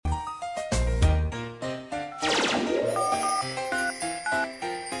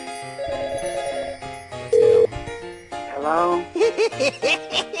Hello?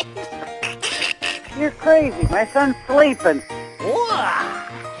 You're crazy. My son's sleeping.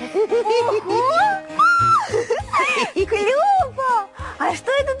 Клёво! А что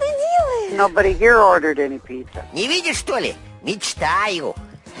это ты делаешь? Nobody here ordered any pizza. Не видишь, что ли? Мечтаю.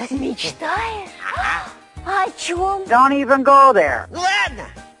 Мечтаешь? О чем? Don't even go there. Ну ладно,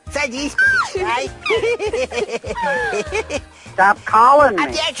 садись, помечтай. Stop calling А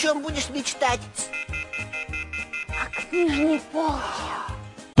me. ты о чем будешь мечтать? О книжной полке.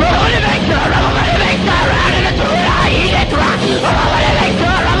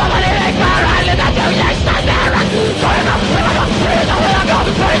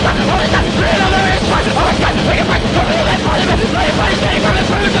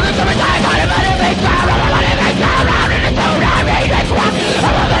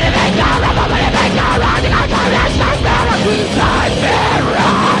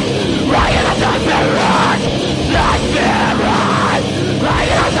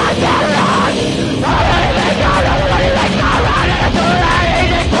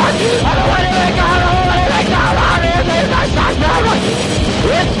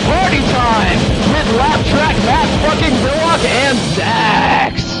 It's party time with Laugh Track, Matt fucking Willock, and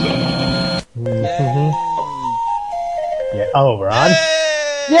Zax. Yeah. Oh, we're on.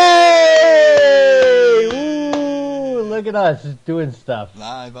 Yay! Woo! Look at us doing stuff.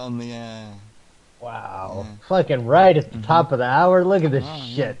 Live on the air. Wow. Fucking right at the top of the hour. Look at this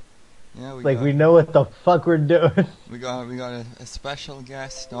shit. Yeah, we know what the fuck we're doing. We got a special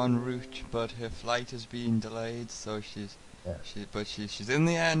guest en route, but her flight is being delayed, so she's in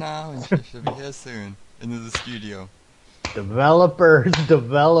the air now, and she'll be here soon into the studio. Developers.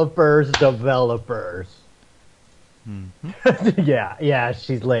 Yeah,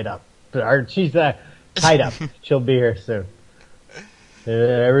 she's laid up. Or she's tied up. She'll be here soon.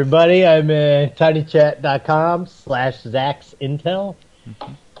 Everybody, I'm at tinychat.com/ZaxIntel.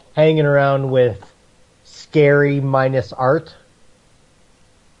 Hanging around with Scary minus Art.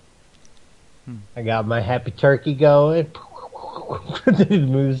 I got my Happy Turkey going. It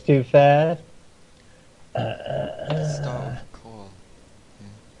moves too fast. Start call.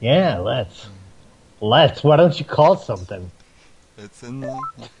 Yeah, let's. Why don't you call something? It's in the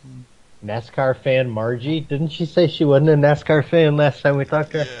NASCAR fan Margie? Didn't she say she wasn't a NASCAR fan last time we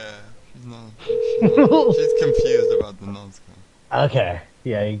talked to her? Yeah, she's not. She's confused about the NASCAR. Okay.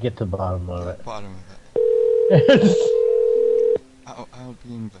 Yeah, you get to the bottom of it. Bottom of it. I'll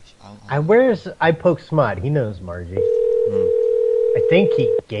be English. Where's I Poke Smod? He knows Margie. I think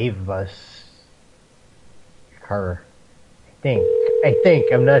he gave us her. I think.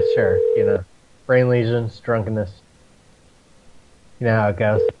 I'm not sure. You know, brain lesions, drunkenness. You know how it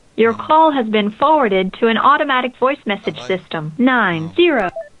goes. Your call has been forwarded to an automatic voice message system.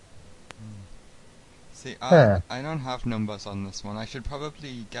 90. See, I don't have numbers on this one. I should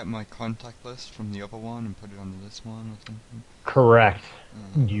probably get my contact list from the other one and put it onto this one or something. Correct.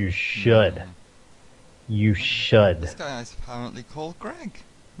 You should. You should. This guy is apparently called Greg.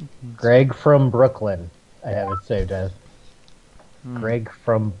 Greg from Brooklyn. I have it saved as. Greg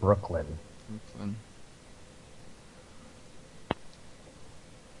from Brooklyn.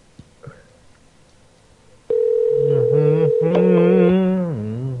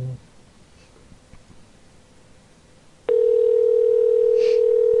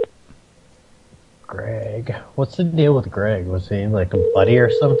 Greg. What's the deal with Greg? Was he like a buddy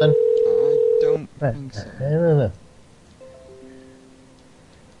or something? I don't think so. I don't know.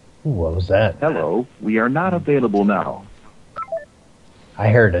 Ooh, what was that? Hello, we are not available now. I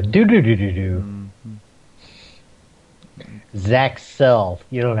heard a do-do-do-do-do. Zach Cell.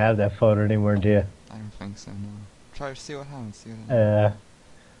 You don't have that phone anymore, do you? I don't think so, no. Try to see what happens.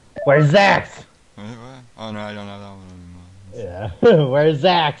 Where's Zach's? Oh no, I don't have that one anymore. Yeah. Where's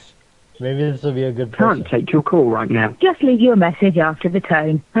Zach's? Maybe this will be a good person. Can't take your call right now. Just leave your message after the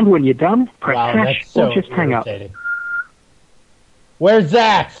tone. And when you're done, press hash or just hang up. Where's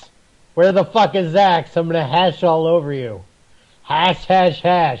Zach's? Where the fuck is Zach's? I'm gonna hash all over you. Hash, hash,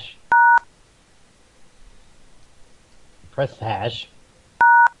 hash. Press hash.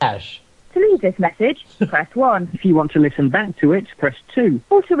 Hash. To leave this message, press 1. If you want to listen back to it, press 2.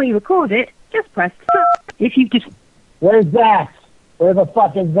 Or to re-record it, just press 2. If you just... Where's Zach's? Where the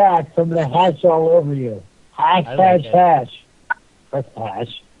fuck is Zach's? I'm gonna hash all over you. Hash, hash, hash. Press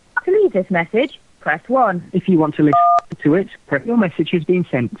hash. To leave this message, press 1. If you want to listen to it, press... Your message has been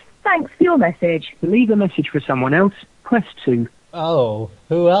sent. Thanks for your message. To leave a message for someone else, press 2. Oh,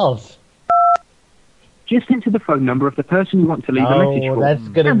 who else? Just enter the phone number of the person you want to leave a message for. That's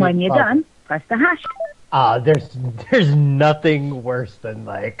gonna and be when you're done, press the hash. There's nothing worse than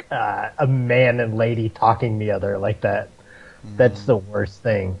like a man and lady talking together like that. That's the worst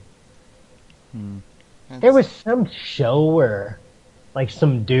thing. That's- There was some show where, like,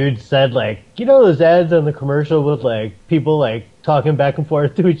 some dude said, like, you know those ads on the commercial with, like, people, like, talking back and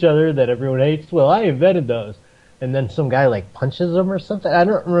forth to each other that everyone hates? Well, I invented those. And then some guy, like, punches them or something. I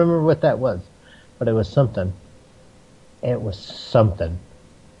don't remember what that was. But it was something. It was something.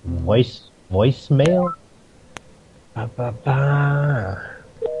 Voicemail? Ba-ba-ba.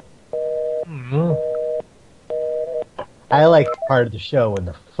 I like the part of the show when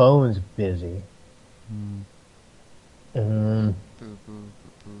the phone's busy. Boo, boo, boo,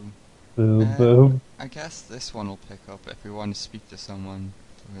 Boo boo. I guess this one will pick up if we want to speak to someone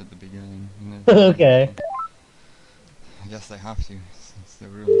at the beginning. Okay. I guess they have to, since the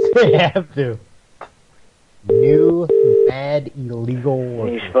rules. They have to. New mad illegal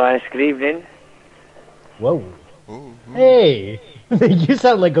worker. Spice, good evening. Whoa. Ooh. Hey! You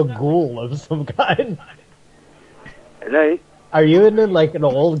sound like a ghoul of some kind. Hello? Are you in like an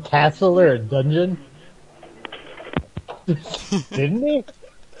old castle or a dungeon? Didn't he?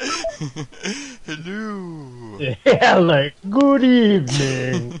 Hello. Yeah, like, good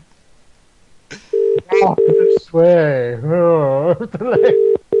evening. Walk this way.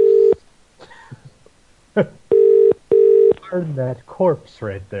 Turn that corpse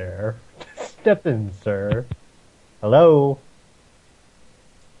right there. Step in, sir. Hello?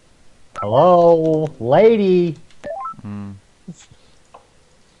 Hello? Lady?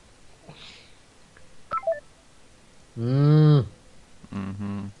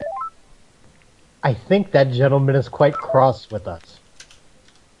 I think that gentleman is quite cross with us.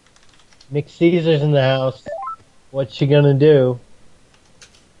 Nick Caesar's in the house. What's she gonna do?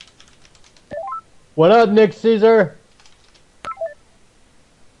 What up, Nick Caesar?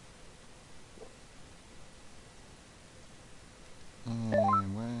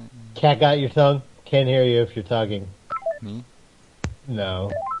 Cat got your tongue? Can't hear you if you're talking. Me?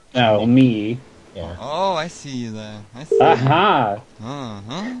 No. Oh, me. Yeah. Oh, I see you there. I see Aha!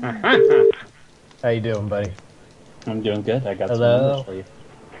 Uh-huh. How you doing, buddy? I'm doing good. I got Hello? some numbers for you.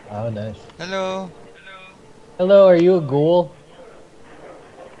 Oh, nice. Hello. Hello, are you a ghoul?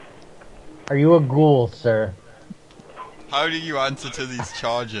 Are you a ghoul, sir? How do you answer to these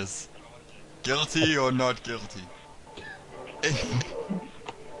charges? Guilty or not guilty?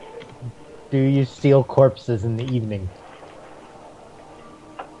 Do you steal corpses in the evening?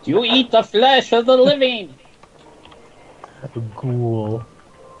 Do you eat the flesh of the living? A ghoul.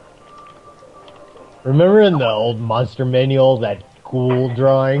 Remember in the old Monster Manual, that ghoul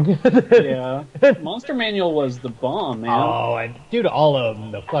drawing? Yeah. Monster Manual was the bomb, man. Oh, and dude, all of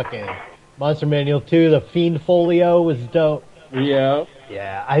them. The fucking Monster Manual 2, the Fiend Folio was dope. Yeah.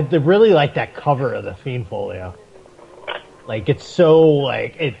 Yeah, I really like that cover of the Fiend Folio. Like, it's so,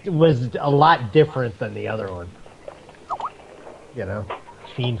 like, it was a lot different than the other one. You know?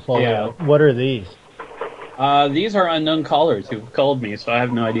 Fiend Folio. Yeah. What are these? These are unknown callers who've called me, so I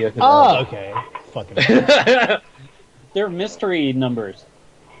have no idea who Oh, okay. Fucking They're mystery numbers.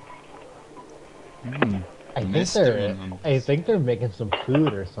 I think they're making some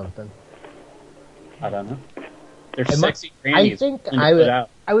food or something. I don't know. They're Am sexy I grannies. think when you put out.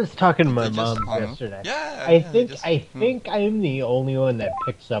 I was talking to my They just mom hung up. yesterday. Yeah, I yeah, think I'm the only one that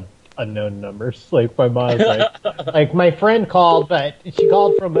picks up unknown numbers. Like my mom's like my friend called, but she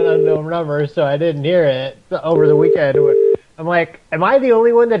called from an unknown number, so I didn't hear it over the weekend. I'm like, am I the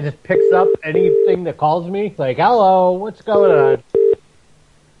only one that just picks up anything that calls me? Like, hello, what's going on?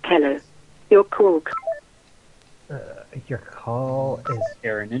 Hello. Your call. Your call is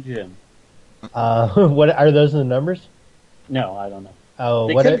Aaron and Jim. what are those the numbers? No, I don't know. Oh,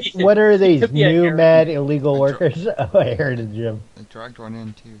 They what could are, be- what are they these could be a new Aaron. mad illegal workers? Oh, I heard it, Jim. They dragged one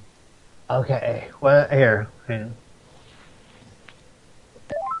in too. Okay, well, here.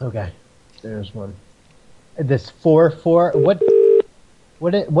 Okay, there's one. This 4-4.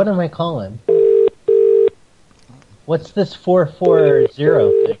 What am I calling? What's this 440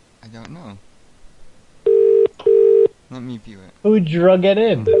 thing? I don't know. Let me view it. Who drug it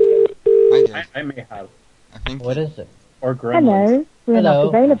in? I did. I may have. I think. What is it? Or gremlins. Hello, we're Hello. not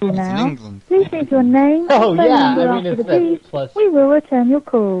available It's in now. England. Please leave your name Oh and phone yeah, number I mean after it's the that beep. plus. We will return your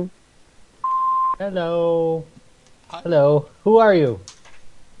call. Hello. Hello. Who are you?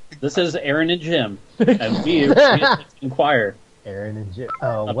 This is Aaron and Jim, and we inquire. Aaron and Jim.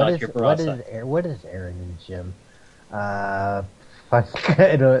 Oh, About what is your what process. is what is Aaron and Jim? Fuck.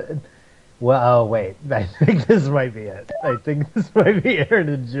 I don't. Well, oh wait. I think this might be it. I think this might be Aaron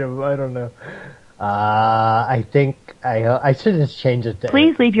and Jim. I don't know. I think I should just change it to.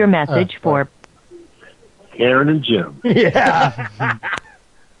 Please leave your message for Aaron and Jim. Yeah.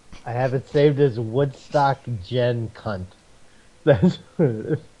 I have it saved as Woodstock Jen Cunt. That's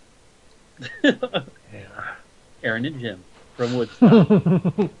Aaron and Jim from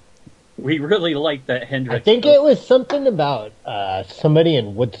Woodstock. We really like that Hendrix. I think it was something about somebody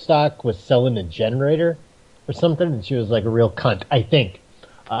in Woodstock was selling a generator or something, and she was like a real cunt. I think.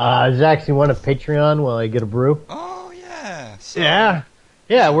 Zach, you want a Patreon while I get a brew? Oh yeah. So, Yeah.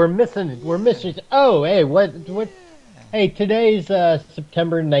 We're missing. Oh, hey, what? Hey, today's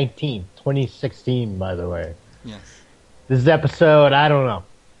September 19th, 2016. By the way. Yes. This is episode. I don't know.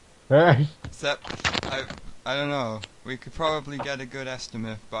 Except, I don't know. We could probably get a good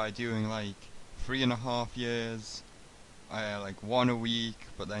estimate by doing like 3.5 years, like one a week,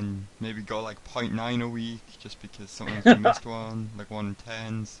 but then maybe go like 0.9 a week, just because sometimes we missed one, like 1 in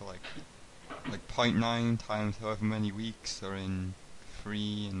 10, so like 0.9 times however many weeks are in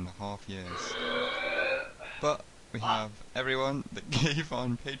 3.5 years. But we have everyone that gave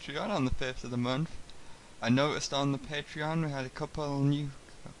on Patreon on the 5th of the month. I noticed on the Patreon we had a couple new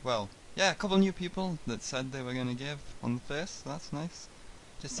people that said they were going to give on the 1st, so that's nice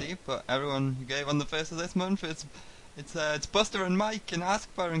to see. But everyone who gave on the 1st of this month, it's Buster and Mike and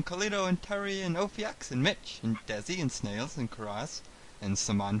Askbar and Colito and Terry and Ophiax and Mitch and Desi and Snails and Karaz and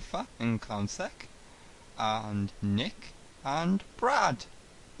Samantha and Clownsec and Nick and Brad.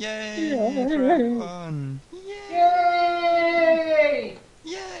 Yay for everyone! Yay!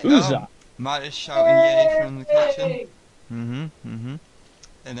 Who's Matt is shouting yay from the kitchen.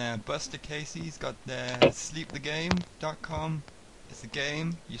 And Buster Casey's got sleepthegame.com. It's a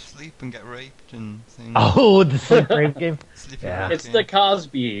game, you sleep and get raped and things. Oh, the sleep rape game? It's the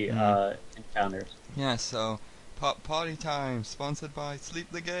Cosby encounters. Yeah, so party time, sponsored by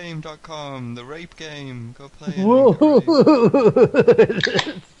sleepthegame.com, the rape game. Go play it.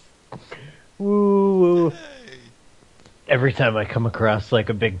 Woo. Every time I come across like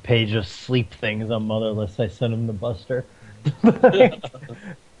a big page of sleep things on Motherless, I send them to Buster.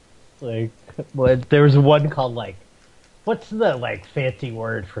 Like, there was one called like, what's the like fancy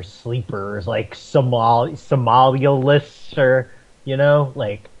word for sleepers? Like Somalialist, or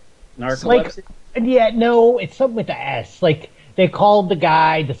like narcolepsy. Like, no, it's something with the S. Like they called the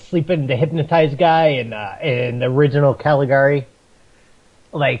guy the hypnotized guy in the original Caligari.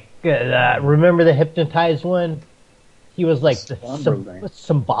 Like, remember the hypnotized one? He was like the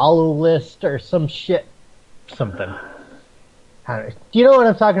Sombalist or some shit, something. Do you know what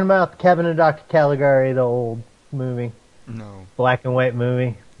I'm talking about? The Cabin of Dr. Caligari, the old movie. No. Black and white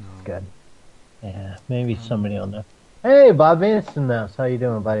movie. No. It's good. Yeah, maybe somebody will know. Hey, Bob Anderson Mouse. How you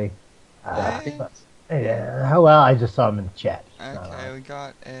doing, buddy? Yeah. Well, I just saw him in the chat. Okay, we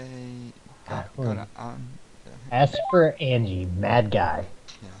got a... Ask for Angie, mad guy.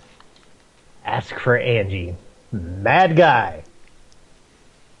 Yeah. Ask for Angie, mad guy.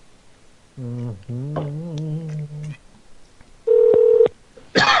 I'm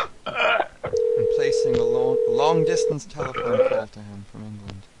placing a long distance telephone call to him from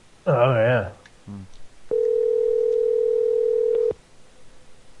England. Oh, yeah.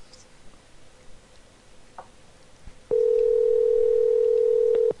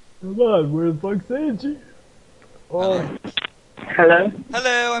 Come on, where the fuck's Angie? Oh. Hello?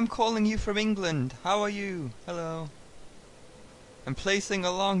 Hello, I'm calling you from England. How are you? Hello. I'm placing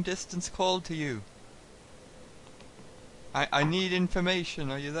a long distance call to you. I need information.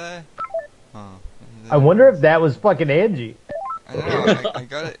 Are you there? Oh. I wonder if that was fucking Angie. I don't know. I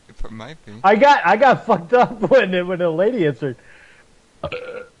got it. It might be. I got fucked up when a lady answered.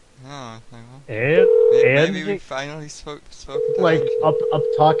 Oh, Maybe we finally spoken to like Angie. up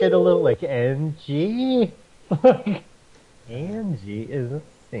talking a little like Angie. Angie is the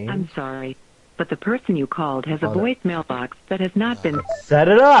same. I'm sorry, but the person you called has a voicemail box that has not been... Set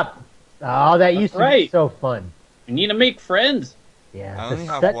it up! Oh, that used to be so fun. You need to make friends. Yeah. I only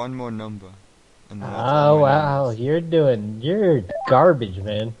have one more number. Oh, wow. You're garbage,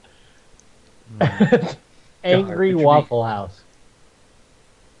 man. Angry Waffle House.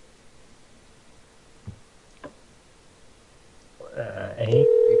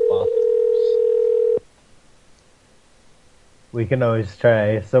 Angry Waffle House. We can always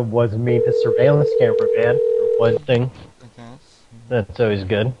try. So was me the surveillance cameraman for one thing. That's always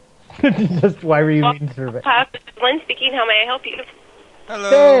good. Just why were you mean surveillance? This is Lynn speaking. How may I help you?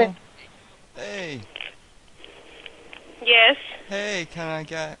 Hello. Hey. Yes. Hey, can I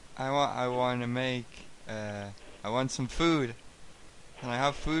get? I want to make. I want some food. Can I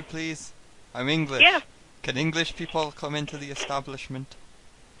have food, please? I'm English. Yeah. Can English people come into the establishment?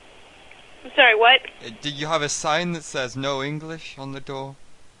 I'm sorry, what? Do you have a sign that says no English on the door?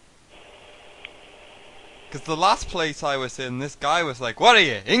 Because the last place I was in, this guy was like, "What are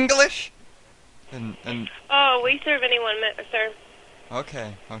you, English?" And Oh, we serve anyone, sir.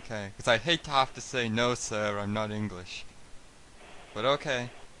 okay, because I hate to have to say no, sir. I'm not English. But okay,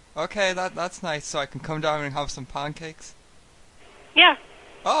 that's nice. So I can come down and have some pancakes. Yeah.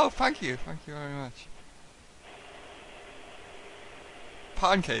 Oh, thank you very much.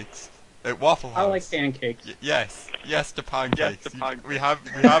 Pancakes at Waffle House. I like pancakes. Yes, to pancakes. We have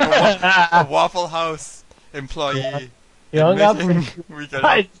a Waffle House employee. He hung up. We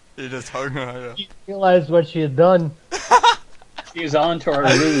get he just hung up. You realized what she had done. She's on to our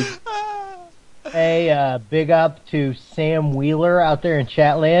ruse. Hey, big up to Sam Wheeler out there in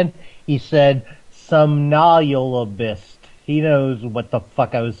Chatland. He said somnolulabist. He knows what the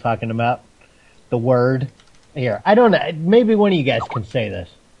fuck I was talking about. The word. Here, I don't know. Maybe one of you guys can say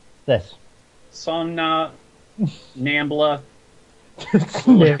this. Somna. Nambla.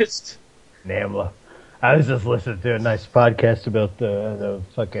 Nambla. I was just listening to a nice podcast about the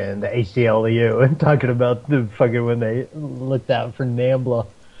ACLU and talking about the fucking when they looked out for Nambla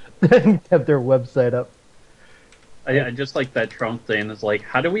and kept their website up. I just like that Trump thing. It's like,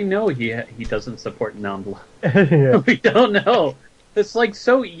 how do we know he doesn't support Nambla? Yeah. We don't know. It's like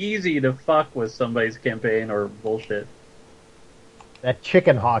so easy to fuck with somebody's campaign or bullshit. That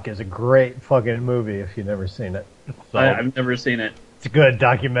Chicken Hawk is a great fucking movie if you've never seen it. So, I've never seen it. It's a good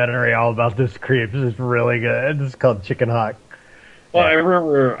documentary all about this creep. It's really good. It's called Chicken Hawk. Well, I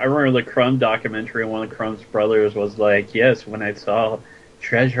remember the Crumb documentary. One of Crumb's brothers was like, "Yes, when I saw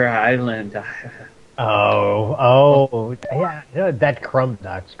Treasure Island." Oh, yeah. That Crumb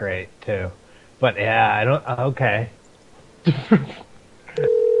doc's great too. But yeah, I don't. Okay.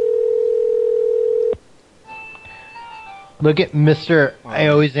 Look at Mr. I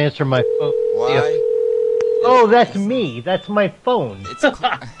always answer my phone. Why? Oh, that's me. That's my phone.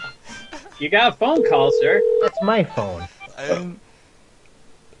 You got a phone call, sir. That's my phone.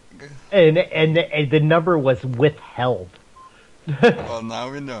 And the number was withheld. Well, now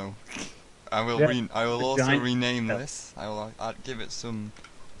we know. I will. Yeah. I will also rename this. I'll give it some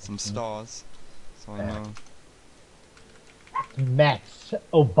stars, so I know. Matt's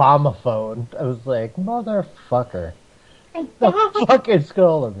Obama phone. I was like, motherfucker. The fuck is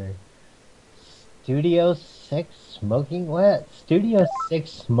calling me? Studio 6 smoking what? Studio 6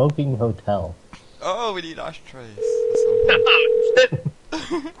 smoking hotel. Oh, we need ashtrays.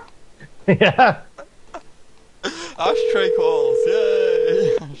 Yeah. Ashtray calls,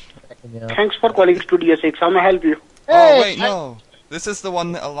 yay! Thanks for calling Studio 6. How may I help you? Oh, wait, no. This is the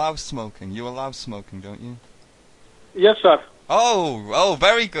one that allows smoking. You allow smoking, don't you? Yes, sir. Oh,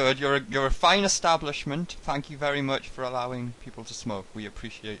 very good. You're a fine establishment. Thank you very much for allowing people to smoke. We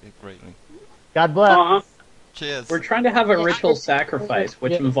appreciate it greatly. God bless. Cheers. We're trying to have a ritual sacrifice,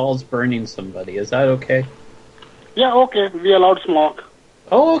 which involves burning somebody. Is that okay? Yeah, okay. We allowed smoke.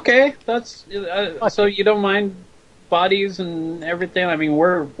 Oh, okay. That's so you don't mind bodies and everything. I mean,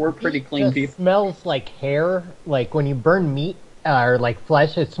 we're pretty clean It people. smells like hair. Like when you burn meat or like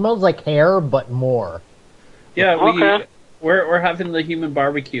flesh, it smells like hair, but more. Yeah, Okay. we're having the human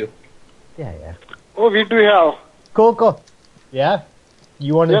barbecue. Yeah. Oh, we do have. Cool. Yeah.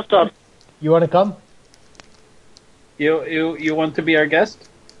 You want to? Yes, sir. You want to come? You want to be our guest?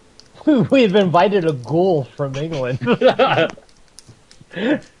 We've invited a ghoul from England.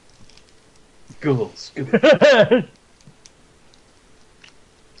 Ghouls.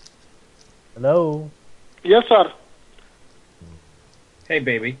 Hello. Yes, sir. Hey,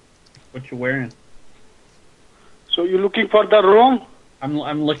 baby, what you wearing? So you looking for the room?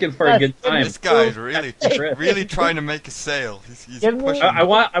 I'm looking for a good time. This guy's really trying to make a sale. He's pushing. I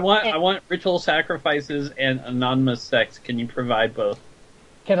want ritual sacrifices and anonymous sex. Can you provide both?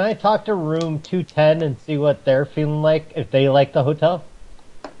 Can I talk to room 210 and see what they're feeling like, if they like the hotel?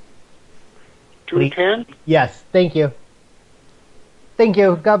 210? Yes, thank you. Thank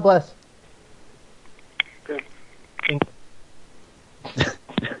you. God bless. Okay.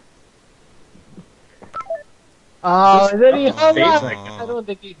 And then he hung up. Basic. I don't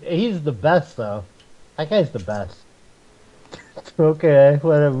think he's the best, though. That guy's the best. Okay,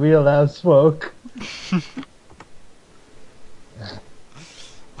 whatever. We allow smoke.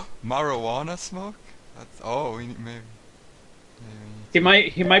 Marijuana smoke? We need maybe. He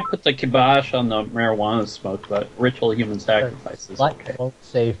might put the kibosh on the marijuana smoke, but ritual human sacrifices. What? Won't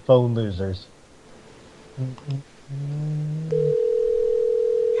say phone losers.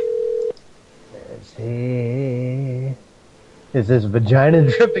 Is he? Is his vagina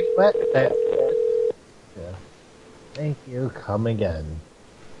dripping wet? Yeah. Thank you. Come again.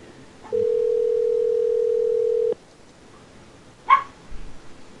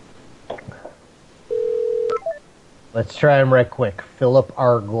 Let's try him right quick. Philip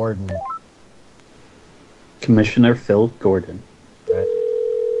R. Gordon. Commissioner Phil Gordon.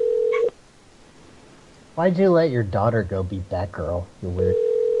 Why'd you let your daughter go be Batgirl? You weird.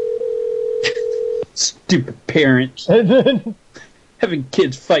 Stupid parents. Having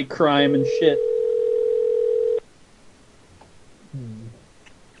kids fight crime and shit.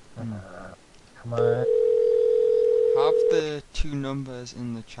 Come on. Have the two numbers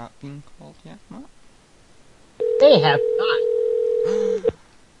in the chat been called yet, Matt? They have not.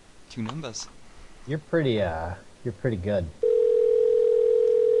 Two numbers. You're pretty good.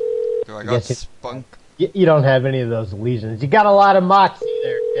 Do I got spunk? You don't have any of those lesions. You got a lot of moxie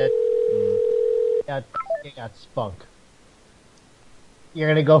there, kid. You got spunk. You're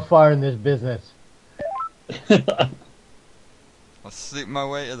gonna go far in this business. I'll sleep my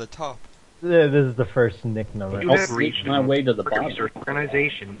way to the top. This is the first Nick number. You have reached my way to the research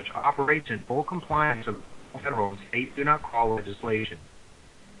organization which operates in full compliance with federal and state do not call legislation.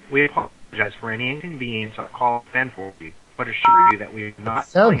 We apologize for any inconvenience our call has been for you, but assure you that we are not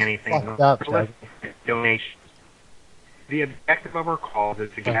selling anything up, donations. The objective of our calls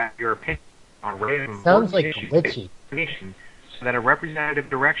is to get your opinion on array of sounds like issues glitchy. so that a representative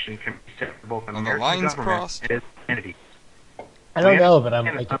direction can be set for both American government and entities. I don't know, but I'm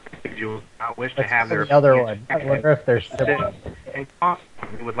like, wish to have their the other one. I wonder if they're similar. And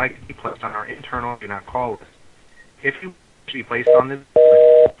consequently would like to be placed on our internal do not call list. If you wish to be placed on this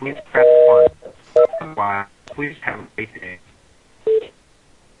list, please press 1. Otherwise, please have a great day.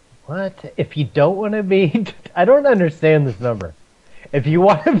 What? If you don't want to be... I don't understand this number. If you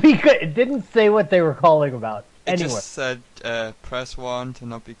want to be... It didn't say what they were calling about. It Anyway. just said, press 1 to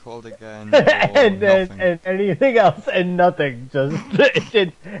not be called again, and anything else, and nothing. Just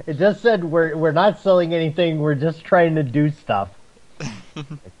it just said we're not selling anything. We're just trying to do stuff.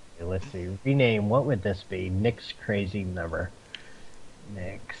 Okay, let's see. Rename. What would this be? Nick's crazy number.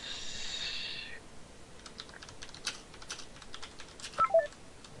 Nick's.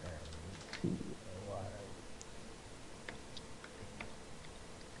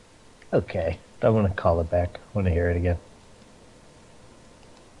 Okay, I want to call it back. I want to hear it again.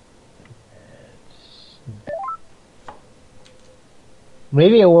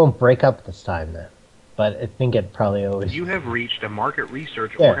 Maybe it won't break up this time then, but I think it probably always... You have reached a market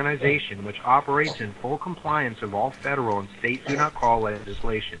research There. organization which operates in full compliance of all federal and state do not call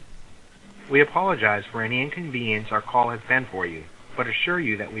legislation. We apologize for any inconvenience our call has been for you, but assure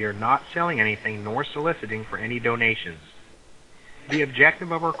you that we are not selling anything nor soliciting for any donations. The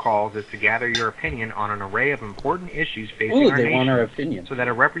objective of our calls is to gather your opinion on an array of important issues facing our they nation want our opinion. so that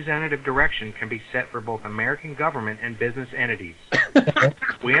a representative direction can be set for both American government and business entities.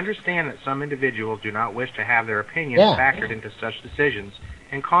 We understand that some individuals do not wish to have their opinions factored into such decisions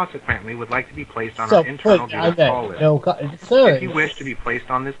and consequently would like to be placed on our internal do not call list. If you wish to be placed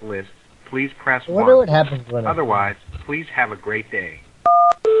on this list, please press 1. I wonder what happens when Otherwise, please have a great day.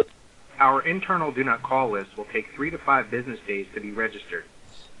 Our internal do not call list will take 3 to 5 business days to be registered.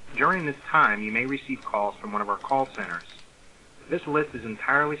 During this time, you may receive calls from one of our call centers. This list is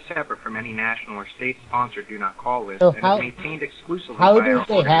entirely separate from any national or state-sponsored do not call list So and how- is maintained exclusively How by do our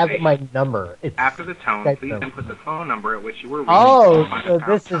they have organization. my number? It's After the tone, Skype please number. input the phone number at which you were reading. Oh, from so the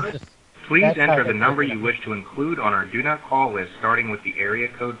this pound is sign. just... Please that's how enter the they number do it. you wish to include on our do not call list, starting with the area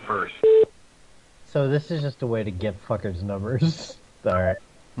code first. So this is just a way to get fuckers' numbers. Alright.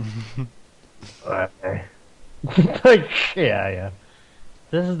 Like, yeah.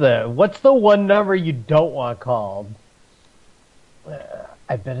 This is what's the one number you don't want called?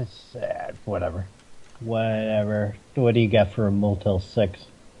 I bet it's sad. Whatever. What do you got for a Motel 6?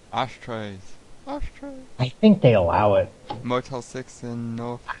 Ashtrays. I think they allow it. Motel 6 in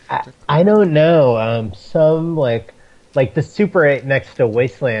North. I don't know. Some like the Super 8 next to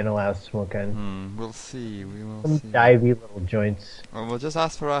Wasteland allows smoking. We'll see. We will Some see. divey little joints. Well, we'll just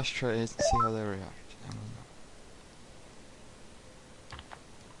ask for ashtrays and see how they react.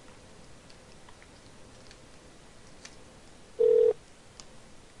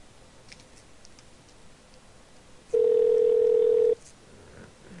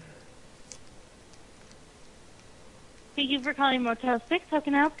 Thank you for calling Motel 6. How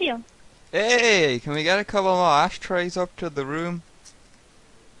can I help you? Hey, can we get a couple more ashtrays up to the room?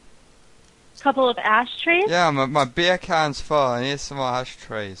 Couple of ashtrays? Yeah, my beer can's full. I need some more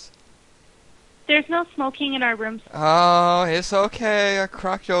ashtrays. There's no smoking in our rooms. Oh, it's okay. I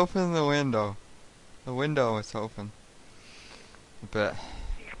cracked open the window. The window is open. A bit.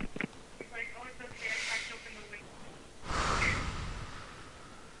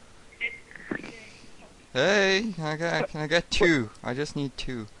 Hey, can I get 2? I just need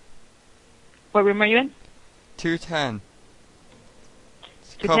 2. What room are you in? 210.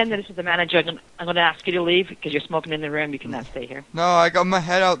 Pretend that this is the manager. I'm going to ask you to leave because you're smoking in the room. You cannot stay here. No, I got my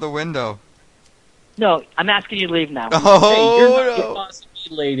head out the window. No, I'm asking you to leave now. Hey, you're not no. the boss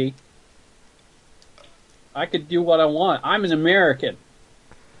of me, lady. I could do what I want. I'm an American.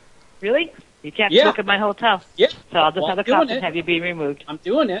 Really? You can't Yeah. look at my hotel. Yeah. So I'll just Well, have the I'm doing cops and it. have you be removed. I'm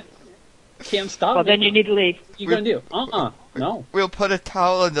doing it. Can't stop Well, me. then you need to leave. What are you going to do? No. We'll put a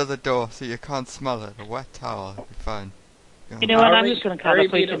towel under the door so you can't smell it. A wet towel. It'll be fine. You know what? I'm just going to call the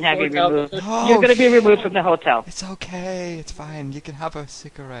police and have you removed. No. You're going to be removed from the hotel. It's okay. It's fine. You can have a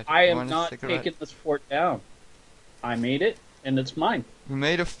cigarette. I You am want a not cigarette? taking this fort down. I made it, and it's mine. We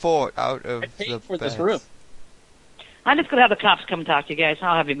made a fort out of I paid the for this beds. room. I'm just going to have the cops come talk to you guys.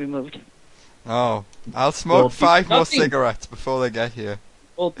 I'll have you removed. Oh, I'll smoke Well, 5 more nothing. cigarettes before they get here.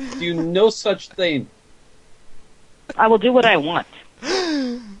 Well, do no such thing. I will do what I want.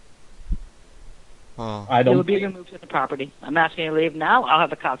 Oh. I You will don't. be removed from the property. I'm asking you to leave now. I'll have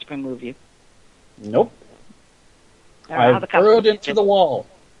the cops remove you. Nope. All right, I'll have I the cops burrowed remove into you. the wall.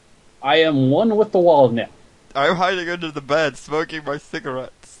 I am one with the wall now. I'm hiding under the bed, smoking my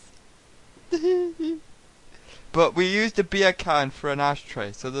cigarettes. But we used a beer can for an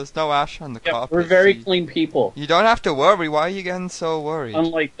ashtray, so there's no ash on the carpet. We're very See? clean people, You don't have to worry. Why are you getting so worried?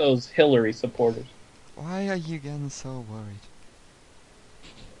 unlike those Hillary supporters. Why are you getting so worried?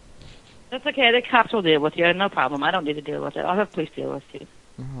 That's okay. The cops will deal with you. No problem. I don't need to deal with it. I'll have police deal with you.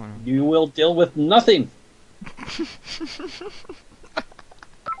 You will deal with nothing.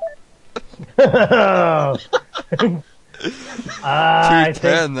 I 210,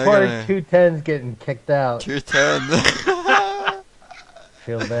 think they're Port gonna- 210's getting kicked out. 210.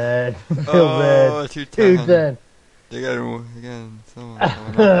 Feel bad. Feel Oh, bad. 210. 210. They got again. Someone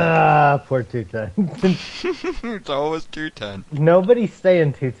coming up. Poor 210. It's always 210. Nobody's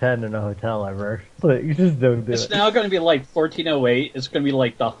staying 210 in a hotel ever. Like, you just don't do It's it. now going to be like 1408. It's going to be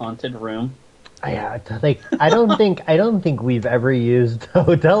like the haunted room. Yeah, like I don't think we've ever used a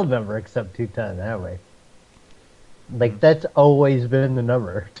hotel number except 210, have we? Like that's always been the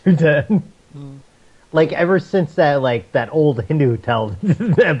number, 210. Like ever since that old Hindu hotel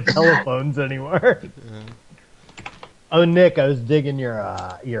doesn't have telephones anymore. Yeah. Oh, Nick, I was digging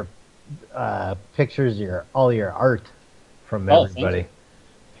your pictures, all your art from Oh, thank everybody.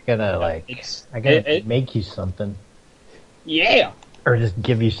 you. I gotta make you something, Yeah. or just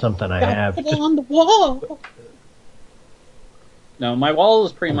give you something I have. Put it on the wall. No, my wall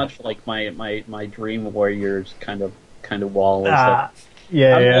is pretty much like my Dream Warriors kind of wall. Is that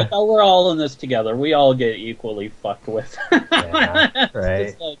Yeah, I'm yeah. like, oh, we're all in this together. We all get equally fucked with. Yeah, right.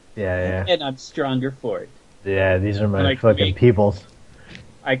 It's like, Yeah, and I'm stronger for it. yeah. These are my Like fucking me. peoples.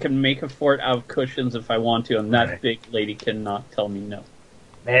 I can make a fort out of cushions if I want to, and that big lady cannot tell me no.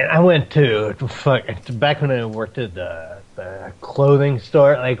 Man, I went to back when I worked at the clothing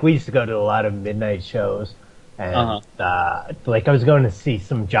store. Like we used to go to a lot of midnight shows, and like I was going to see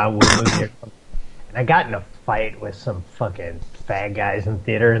some John Woo movie, or something, and I got in a fight with some fucking fat guys in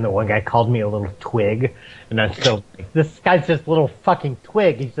theater, and the one guy called me a little twig, and I'm still like, this guy's just a little fucking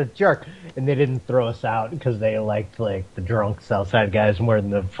twig. He's a jerk, and they didn't throw us out because they liked like the drunk Southside guys more than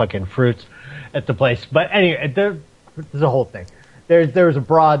the fucking fruits at the place. But anyway, there's a whole thing. There was a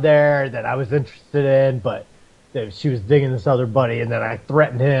broad there that I was interested in, but she was digging this other buddy, and then I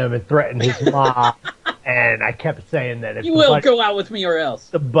threatened him and threatened his mom, and I kept saying that if You the will buddy- go out with me or else.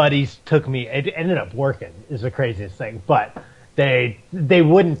 the buddies took me. It ended up working. Is the craziest thing, but they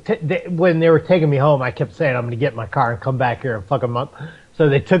wouldn't. When they were taking me home, I kept saying I'm going to get in my car and come back here and fuck them up. So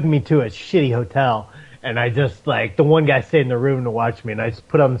they took me to a shitty hotel, and I just like the one guy stayed in the room to watch me, and I just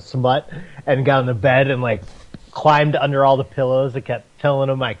put on the smut and got on the bed and like climbed under all the pillows. I kept telling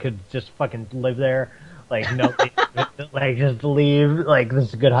him I could just fucking live there, like no, like just leave. Like this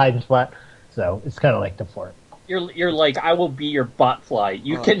is a good hiding spot. So it's kind of like the fort. You're like, I will be your botfly.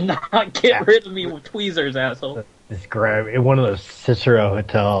 You cannot get rid of me with tweezers, asshole. This grab in one of those Cicero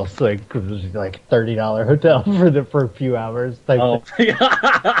hotels, like it was like $30 hotel for a few hours. Type thing.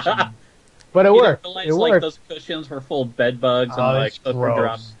 But it You worked. didn't realize, It like worked. those cushions were full of bed bugs and Oh, like it's upper gross.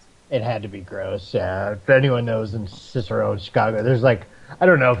 drops. It had to be gross. Yeah. If anyone knows in Cicero in Chicago, there's like I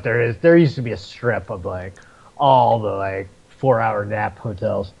don't know if there is. There used to be a strip of like all the like 4-hour nap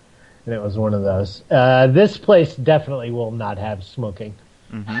hotels, and it was one of those. This place definitely will not have smoking.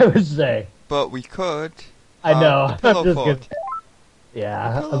 I would say. But we could. I know. a pillow I'm just fort. gonna-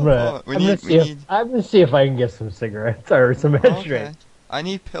 Yeah, A pillow I'm gonna. fort. We I'm gonna need- see we if need- I'm gonna see if I can get some cigarettes or some Okay. ashtrays. I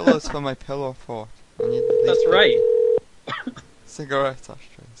need pillows for my pillow fort. I need That's right. cigarettes,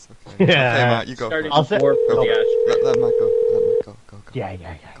 ashtrays. Okay. Yeah. Okay, Matt, you go. Starting first. to warp Go. with the ashtray. Let Matt go. Let Matt go. Go. Yeah.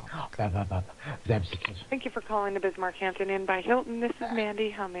 Thank you for calling the Bismarck Hampton Inn by Hilton. This is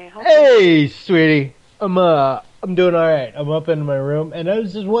Mandy. How may I help you? Hey, sweetie. I'm doing all right. I'm up in my room, and I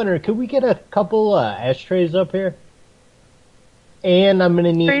was just wondering, could we get a couple ashtrays up here? And I'm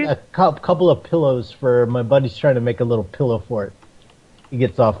gonna need a couple of pillows for my buddy's trying to make a little pillow fort. He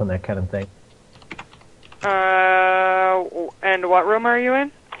gets off on that kind of thing. And what room are you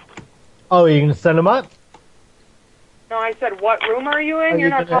in? Oh, you gonna send them up? No, I said, what room are you in? You're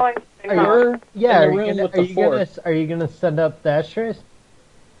not calling. Are you gonna send up the ashtrays?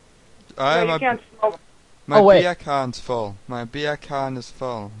 You can't smoke. My beer can's full. My beer can is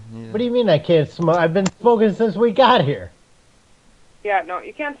full. What do you mean I can't smoke? I've been smoking since we got here. Yeah, no,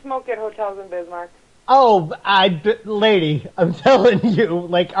 you can't smoke at hotels in Bismarck. Oh, lady, I'm telling you,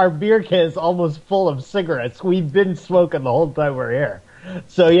 like, our beer can is almost full of cigarettes. We've been smoking the whole time we're here.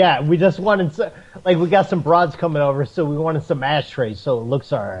 So yeah, we just wanted, we got some broads coming over, so we wanted some ashtrays, so it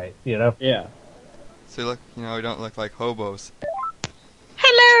looks alright, you know? Yeah. So we don't look like hobos.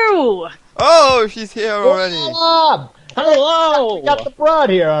 Hello! Oh, she's here already. Hello! We got the broad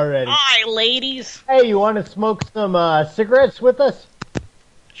here already. Hi, ladies. Hey, you want to smoke some cigarettes with us?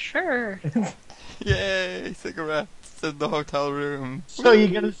 Sure. Yay, cigarettes in the hotel room. So you're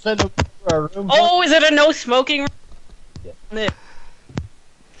gonna send them to our room? Oh, is it a no smoking room? Yeah.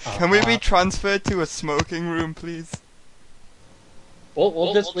 Can we be transferred to a smoking room, please?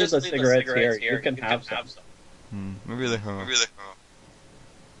 We'll just leave the cigarettes here. You can have some. Maybe they home.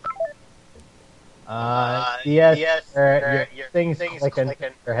 Yes, your things like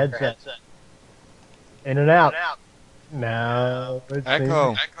your headset. In and out. No.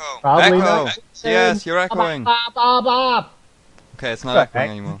 Echo. Probably Echo. not. Yes, you're echoing. Okay, it's not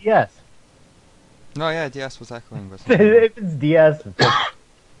echoing anymore. Yes. No, yeah, DS was echoing. But if it's DS, it's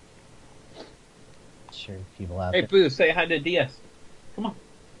sure people out Hey, there. Boo, say hi to DS. Come on.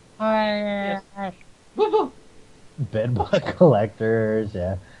 Hi. Yes. Woo-hoo. Bedbug collectors,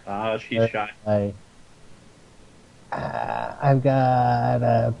 yeah. She's shy. I've got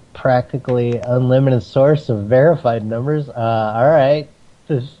a practically unlimited source of verified numbers. Alright.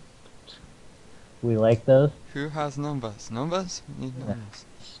 We like those. Who has numbers? Numbers? We need numbers.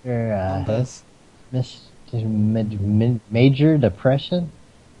 Sure, Numbers. Major depression?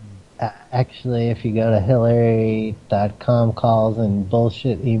 Actually, if you go to Hillary.com calls and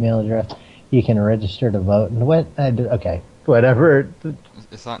bullshit email address, you can register to vote. And okay, whatever.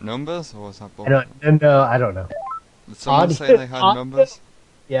 Is that numbers or is that bullshit? I don't know. Did someone say they had numbers?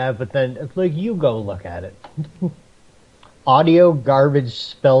 Yeah, but then it's like you go look at it. Audio garbage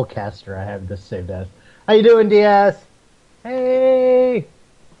spellcaster. I have this saved as. How you doing, DS? Hey,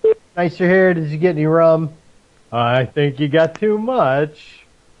 nice you're here. Did you get any rum? I think you got too much.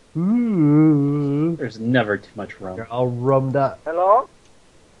 Ooh. There's never too much rum. You're all rummed up. Hello?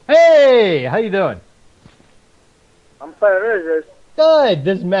 Hey, how you doing? I'm fine. Who is this? Good.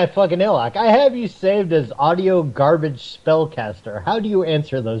 This is Matt fucking Illock. I have you saved as audio garbage spellcaster. How do you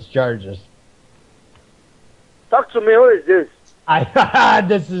answer those charges? Talk to me. Who is this?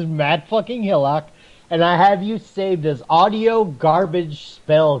 This is Matt fucking Hillock, and I have you saved as audio garbage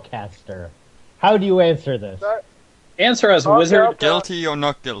spellcaster. How do you answer this? Answer as wizard. Guilty or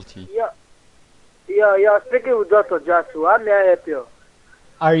not guilty? Yeah, speaking with Dr. Jasu. How may I help you?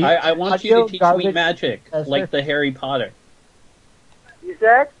 Are you? I want you to teach me magic, like the Harry Potter. You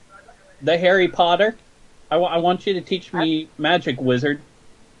said? The Harry Potter? I want you to teach me magic, wizard.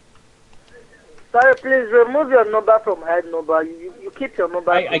 Sorry, please remove your number from head number. You keep your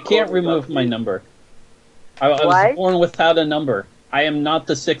number. I can't remove my number. I was born without a number. I am not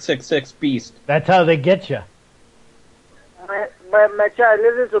the 666 beast. That's how they get you. My child,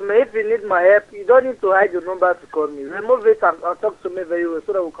 listen to me. If you need my help, you don't need to hide your number to call me. Remove it and talk to me very well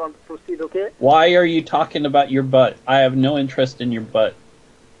so that we can proceed, okay? Why are you talking about your butt? I have no interest in your butt.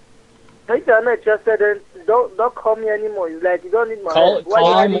 If you're not interested, then don't call me anymore. It's like you don't need my help.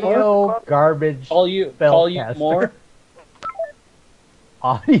 Audio garbage. Call you more.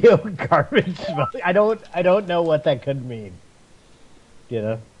 Audio garbage. I don't know what that could mean. You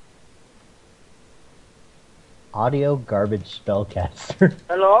know. Audio garbage spellcaster.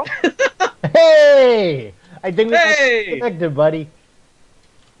 Hello? Hey! I think we got connected, buddy.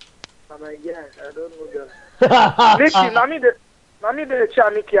 Oh my God, I don't know that. Listen, I need the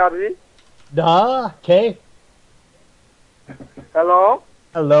chami kiabi. Da, okay. Hello?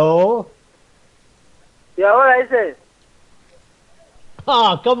 Hello? Yeah, what I say?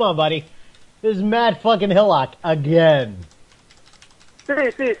 Oh, come on, buddy. This is Matt fucking Hillock again.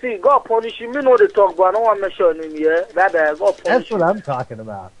 See, God punish you. Me know the talk, but I don't want to mention him here. God punish That's what I'm talking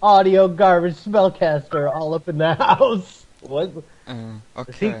about. Audio garbage spellcaster all up in the house. What?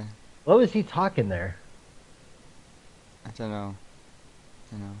 Okay. What was he talking there? I don't know.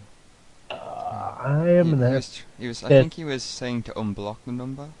 I am I think he was saying to unblock the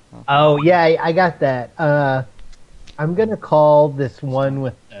number. Oh yeah, I got that. I'm gonna call this one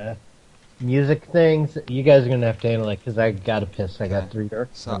with the music things. You guys are gonna have to handle it because I gotta piss. I got 3.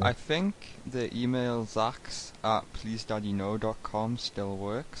 So I think the email zax@pleasedaddyknow.com still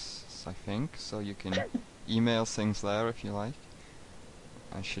works. I think so. You can email things there if you like.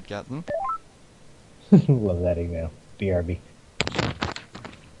 I should get them. Love that email. BRB.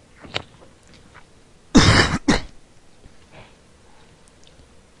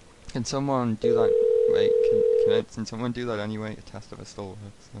 Can someone do that? Wait, can someone do that anyway to test if it still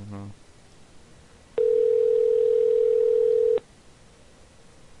works? I don't know.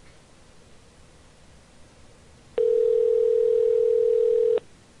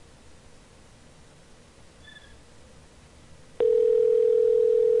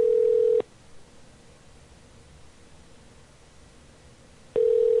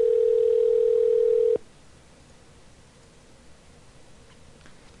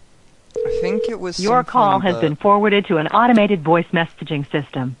 I think it was Your call has been forwarded to an automated voice messaging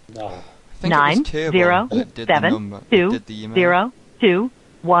system. I think it was Turbo that did the number, did the email.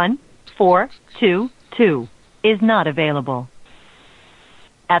 907-201-422 is not available.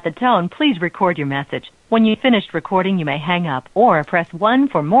 At the tone, please record your message. When you've finished recording, you may hang up or press 1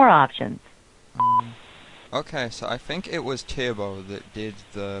 for more options. Okay, so I think it was Turbo that did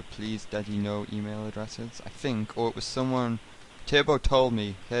the Please Daddy Know email addresses. I think, or it was someone. Turbo told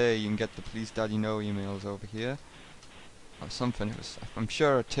me, hey, you can get the Please Daddy Know emails over here. Or something. I'm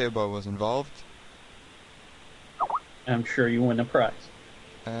sure Turbo was involved. I'm sure you win a prize.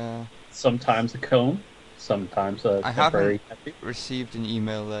 Sometimes a cone, sometimes a I temporary haven't received an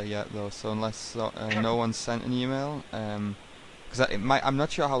email there yet, though, so unless no one sent an email, because I'm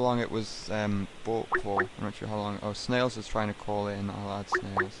not sure how long it was bought for. I'm not sure how long. Oh, Snails is trying to call in. I'll add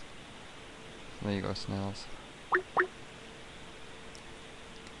Snails. There you go, Snails.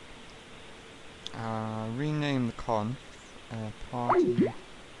 Rename the conf. Party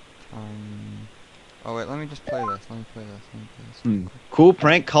time. Oh wait, let me just play this. Cool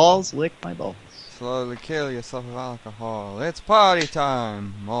prank calls, lick my balls. Slowly kill yourself with alcohol. It's party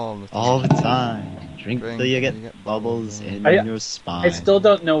time all the time. All the time. Drink till you get bubbles in your spine. I still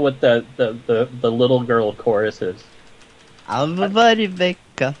don't know what the little girl chorus is. I'm a buddy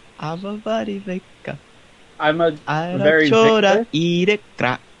Veka. I'm a buddy Veka. I'm a very Victor. Eat it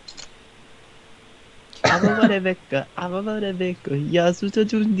crack. I'm a buddy Veka. I'm a buddy Veka. Yasuta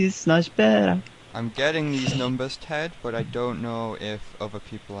Jundis na espera. I'm getting these numbers, Ted, but I don't know if other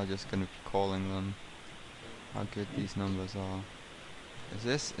people are just going to be calling them. How good these numbers are. Is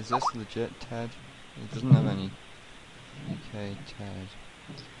this legit, Ted? It doesn't have any. Okay, Ted.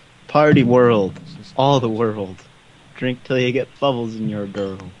 Party world. All the world. Drink till you get bubbles in your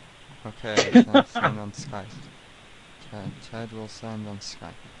girl. Okay, send on Skype. Ted will send on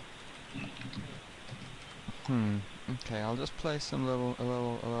Skype. Okay, I'll just play some a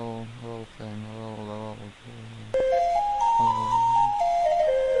little thing,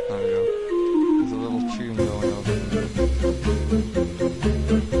 There we go. There's a little tune going over there.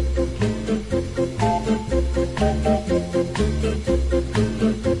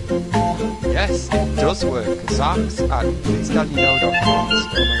 Yes, it does work. Zax@pleasedaddyknow.com.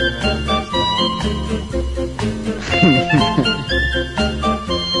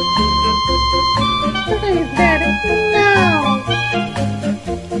 Please, Daddy, no!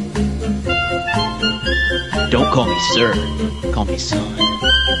 Don't call me sir. Call me son.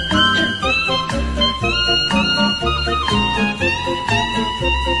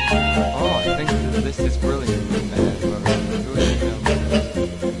 Oh, I think this is brilliant.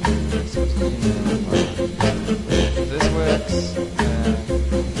 This works.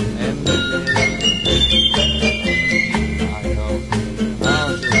 I know.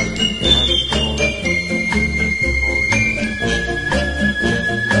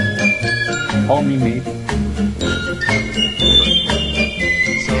 Call me maybe.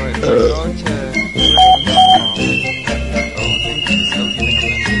 So if you go to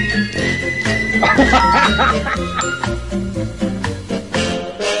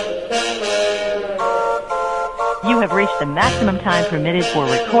You have reached the maximum time permitted for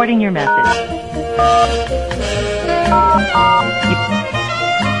recording your message.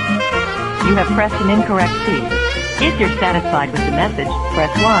 You have pressed an incorrect key. If you're satisfied with the message,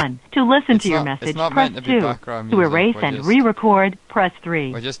 press 1. To listen to your message, press 2. To erase and re-record, press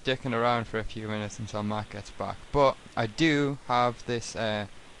 3. We're just dicking around for a few minutes until Matt gets back. But I do have this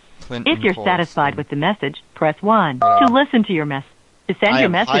Clinton If you're calls satisfied thing. with the message, press 1. To listen to your message, To send I your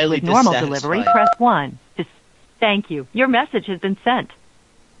am message highly with normal dissatisfied. delivery, press 1. Thank you. Your message has been sent.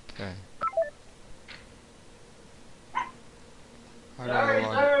 Okay. How do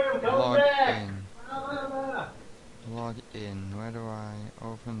I log in? Log in. Where do I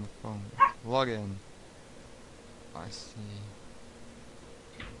open the phone? Log in. I see.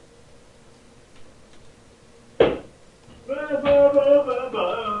 I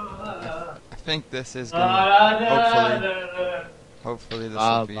think this is gonna hopefully this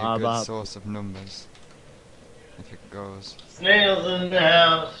will be a good source of numbers. If it goes. Snails in the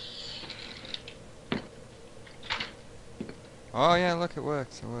house. Oh yeah, look, it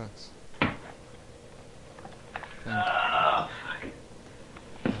works. It works. Ba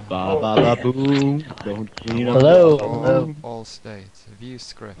ba ba boom. Don't you know? Hello. All states. View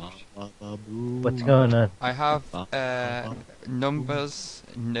script. What's going on? I have numbers,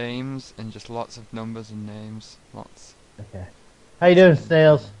 names, and just lots of numbers and names. Lots. Okay. How you doing,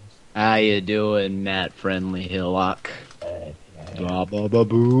 Snails? How you doing, Matt Friendly Hillock? Ba ba ba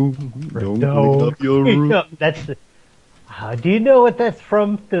boom. Don't clean up your room. That's. Do you know what that's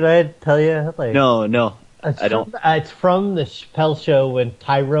from? Did I tell you? Like, No. I don't. It's from the Chappelle Show when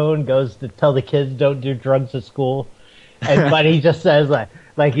Tyrone goes to tell the kids don't do drugs at school, but he just says like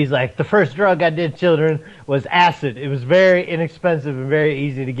he's like, the first drug I did, children, was acid. It was very inexpensive and very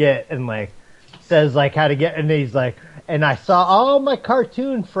easy to get, and like says like how to get, and he's like, and I saw all my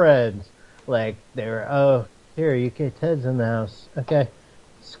cartoon friends, like they were, here, UK Ted's in the house. Okay,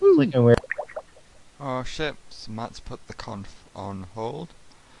 it's clicking weird. Oh shit! So Matt's put the conf on hold.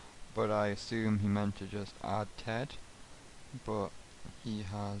 But I assume he meant to just add Ted, but he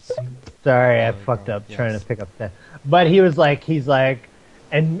has... Sorry, I fucked up trying to pick up Ted. But he's like,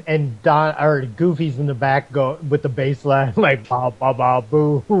 and Don, or Goofy's in the back go with the bass line, like, ba ba ba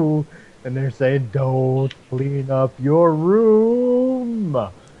boo, and they're saying, don't clean up your room.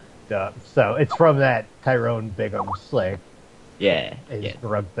 So it's from that Tyrone Bigum's, like, his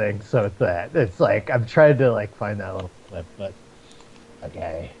drug thing, so it's that. It's like, I'm trying to, like, find that little clip, but,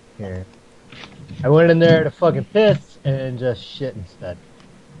 okay. Here. I went in there to fucking piss and just shit instead.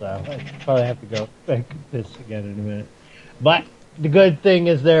 So I probably have to go back piss again in a minute. But the good thing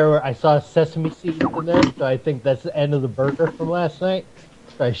is I saw sesame seeds in there, so I think that's the end of the burger from last night.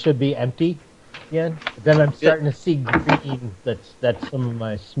 So I should be empty again. But then I'm starting to see green. That's some of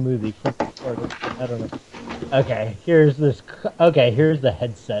my smoothie. I don't know. Okay, here's the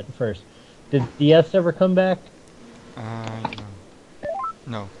headset first. Did DS ever come back?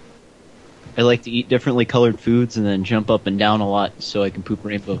 No. I like to eat differently colored foods and then jump up and down a lot so I can poop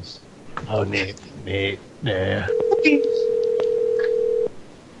rainbows. Oh, neat. Yeah.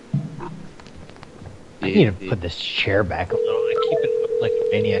 I need to put this chair back a little. I keep it like a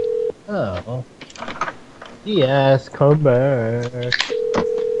maniac. Oh. Yes, come back.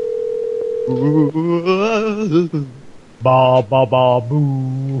 Ba ba ba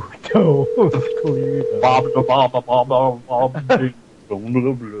boo. Don't clean up.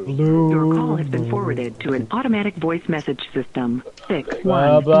 Your call has been forwarded to an automatic voice message system. 6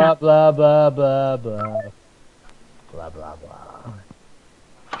 blah 1 blah blah blah blah blah blah blah blah.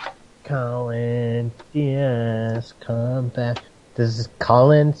 Colin, yes, come back. This is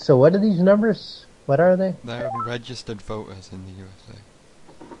Colin. So what are these numbers? What are they? They're registered voters in the USA.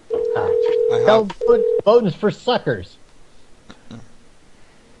 Voting for suckers.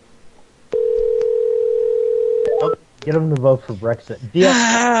 Get them to vote for Brexit.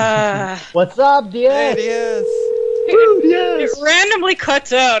 DS. What's up, DS? Hey, DS. It randomly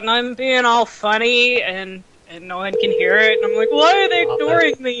cuts out, and I'm being all funny, and no one can hear it. And I'm like, why are they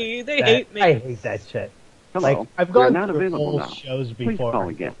ignoring me? They hate me. I hate that shit. Hello. Like, I've gone through whole shows before. Please call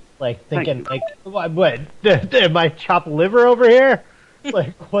again. Like, thinking, like, what? Am I chopped liver over here?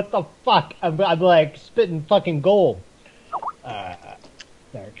 Like, what the fuck? I'm like, spitting fucking gold.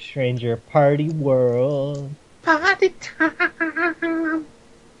 Dark Stranger Party World. Party time.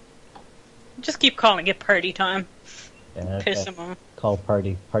 Just keep calling it party time. Yeah, Piss him off. Call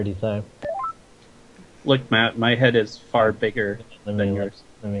party time. Look, Matt, my head is far bigger than yours.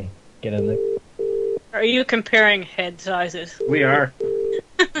 Let me get in there. Are you comparing head sizes? We are.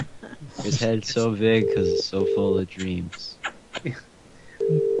 His head's so big because it's so full of dreams.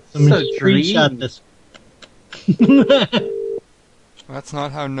 Somebody screenshot this. That's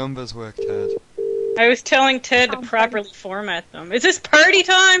not how numbers work, Ted. I was telling Ted to properly format them. Is this party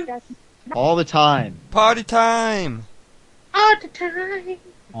time? All the time. Party time! Party time!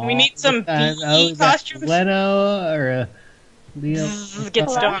 We need some bee costumes. Leno or Leo.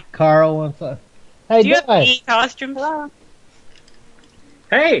 Gets done. Carl wants to. Hey, do you have bee costumes? Hello.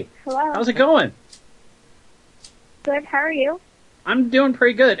 Hey! Hello. How's it going? Good, how are you? I'm doing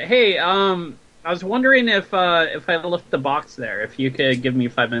pretty good. Hey, I was wondering if I left the box there, if you could give me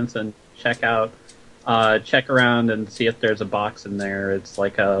 5 minutes and check around and see if there's a box in there. It's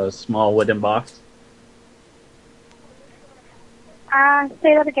like a small wooden box.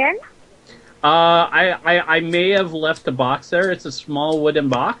 Say that again? I may have left the box there. It's a small wooden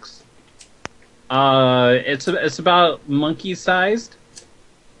box. It's about monkey sized.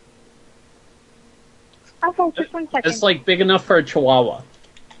 Okay, just 1 second. It's like big enough for a chihuahua.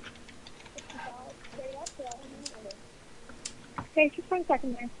 Okay, just 1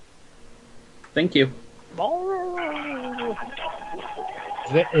 second there. Thank you.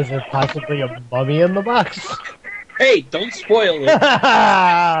 Is there possibly a mummy in the box? Hey, don't spoil it.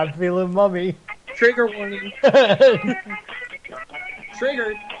 I'm feeling mummy. Trigger warning.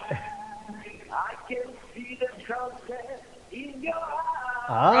 Triggered.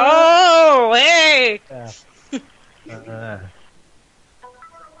 Oh, hey!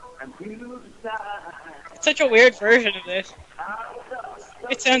 Such a weird version of this.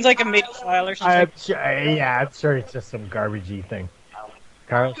 It sounds like a MIDI file or something. I'm sure it's just some garbagey thing.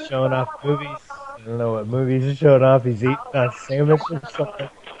 Carl's showing off movies. I don't know what movies he's showing off. He's eating a sandwich or something.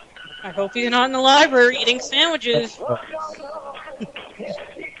 I hope he's not in the library eating sandwiches. Some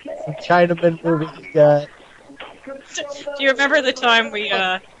Chinaman movie he's got. Do you remember the time we,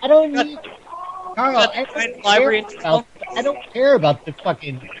 I don't need... Carl, I don't care about the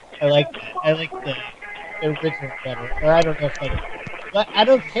fucking... I like the original better. Or I don't know if but I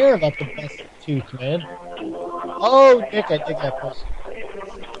don't care about the best tooth, man. Oh, Nick, I think that person.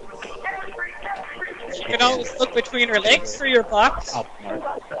 You can always look between her legs for your box. Oh,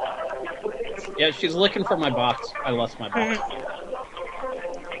 yeah, she's looking for my box. I lost my box.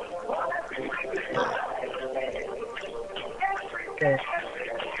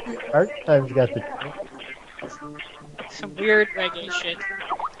 Art Time's got the... Some weird reggae shit.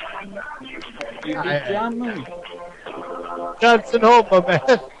 Johnson Hope, my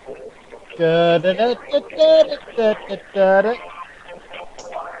man.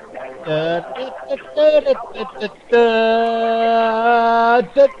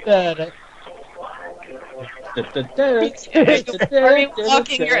 Are you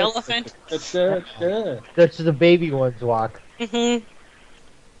walking your elephant? That's the baby ones walk.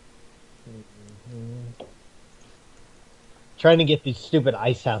 Trying to get these stupid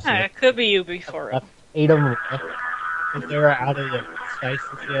ice houses. It could be you before it. 8 of them. If they were out of the spices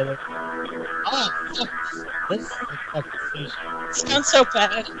the other. Oh, this is fucking station. It sounds so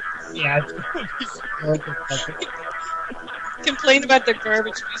bad. Yeah, it's Complain about the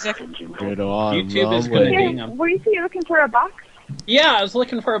garbage music. YouTube is going to ding them. Were you looking for a box? Yeah, I was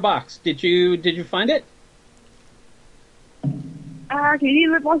looking for a box. Did you find it? Okay,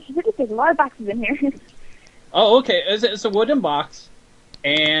 there's a lot of boxes in here. Oh, okay. It's a wooden box,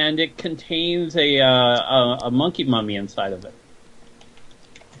 and it contains a monkey mummy inside of it.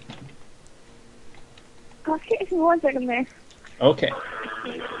 Okay, give me 1 second there. Okay.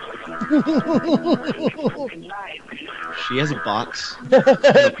 She has a box. In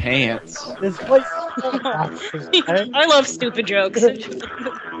pants. This place I love stupid jokes.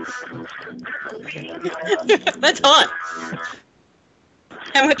 That's hot.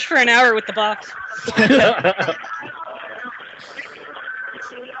 How much for an hour with the box?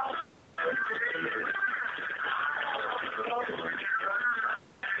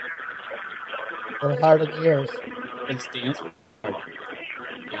 We're hard of the ears. It's dance.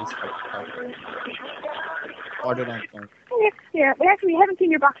 Ordered on phone. Yeah, we haven't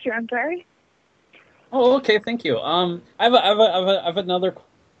seen your box here. I'm sorry. Oh, okay. Thank you. I have another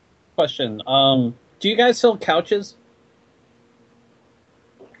question. Do you guys sell couches?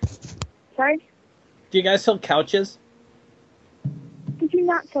 Sorry? Do you guys sell couches? We do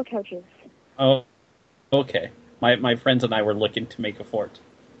not sell couches. Oh, okay. My friends and I were looking to make a fort.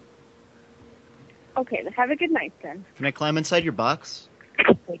 Okay, then have a good night then. Can I climb inside your box?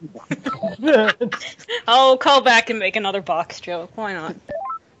 I'll call back and make another box joke. Why not?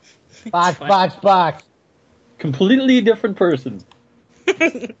 Box. Completely different person.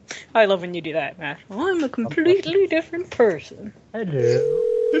 I love when you do that, Matt. Well, I'm a completely different person.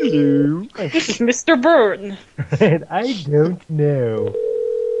 Hello. Mr. Burton. I don't know.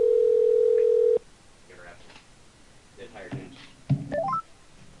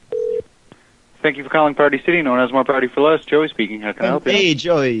 Thank you for calling Party City, known as More Party for Less. Joey speaking. How can I help you? Hey,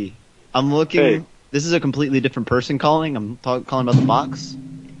 Joey. I'm looking... Hey. This is a completely different person calling. I'm calling about the box.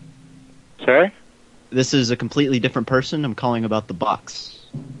 Sorry? This is a completely different person. I'm calling about the box.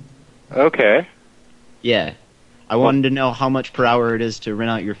 Okay. Yeah. I wanted to know how much per hour it is to rent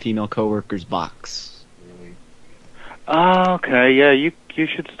out your female coworker's box. Oh, okay. Yeah, you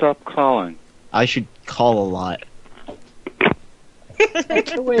should stop calling. I should call a lot.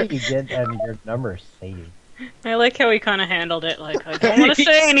 That's the way you get your number saved. I like how he kind of handled it. Like, I don't want to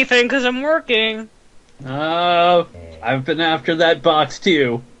say anything because I'm working. Oh, I've been after that box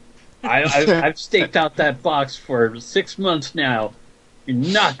too. I've staked out that box for 6 months now. You're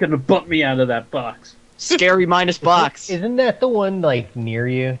not gonna bump me out of that box. Scary minus box. Isn't that the one like near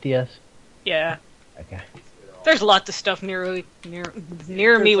you, DS? Yeah. Okay. There's lots of stuff near me.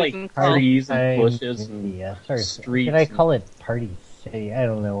 There's We like can call. parties and bushes and sorry, streets. Did I call it Party City? I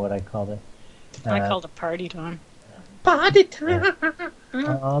don't know what I called it. I called it party time. Party time.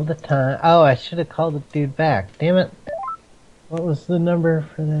 All the time. Oh, I should have called the dude back. Damn it. What was the number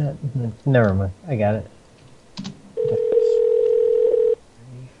for that? Never mind. I got it.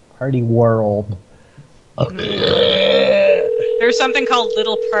 Party World. There's something called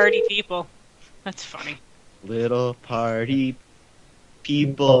Little Party People. That's funny. Little party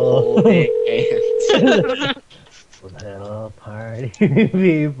people. Little party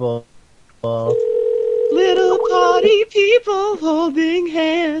people. Little party people holding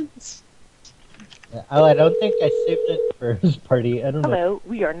hands. Oh, I don't think I saved it for his party. I don't know. Hello,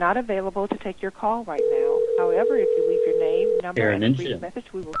 we are not available to take your call right now. However, if you leave your name, number, Aaron and and brief Jim.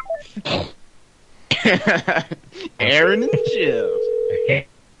 message, we will... Aaron and Jim.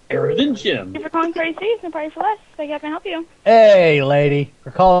 Aaron and Jim. Thank you for calling Party City. No Party for Less. How can I help you? Hey, lady.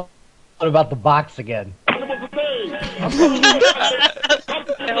 We're calling about the box again.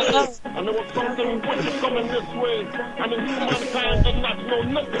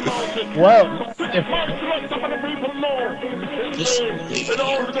 Whoa.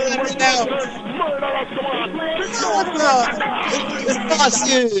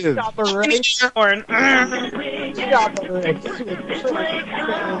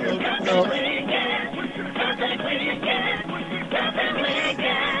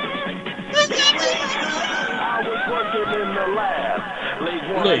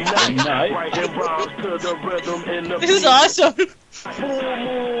 This is awesome.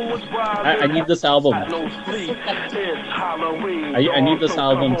 I need this album. I need this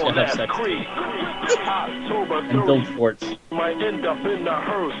album to have sex and build forts. This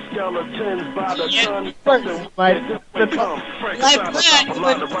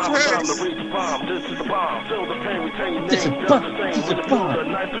is bomb. This is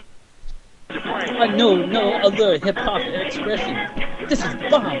bomb. I know no other hip hop expression. This is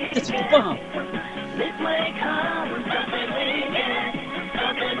bomb. This is bomb.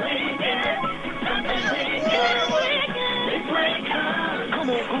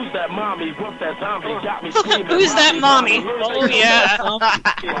 Who's that mommy? Oh yeah.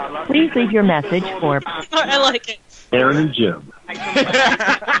 Please leave your message for I like it. Aaron and Jim.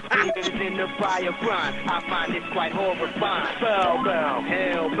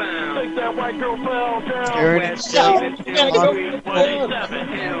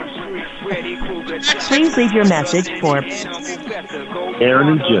 Please leave your message for Aaron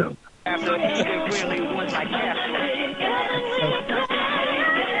and Jim.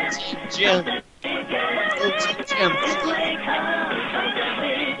 Jim.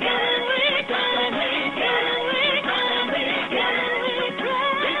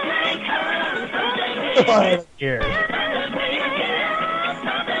 Here.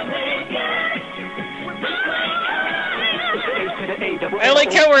 I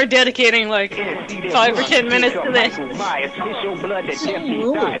like how we're dedicating like 5 or 10 minutes to this.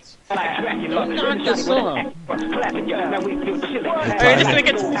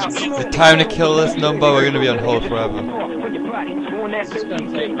 The time to kill this number, we're gonna be on hold forever.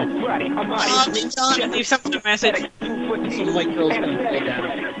 Leave something a message. Some white girl's gonna play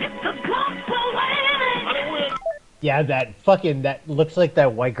down. Yeah, that looks like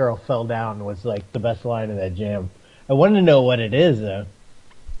that white girl fell down was like the best line of that jam. I want to know what it is though.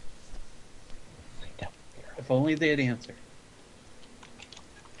 If only they'd answer.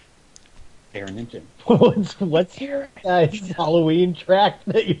 Aaron and Jim. What's your Halloween track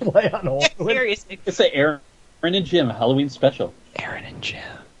that you play on hold? Seriously. It's the Aaron and Jim Halloween special. Aaron and Jim.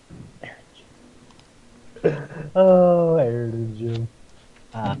 Oh, Aaron and Jim.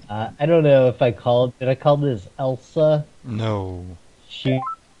 I don't know if did I call this Elsa? No. She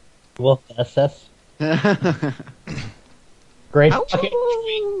Wolf SS? Great.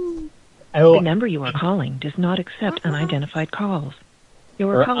 The number you are calling does not accept unidentified calls.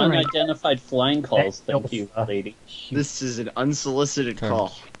 Your Or caller ID. unidentified flying calls, thank you, lady. This is an unsolicited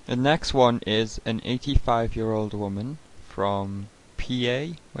call. The next one is an 85-year-old woman from PA.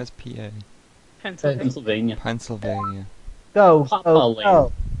 Where's PA? Pennsylvania. Go, Papa go, Land.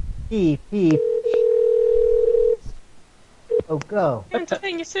 go. Pee. Oh, go.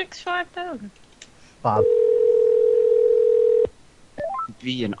 Continue 65000. Bob.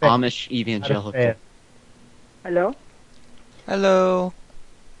 Be an Amish evangelical. Hello? Hello.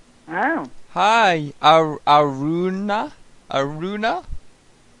 Oh. Hi, Aruna? Aruna?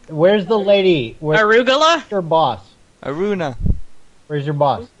 Where's the lady? Arugula? Your boss. Aruna. Where's your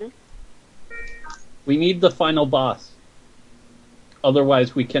boss? We need the final boss.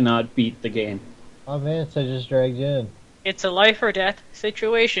 Otherwise, we cannot beat the game. Oh, Vance, I just dragged you in. It's a life or death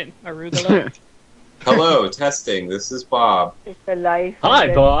situation, Arugula. Hello, testing. This is Bob. It's a life.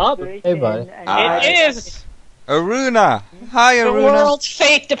 Hi, Bob. Hey, bud. It is. Aruna. Hi, Aruna. The world's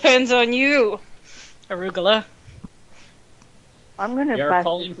fate depends on you, Arugula. I'm going to You're pass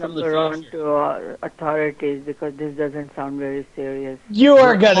calling this from the number on future. to authorities because this doesn't sound very serious. You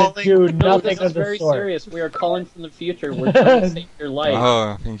are gonna do No, nothing this of is the very sort. serious. We are calling from the future. We're trying to save your life. Oh,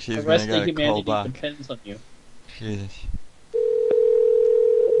 I think she's The gonna rest get of a call humanity back. depends on you. Jesus.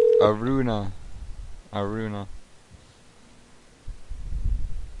 Aruna. Aruna.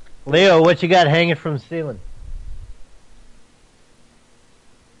 Leo, what you got hanging from the ceiling?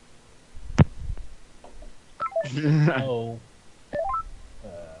 Oh.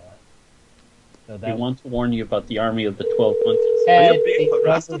 So We want to warn you about the army of the 12 monkeys. Ted,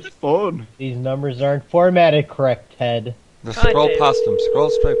 these numbers aren't formatted correct, Ted. Just scroll past them. Scroll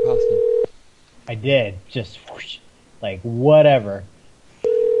straight past them. I did. Just whoosh, like whatever.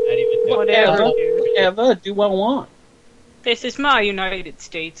 Not even Whatever do I want? This is my United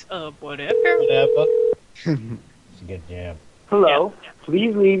States of whatever. Whatever. It's a good jam. Hello.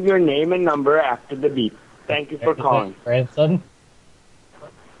 Please leave your name and number after the beep. Thank you for calling. Grandson.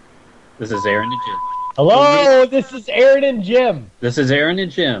 This is Aaron and Jim. Hello, this is Aaron and Jim. This is Aaron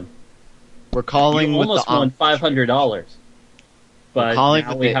and Jim. We're calling You with almost the won $500, but calling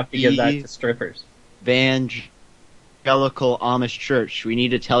now with we the have to give that to strippers. Evangelical Amish Church. We need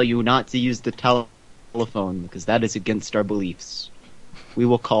to tell you not to use the telephone because that is against our beliefs. We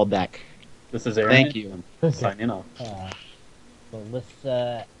will call back. This is Aaron. Thank you. Signing off.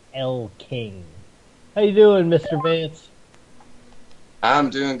 Melissa L. King. How you doing, Mr. Vance?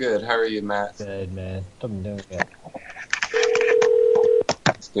 I'm doing good. How are you, Matt? Good, man. I'm doing good.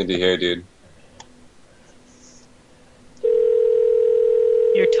 It's good to hear, dude.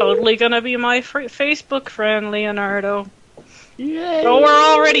 You're totally gonna be my Facebook friend, Leonardo. Yay! Oh,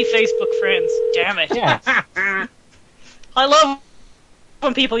 we're already Facebook friends. Damn it. Yeah. I love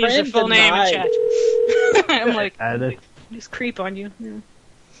when people use their Friend full name in denied. chat. I'm like, just creep on you. Yeah.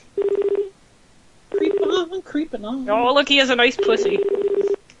 Creeping on. Oh, look, he has a nice pussy.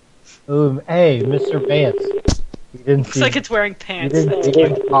 Hey, Mr. Vance. You didn't Looks see, like it's wearing pants. you That's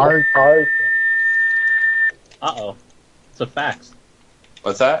didn't cute. hard. Uh-oh. It's a fax.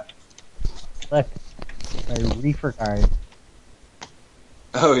 What's that? Look, my reefer card.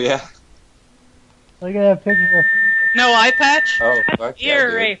 Oh, yeah. Look at that picture. No eye patch? Oh, fuck yeah, Ear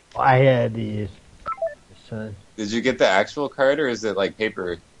dude. rape. I had these. Son. Did you get the actual card, or is it like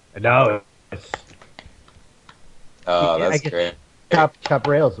paper? No, it's Oh, I that's get- great. chop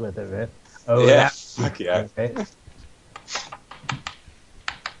rails with it, man. Oh, Yeah. that- Fuck yeah. okay.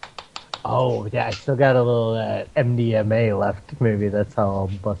 Oh, yeah, I still got a little MDMA left. Maybe that's how I'll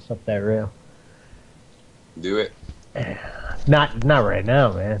bust up that rail. Do it. Not right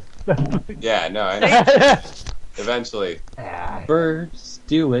now, man. Yeah, no, I know. Eventually. Birds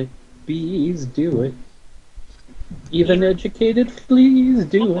do it. Bees do it. Even educated fleas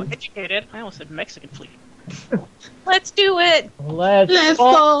do it. Educated. I almost said Mexican flea. Let's do it. Let's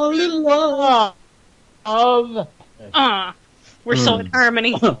fall in love. We're so in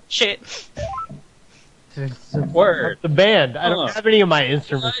harmony. Shit. Word. The band. I don't have any of my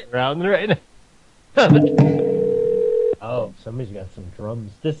instruments around right now. Oh, somebody's got some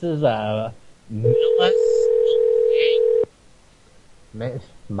drums. This is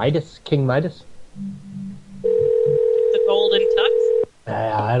Midas, King Midas. The golden tux.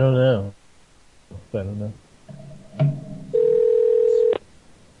 I don't know. I don't know.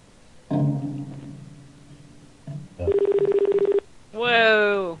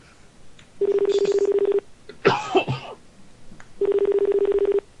 Whoa.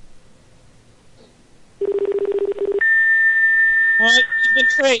 What? You've been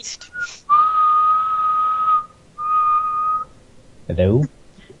traced. Hello?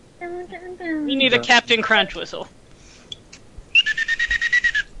 You need a Captain Crunch whistle.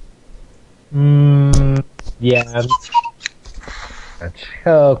 Yeah.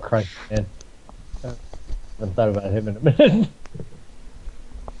 Oh, Crunch, man. I haven't thought about him in a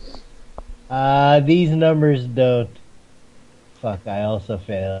minute. These numbers don't. Fuck, I also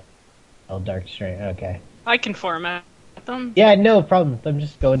failed. Oh, Dark Strain. Okay. I can format Yeah, no problem. I'm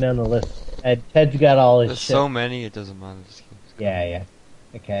just going down the list. Ted's got all his There's shit. so many, it doesn't matter. Just keep Yeah, yeah.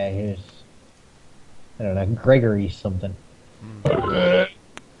 Okay, here's... I don't know, Gregory something.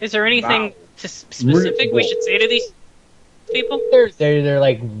 Is there anything specific we should say to these people? They're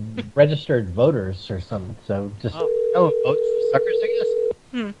like registered voters or something, so just vote for suckers, I guess.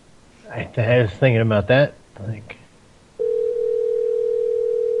 I was thinking about that. Like...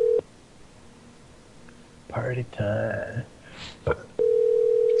 Party time.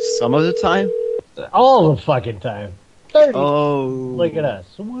 Some of the time? All the fucking time. 30. Oh. Look at us.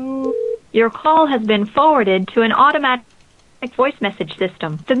 Woo. Your call has been forwarded to an automatic voice message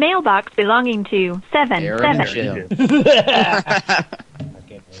system. The mailbox belonging to 77.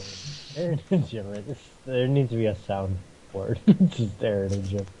 There needs to be a soundboard. Just Aaron and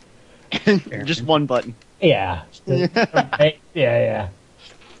Jim. Just one button. Yeah. Yeah.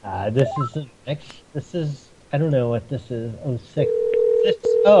 This is the next. This is. I don't know what this is. 06. Is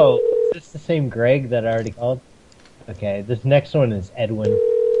this the same Greg that I already called? Okay, this next one is Edwin.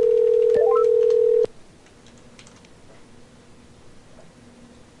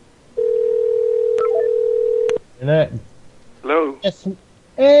 Hello. Yes.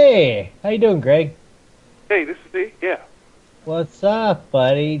 Hey, how you doing, Greg? Hey, this is Steve. Yeah. What's up,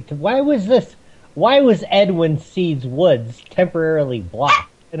 buddy? Why was Edwin Seeds Woods temporarily blocked?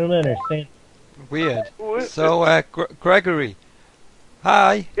 I don't understand. Weird. So, Gregory.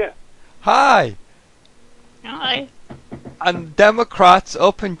 Hi. Yeah. Hi. Hi. And Democrats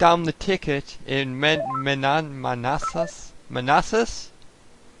up and down the ticket in Manassas? Manassas?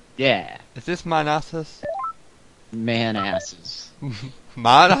 Yeah. Is this Manassas? Man-asses.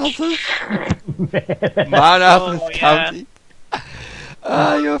 Manassas? Manassas County?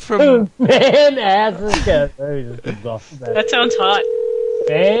 You're from... Manassas County. That sounds hot.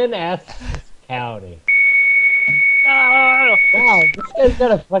 Manassas County. Oh. Wow, this guy's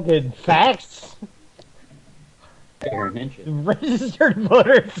got a fucking fax. Registered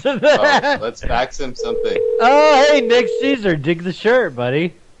voters. Let's fax him something. Oh, hey, Nick Caesar, dig the shirt,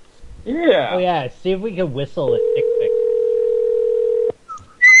 buddy. Yeah. Oh, yeah, see if we can whistle at Nick Pick.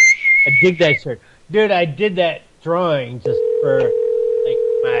 I dig that shirt. Dude, I did that drawing just for,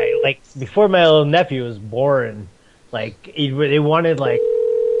 before my little nephew was born. Like, they wanted,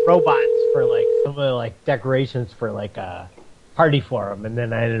 robots for, some of the, decorations for, a party for him, and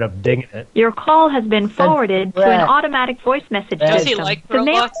then I ended up digging it. Your call has been forwarded to an automatic voice message system. Does he like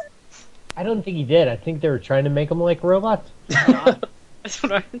robots? I don't think he did. I think they were trying to make him like robots. That's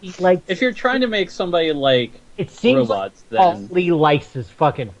what I mean. If you're trying to make somebody like it seems robots, like all Lee likes is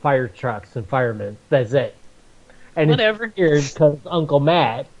fucking fire trucks and firemen. That's it. And whatever. It's weird because Uncle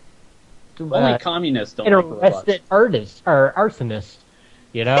Matt, only communists don't like arrested artist or arsonist.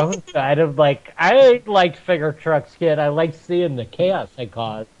 You know, I liked figure trucks, kid. I liked seeing the chaos I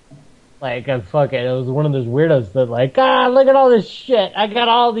caused. It was one of those weirdos that look at all this shit. I got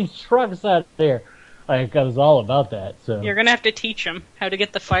all these trucks out there. I was all about that. So you're gonna have to teach him how to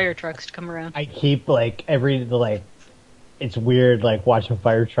get the fire trucks to come around. I keep it's weird watching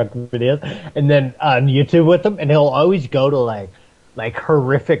fire truck videos, and then on YouTube with him, and he'll always go to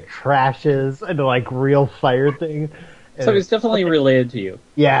horrific trashes and real fire things. So he's definitely related to you.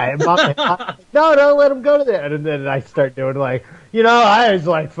 Yeah. No, don't let him go to that. And then I start doing I always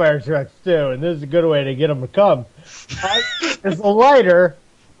like fire trucks too, and this is a good way to get them to come. It's a lighter,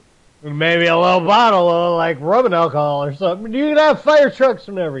 and maybe a little bottle of rubbing alcohol or something. You can have fire trucks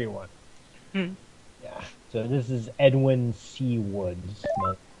whenever you want. Yeah. So this is Edwin C. Woods.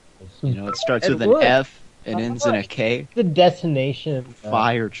 It starts with an F. It ends in a K. The destination.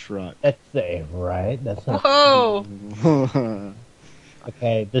 Fire truck. That's right. That's not. Whoa!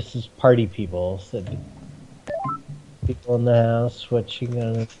 Okay, this is party people. So people in the house. What you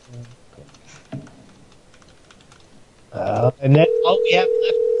gonna? And then all we have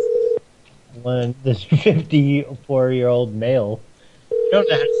left is this 54-year-old male. I don't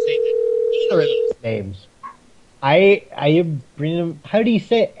know how to say that. Either of those names. I am bringing. How do you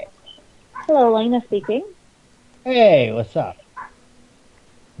say it? Hello, Lena speaking. Hey, what's up?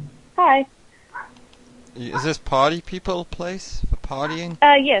 Hi. Is this party people place for partying?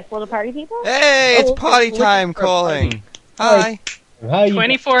 Yes, little party people. Hey, it's party time calling. Hi.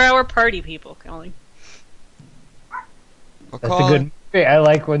 24-hour party people calling. That's a good movie. I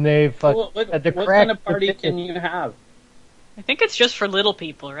like when they fuck at the what crack. kind of party can you have? I think it's just for little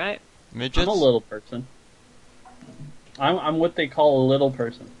people, right? Midgets? I'm a little person. I'm what they call a little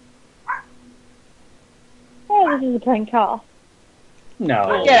person. Oh, this is a prank call.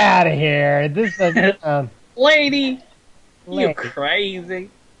 No. Get out of here. This is Lady, you crazy.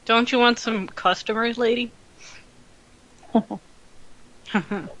 Don't you want some customers, lady?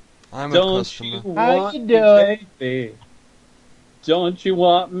 I'm a Don't customer. you How want you me, doing? baby? Don't you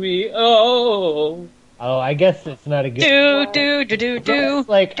want me? Oh. Oh, I guess it's not a good. Do.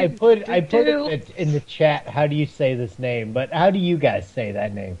 Like I put it in the chat. How do you say this name? But how do you guys say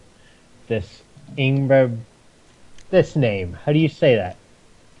that name? This Ingber. This name. How do you say that?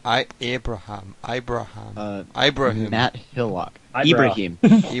 Ibrahim. Matt Hillock. Ibrahim.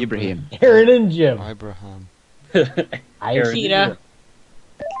 Ibrahim. Aaron and Jim. Ibrahim. Kita.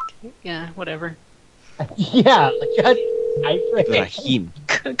 Yeah, whatever. Yeah, Ibrahim.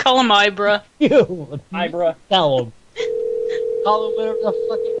 Call him Ibra. You. Ibra. Tell him. Call him whatever the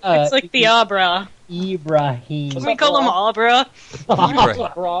fuck. It's like the Abra. Ibrahim. We call him Abra.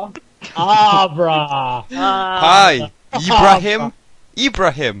 Ibrahim. Abra. Hi. Ibrahim.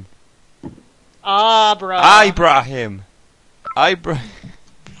 Ibrahim. Abra. Ibrahim.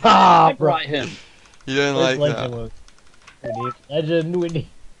 Ibrahim. You don't like that. Legend.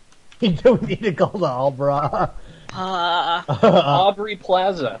 We don't need to call the Abra. Aubrey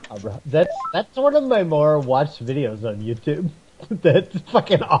Plaza. That's one of my more watched videos on YouTube. That's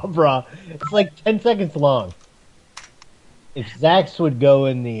fucking Abra. It's like 10 seconds long. If Zax would go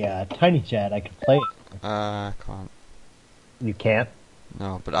in the tiny chat, I could play it. I can't. You can't?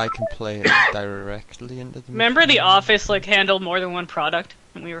 No, but I can play it directly into the Remember The Office handled more than one product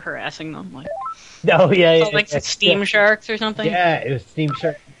and we were harassing them Oh yeah, like Steam Sharks or something? Yeah, it was Steam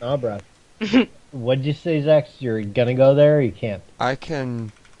Sharks and Abra. What'd you say, Zax? You're gonna go there or you can't? I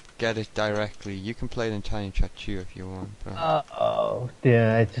can get it directly. You can play it in tiny chat too if you want. But... Uh-oh.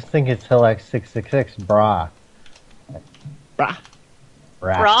 Yeah, I just think it's Hillax666, brah.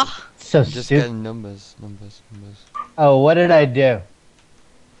 Brah. So just stupid. getting numbers. Oh, what did I do?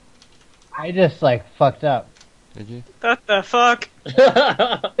 I just fucked up. Did you? What the fuck?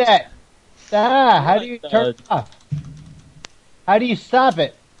 How do you turn it off? How do you stop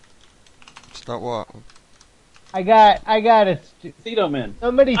it? Stop what? I got it. Cedo Man.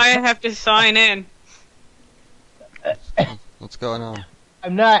 Somebody. I have to sign in. What's going on?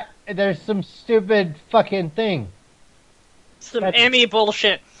 I'm not. There's some stupid fucking thing. Some Emmy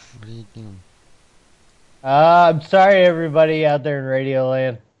bullshit. What are you doing? I'm sorry, everybody out there in Radio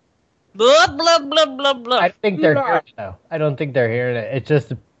Land. Blah, blah, blah, blah, blah. I think they're hearing it now. I don't think they're hearing it. It's just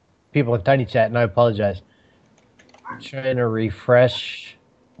the people in Tiny Chat, and I apologize. I'm trying to refresh.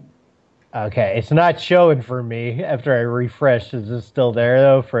 Okay, it's not showing for me after I refresh. Is it still there,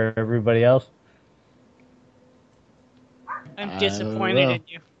 though, for everybody else? I'm disappointed in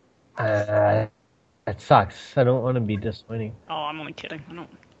you. That sucks. I don't want to be disappointing. Oh, I'm only kidding. I don't.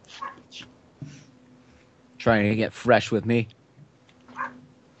 Trying to get fresh with me.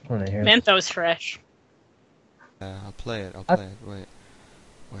 Mentos fresh. I'll play it. Wait.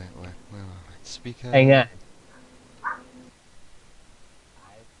 Speak out. Hang on.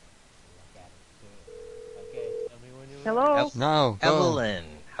 Hello? No. Evelyn,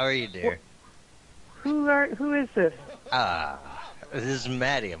 how are you, dear? Who is this? This is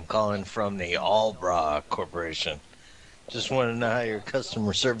Maddie. I'm calling from the Allbra Corporation. Just want to know how your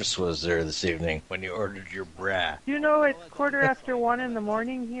customer service was there this evening when you ordered your bra. You know it's 1:15 in the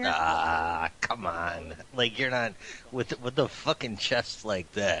morning here. Come on. Like, you're not, with a fucking chest like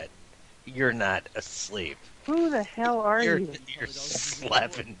that, you're not asleep. Who the hell are you? You're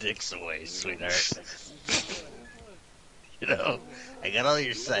slapping dicks away, sweetheart. You know, I got all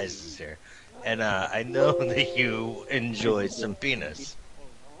your sizes here. And I know that you enjoy some penis.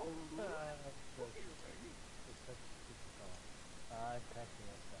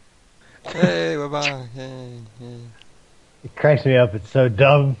 Hey, bye-bye. Hey. It cracks me up. It's so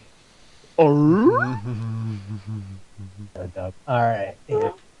dumb. So dumb. Alright.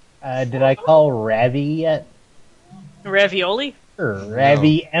 Did I call Ravi yet? Ravioli?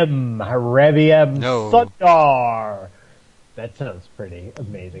 Ravi M. No. Sundar. That sounds pretty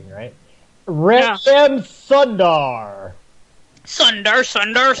amazing, right? Ravi M. Sundar.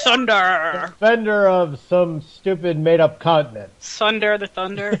 Sundar. Defender of some stupid made-up continent. Sundar the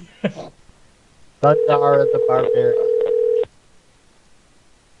Thunder. Sundar the Barbarian.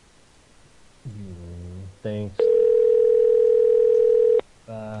 Thanks.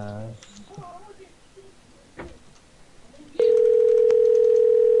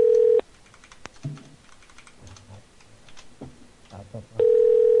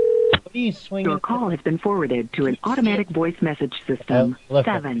 Your call has been forwarded to an automatic voice message system.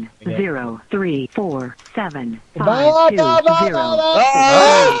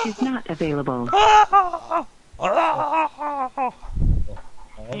 703475220 is not available.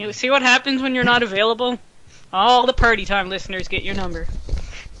 You see what happens when you're not available? All the party time listeners get your number.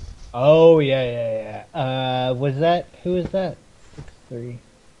 Oh yeah. Was that who is that?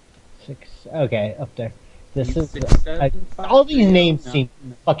 636. Okay, up there. This is all these names seem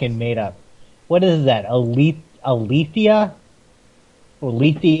fucking made up. What is that? Alethea?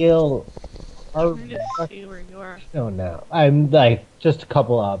 Lethiel? See where you are. Oh no, I'm like just a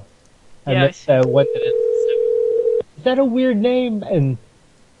couple up. Yeah, Is that a weird name? And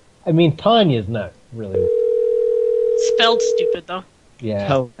I mean, Tanya's not really. Spelled stupid though. Yeah.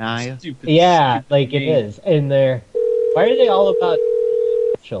 Tonya. Yeah, like it is. And why are they all about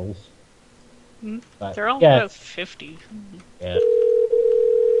chills? They're all about 50. Yeah.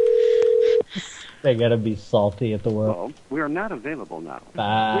 They gotta be salty at the world. Well, we are not available now.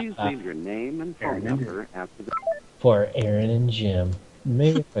 Please leave your name and phone number after the... For Aaron and Jim.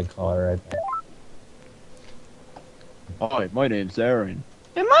 Maybe if I call her right back. Hi, my name's Aaron.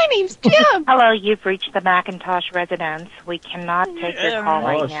 And my name's Jim. Hello, you've reached the Macintosh residence. We cannot take your call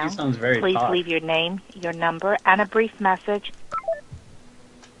right now. She sounds very Please hot. leave your name, your number, and a brief message.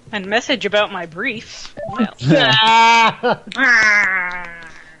 And message about my briefs. Well.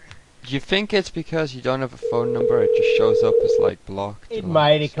 Do you think it's because you don't have a phone number? It just shows up as like blocked. It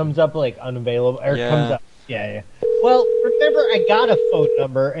might. It comes up like unavailable. Or Yeah. it comes up. Yeah. Well, remember I got a phone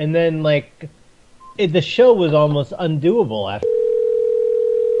number and then like the show was almost undoable after.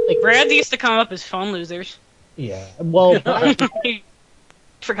 Like Brad used to come up as phone losers. Yeah. Well, He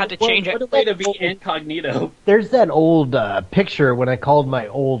forgot to change it. What a way to be incognito. there's that old picture when I called my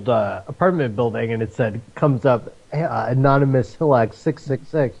old apartment building and it said comes up anonymous Hillock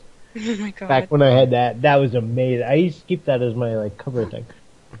 666. Oh my god. Back when I had that was amazing. I used to keep that as my like cover thing.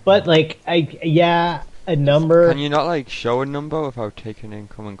 But like a number. Can you not like show a number without taking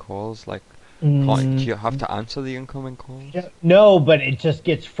incoming calls? Like, do you have to answer the incoming calls? No, but it just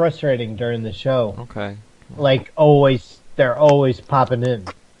gets frustrating during the show. Okay. Like they're always popping in.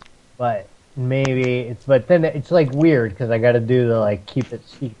 But maybe but then it's like weird because I got to do the like keep it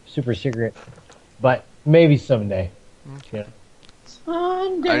super secret. But maybe someday. Okay.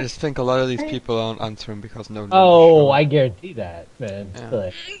 I just think a lot of these people aren't answering because no. I guarantee that, man. Yeah.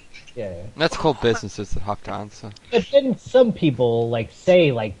 But, yeah. That's called businesses that have to answer. But then some people like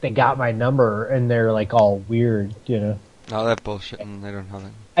say like they got my number and they're like all weird, you know. No, they're bullshitting. They don't have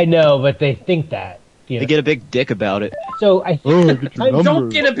it. I know, but they think that. You know? They get a big dick about it. So I Don't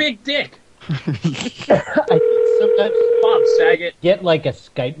get a big dick. I think sometimes Bob Saget get like a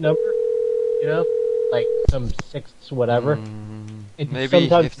Skype number, you know, like some sixths whatever. And Maybe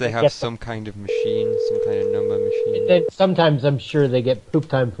sometimes if they have some kind of machine, some kind of number machine. And then sometimes I'm sure they get poop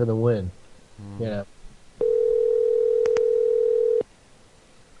time for the win. You know.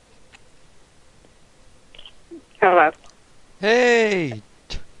 Hello. Hey,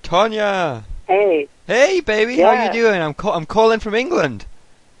 Tanya. Hey. Hey, baby. Yeah. How you doing? I'm calling from England.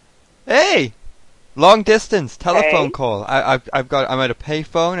 Hey, long distance telephone Hey. call. I'm at a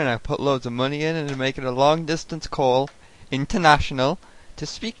payphone and I put loads of money in and to make it a long distance call, international, to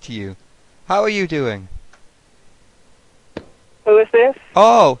speak to you. How are you doing? Who is this?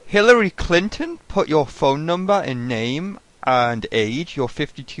 Oh, Hillary Clinton put your phone number and name and age. You're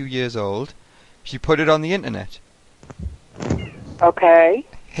 52 years old. She put it on the internet. Okay.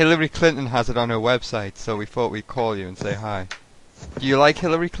 Hillary Clinton has it on her website, so we thought we'd call you and say hi. Do you like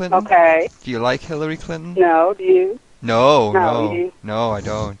Hillary Clinton? Okay. Do you like Hillary Clinton? No, do you? No, No, you- no, I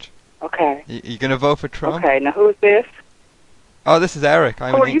don't. Okay. You gonna vote for Trump? Okay, now who's this? Oh, this is Eric. Who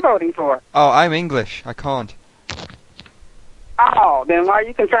are you voting for? Oh, I'm English. I can't. Oh, then why are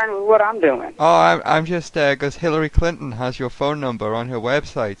you concerned with what I'm doing? Oh, I'm just because Hillary Clinton has your phone number on her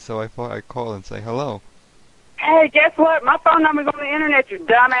website, so I thought I'd call and say hello. Hey, guess what? My phone number's on the internet, you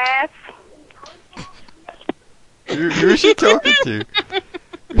dumbass. Who's she talking to?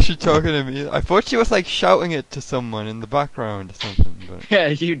 Is she talking to me? I thought she was like shouting it to someone in the background or something. But Yeah,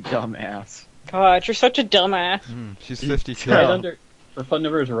 you dumbass. God, you're such a dumbass. she's 52. Right under her phone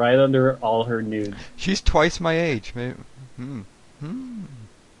number is right under all her nudes. She's twice my age. Maybe.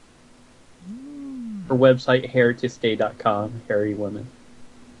 Her website hairytostay.com. Hairy women.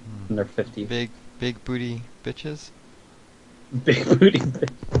 And they're 50. Big booty bitches. Big booty.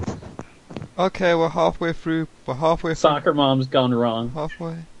 Okay, we're halfway through. Soccer mom's gone wrong.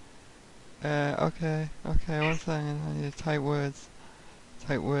 Halfway. Okay. One second. I need tight words.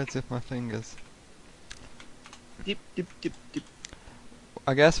 Tight words with my fingers. Dip, dip, dip, dip.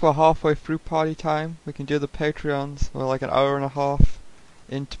 I guess we're halfway through party time. We can do the Patreons. We're like an hour and a half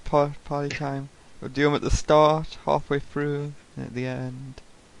into party time. We'll do them at the start, halfway through, and at the end.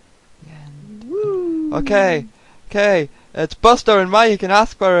 Woo! Okay. It's Buster and Mike and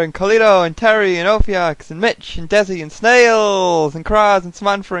Asper and Colito and Terry and Ophiax and Mitch and Desi and Snails and Kraz and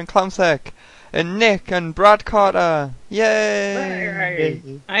Samantha and Clomsek and Nick and Brad Carter.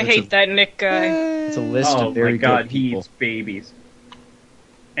 Yay! I hate that Nick guy. It's a list of very good people. Oh my god, people. he eats babies.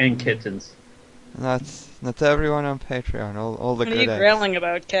 And kittens. And that's everyone on Patreon. All the What are good you eggs. growling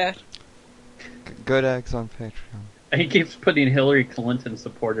about, Cat? Good eggs on Patreon. He keeps putting Hillary Clinton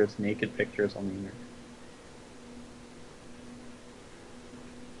supporters' naked pictures on the internet.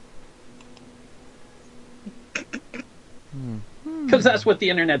 Because that's what the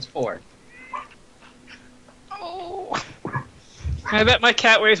internet's for. Oh. I bet my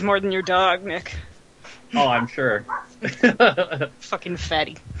cat weighs more than your dog, Nick. Oh, I'm sure. Fucking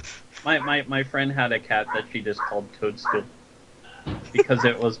fatty. My friend had a cat that she just called Toadstool. Because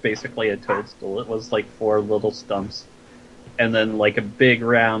it was basically a toadstool. It was like 4 little stumps. And then like a big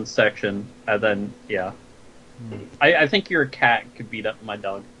round section. And then, yeah. I think your cat could beat up my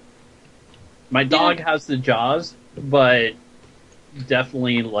dog. My dog has the jaws, but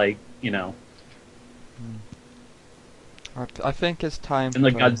definitely like, you know. I think it's time in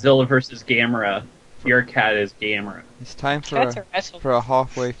the Godzilla vs. Gamera, your cat is Gamera. It's time for a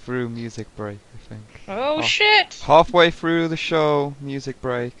halfway through music break, I think. Oh shit! Halfway through the show, music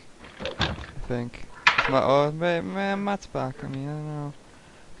break. I think. Matt's back. I mean, I don't know.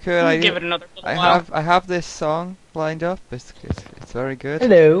 Could give it another little while. I have this song lined up. It's very good.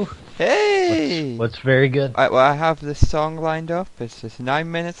 Hello. Hey. What's very good? I have this song lined up. It's just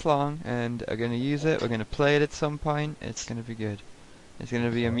 9 minutes long, and I'm gonna use it. We're gonna play it at some point. It's gonna be good. It's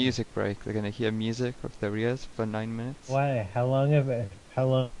gonna be a music break. They're gonna hear music with their ears for 9 minutes. Why? How long have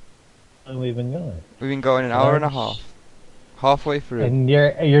we been going? We've been going an hour and a half. Halfway through. And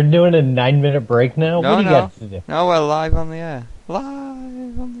you're doing a 9-minute break now? No, what do you got to do? No, we're live on the air. Live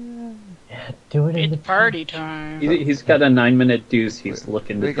on the air. Yeah, do it in the party time. He's got a 9-minute deuce he's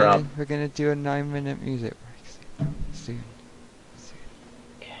looking to drop. We're gonna do a 9-minute music break soon.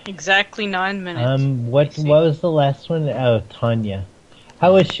 Exactly 9 minutes. What was the last one? Oh, Tanya.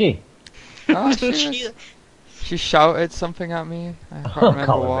 How was she? Oh, she shouted something at me. I can't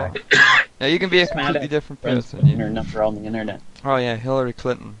remember what. Yeah, you can be a completely different person. Her number on the internet. Oh yeah, Hillary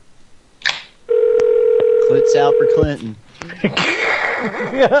Clinton. Clits out for Clinton.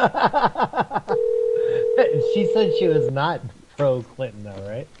 She said she was not pro-Clinton, though,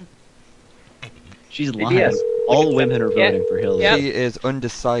 right? She's lying. Yes. All women are voting for Hillary. Yep. She is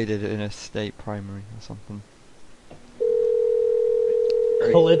undecided in a state primary or something.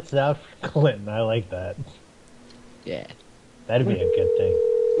 Clits out for Clinton. I like that. Yeah. That'd be a good thing.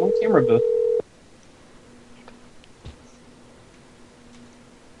 One camera booth.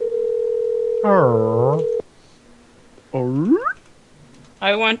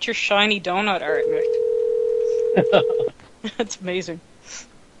 I want your shiny donut art, Nick. That's amazing.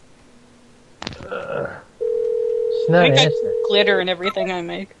 I got glitter and everything I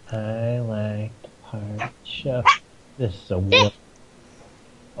make. I like the part show. This is a will.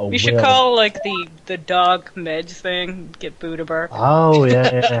 We should call like the dog meds thing. Get Buddha bark. Oh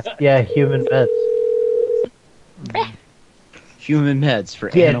yeah, human meds. Human meds for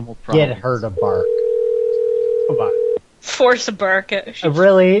animal problems. Get her to bark. Come on. Force a bark at.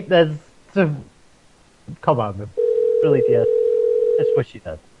 Really? Come on, man. Really, yes. That's what she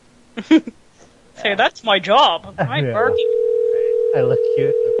does. Say that's my job. I'm barking. I look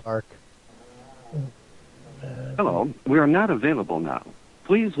cute and I bark. Hello, we are not available now.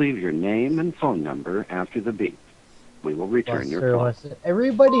 Please leave your name and phone number after the beep. We will return your call.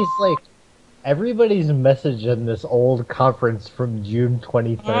 Everybody's message in this old conference from June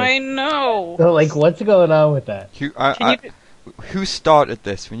 23rd. I know. So, what's going on with that? Who started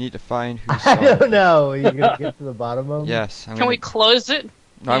this? We need to find who started I don't know. Are you going to get to the bottom of it? Yes. Can we close it?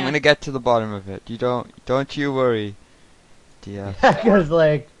 No, I'm going to get to the bottom of it. Don't you worry. Dear. Because,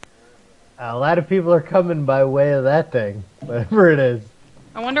 a lot of people are coming by way of that thing. Whatever it is.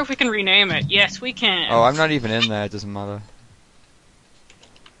 I wonder if we can rename it. Yes, we can. Oh, I'm not even in there. It doesn't matter.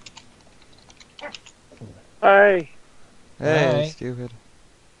 Hi. Hey, stupid.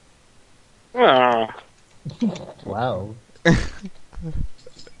 Oh. Wow.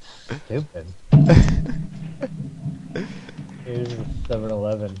 Stupid. Here's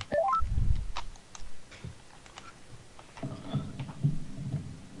 7-Eleven.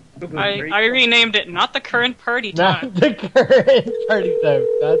 I renamed it Not the Current Party Time. Not the current party time.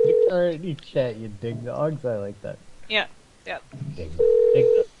 Not the current chat, you ding dogs. I like that. Yeah. Ding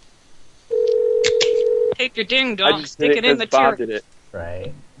dog. Take your ding dong, stick it in the chair.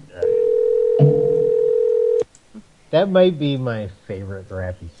 Right. That might be my favorite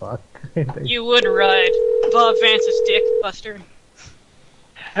rappy fuck. You would ride Bob Vance's dick, Buster.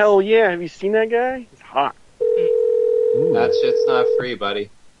 Hell yeah, have you seen that guy? He's hot. That shit's not free, buddy.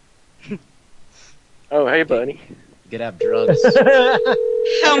 Oh, hey, buddy. You could have drugs.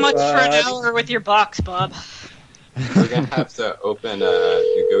 How much for an hour with your box, Bob? We're gonna have to open a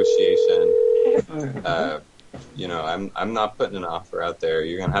negotiation. You know, I'm not putting an offer out there.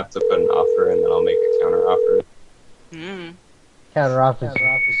 You're gonna have to put an offer, and then I'll make a counter offer. Counter offer.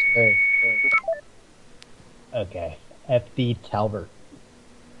 Okay. FD Talbert.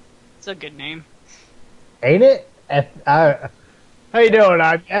 It's a good name. Ain't it? How you doing?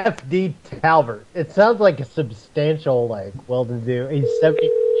 I'm FD Talbert. It sounds like a substantial, like, well-to-do. He's 70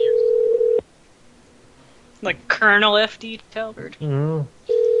 years. Like Colonel F.D. Talbert. Mm-hmm.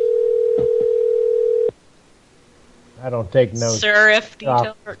 I don't take notes. Sir F.D.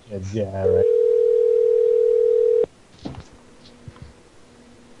 Talbert. Yeah, right.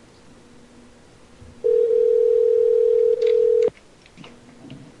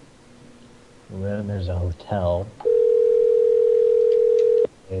 And then there's a hotel.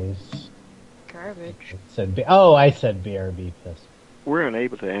 Garbage. I said BRB piss. We're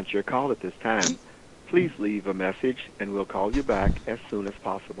unable to answer your call at this time. Please leave a message, and we'll call you back as soon as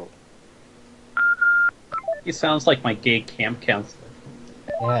possible. He sounds like my gay camp counselor.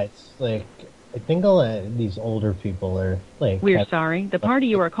 Yeah, it's like, I think a lot of these older people are like... We're sorry. The party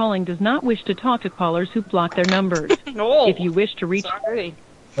you are calling does not wish to talk to callers who block their numbers. No. If you wish to reach... Sorry.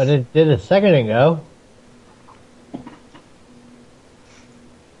 But it did a second ago.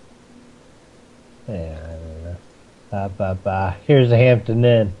 Yeah, I don't know. Here's a Hampton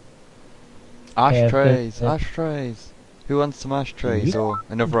Inn. Ashtrays. Who wants some ashtrays or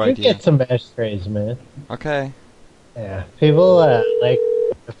another You idea? get some ashtrays, man. Okay. Yeah, people like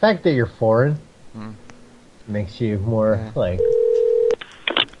the fact that you're foreign makes you more like.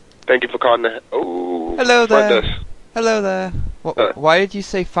 Thank you for calling the... Oh, Hello front there. desk. Hello there. Why did you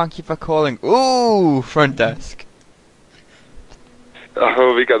say thank you for calling? Ooh, front desk.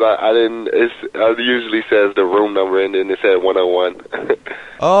 Oh, because I didn't... It usually says the room number, and then it said 101.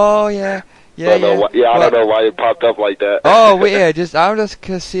 Oh, yeah. Yeah, I don't know why it popped up like that. Oh, wait, yeah, I'm just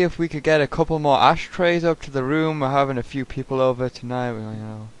gonna see if we could get a couple more ashtrays up to the room. We're having a few people over tonight,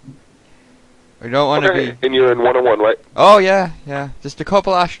 We don't want to be... And you're in 101, right? Oh, yeah. Just a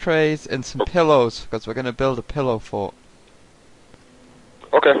couple ashtrays and some pillows, because we're gonna build a pillow fort.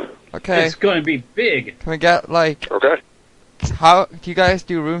 Okay. It's going to be big. Can we get, like... Okay. How... Do you guys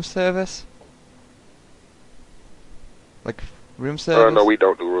do room service? Like, room service? No, we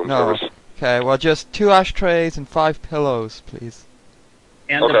don't do room service. Okay, well, just 2 ashtrays and 5 pillows, please.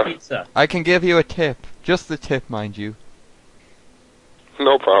 And the pizza. I can give you a tip. Just the tip, mind you.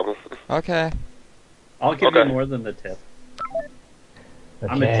 No problem. Okay. I'll give you more than the tip.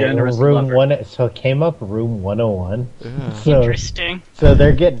 Okay, I'm a generous room lover. So it came up room 101. Yeah. So, Interesting. So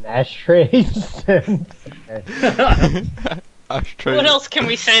they're getting ashtrays. Ashtrays. What else can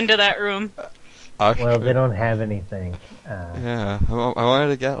we send to that room? Well, they don't have anything. Yeah, I wanted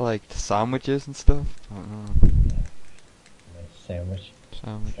to get like sandwiches and stuff. I don't know. Sandwich.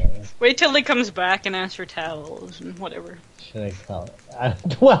 Wait till he comes back and asks for towels and whatever. Should I call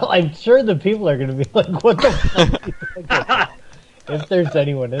it? Well, I'm sure the people are going to be like, what the fuck? If there's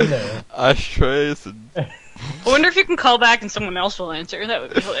anyone in there. Ashtrays and... I wonder if you can call back and someone else will answer. That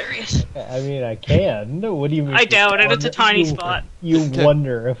would be hilarious. I mean, I can. What do you mean? I doubt it. It's a tiny spot. You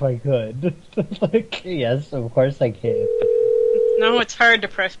wonder if I could. Like, yes, of course I can. No, it's hard to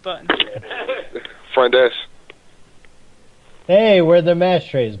press buttons. Front desk. Hey, where are the mash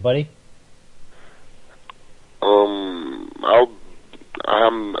trays, buddy?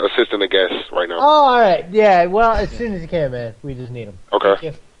 I'm assisting a guest right now. Oh, alright. Yeah, well, as soon as you can, man. We just need them. Okay. Thank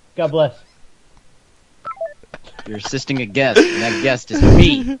you. God bless. You're assisting a guest, and that guest is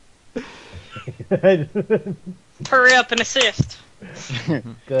me. Hurry up and assist.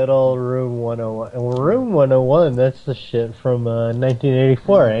 Good old Room 101. Room 101, that's the shit from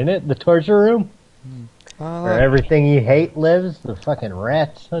 1984, ain't it? The torture room? Where everything you hate lives? The fucking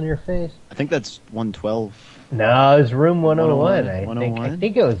rats on your face? I think that's 112. No, it was Room 101. I 101?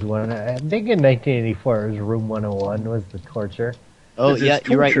 think it was one. I think in 1984 it was Room 101 was the torture. Oh yeah,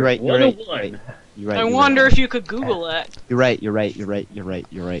 you're right. I wonder if you could Google that. You're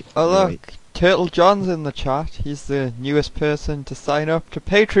right. Oh look, Turtle John's in the chat. He's the newest person to sign up to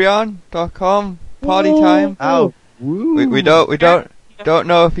Patreon.com. Party time. Oh, we don't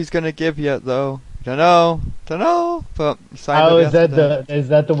know if he's gonna give yet though. Don't know, but signed Oh, up is that yesterday. is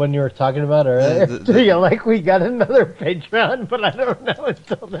that the one you were talking about earlier? You're like, we got another Patreon, but I don't know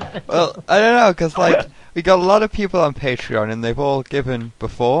until that. Well, I don't know, because, like, we got a lot of people on Patreon, and they've all given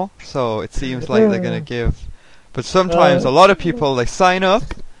before, so it seems like they're going to give. But sometimes a lot of people, they sign up,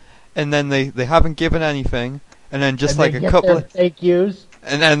 and then they haven't given anything, and then just like a couple of fake yous.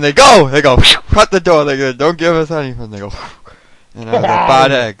 And then they go shut the door, they go, don't give us anything, they go, they're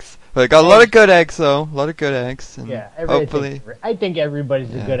bad eggs. But they got a lot of good eggs, though, a lot of good eggs, and hopefully... I think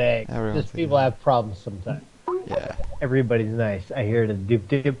everybody's a good egg, everyone's just people have problems sometimes. Yeah. Everybody's nice. I hear the doop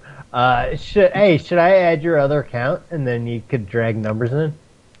doop. Should I add your other account and then you could drag numbers in?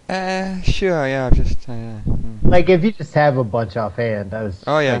 Sure, yeah, just, Like if you just have a bunch offhand, I was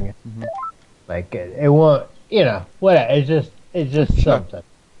thinking, like it won't, whatever, it's just something.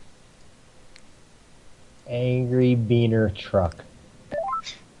 Angry Beaner Truck.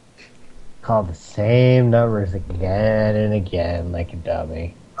 Call the same numbers again and again like a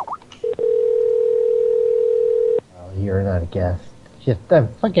dummy. You're not a guest. I'm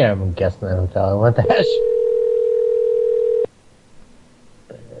a guest in the hotel. I want the hash.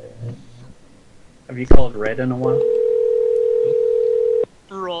 Have you called Red in a while?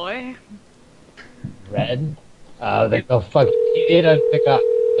 Roy? Red? They go fuck. He doesn't pick up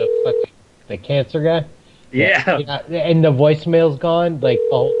the cancer guy. Yeah. And the voicemail's gone. Like the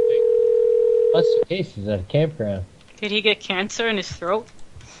whole thing. Plus the cases at a campground. Did he get cancer in his throat?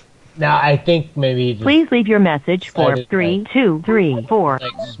 No, I think maybe he just Please leave your message for 3234.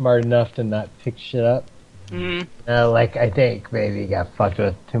 like smart enough to not pick shit up. Mm-hmm. I think maybe he got fucked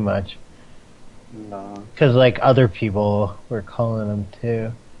with too much. No. Because like other people were calling him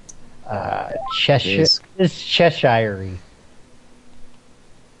too. Cheshire. It's Cheshire.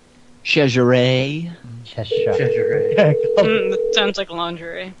 Cheshire. That sounds like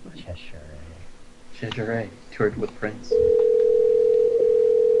lingerie. Cheshire. Toured with Prince.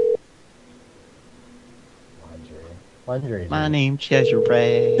 Lingerie. My name's Cheshire.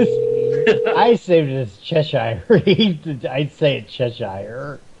 I saved it as Cheshire. I'd say it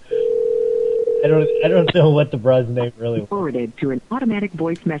Cheshire. I don't know what the broad's name really was. Forwarded to an automatic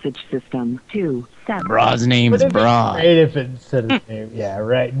voice message system. 27. Broad's name's Broad. Great if it said his name. Yeah,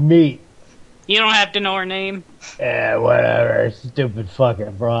 right. Meat. You don't have to know her name. Yeah, whatever. Stupid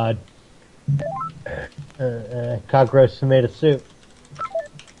fucking broad. Cockroach tomato soup.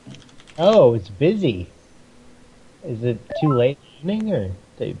 Oh, it's busy. Is it too late in the evening or are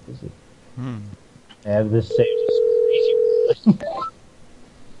they busy? I have this saved as crazy.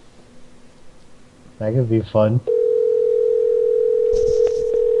 That could be fun.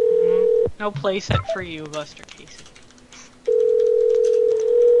 No playset for you, Buster Casey.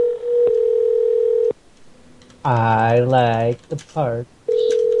 I like the park.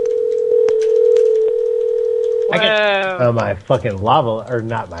 Wow. My fucking lava, or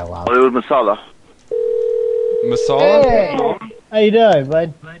not my lava. Hollywood Masala. Masala? Hey, how you doing,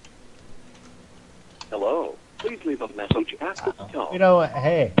 bud? Hello. Please leave a message after the tone. You know what?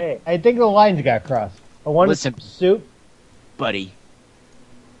 Hey, I think the lines got crossed. I wanted some soup. Buddy.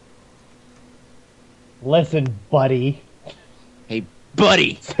 Listen, buddy. Hey,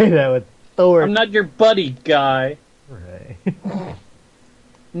 buddy. Say that with Thor. I'm not your buddy, guy. Right. I'm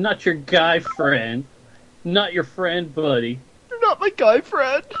not your guy friend. Not your friend, buddy. You're not my guy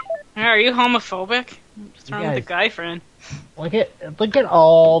friend. Are you homophobic? What's wrong with the guys- guy friend? Look at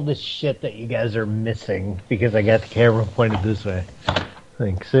all the shit that you guys are missing because I got the camera pointed this way.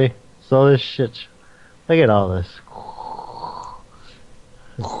 Like, see? So this shit. Look at all this.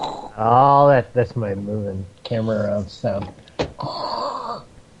 All that's my moving camera around sound.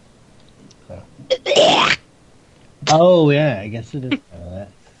 Oh yeah, I guess it is that.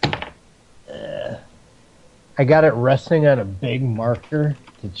 I got it resting on a big marker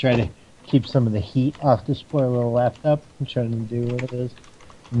to try to keep some of the heat off this poor little laptop. I'm trying to do what it is.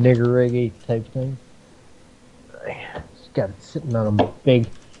 Nigger-reggae type thing. Just got it sitting on a big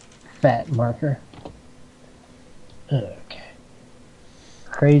fat marker. Okay.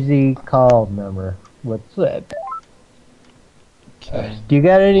 Crazy call number. What's that? Okay. Do you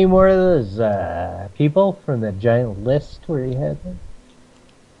got any more of those people from the giant list where you had them?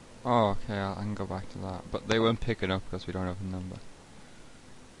 Oh, okay, I can go back to that. But they won't pick it up because we don't have a number.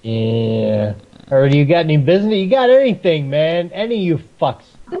 Yeah. Or do you got any business? You got anything, man? Any of you fucks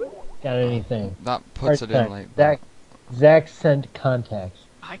got anything? That puts it in like... Zach sent contacts.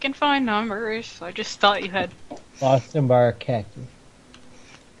 I can find numbers. I just thought you had Boston Bar Cactus.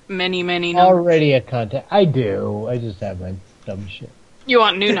 many numbers. Already a contact. I do. I just have my dumb shit. You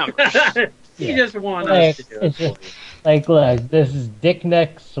want new numbers. You just want Like, us to do it it's for you. just, like, look, this is Dick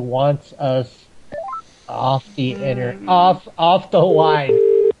Necks wants us Off the off the line.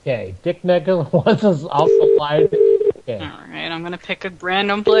 Okay, Dick Neck wants us off the line. Okay. Alright, I'm gonna pick a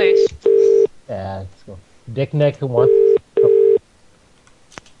random place. Yeah, let's go. Dick Neck wants.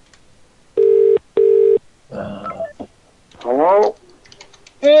 Hello?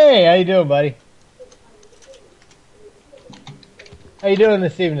 Hey, how you doing, buddy? How you doing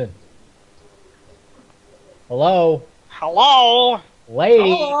this evening? Hello? Hello?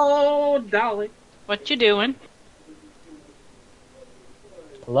 Lady? Hello, Dolly. What you doing?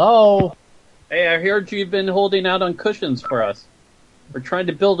 Hello? Hey, I heard you've been holding out on cushions for us. We're trying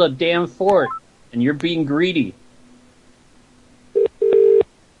to build a damn fort, and you're being greedy.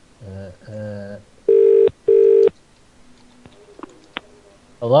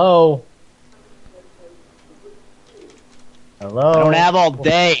 Hello? Hello? I don't have all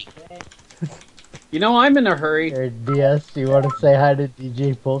day. You know, I'm in a hurry. Here, DS, do you want to say hi to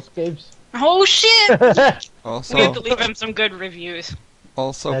DJ Poolscapes? Oh shit! Also, We have to leave him some good reviews.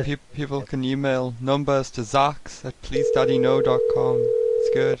 Also, people can email numbers to zax@pleasedaddyknow.com. It's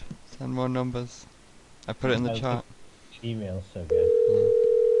good. Send more numbers. I put it in the chat. Email's so good.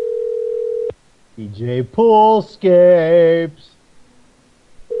 DJ Poolscapes.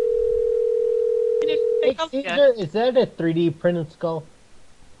 Hey, Caesar, is that a 3D printed skull?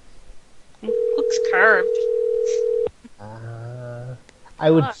 Looks curved. I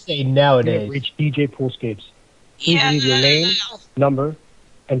would say nowadays. Reach DJ Poolscapes. Please leave your name, number,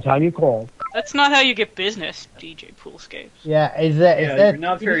 and time you call. That's not how you get business, DJ Poolscapes. Yeah, is that you're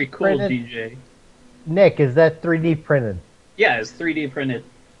not very cool, printed? DJ. Nick, is that 3D printed? Yeah, it's 3D printed.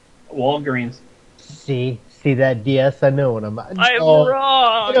 Walgreens. See that DS? I know what I'm wrong.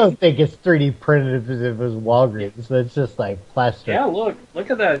 I don't think it's 3D printed if it was Walgreens. It's just like plastic. Yeah,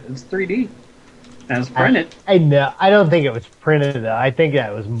 look at that. It's 3D. And it's printed. I know. I don't think it was printed though. I think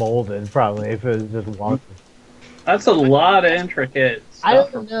that was molded probably if it was just Walgreens. That's a lot of intricate stuff. I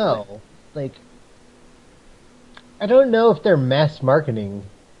don't know. Like, I don't know if they're mass marketing.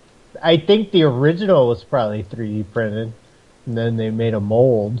 I think the original was probably 3D printed, and then they made a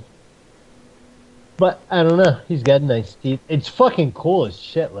mold. But I don't know. He's got nice teeth. It's fucking cool as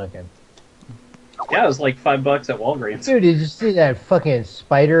shit looking. Yeah, it was like $5 at Walgreens. Dude, did you see that fucking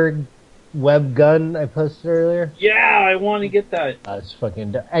spider web gun I posted earlier? Yeah, I want to get that. It's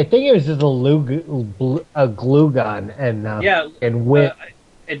fucking. I think it was just a glue gun and wind.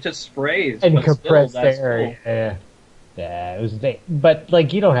 It just sprays and but compressed still, that's air. cool. Yeah, it was. But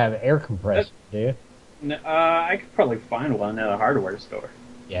like, you don't have air compressor, do you? I could probably find one at a hardware store.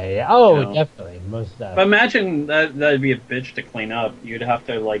 Yeah. Oh, definitely. Most But imagine that'd be a bitch to clean up. You'd have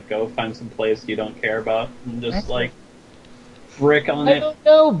to like go find some place you don't care about and just like brick on it. I don't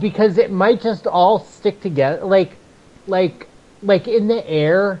know because it might just all stick together, like in the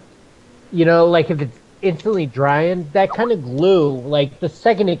air. You know, like if it's instantly drying, that kind of glue, like the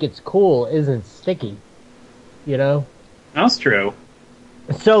second it gets cool, isn't sticky. You know. That's true.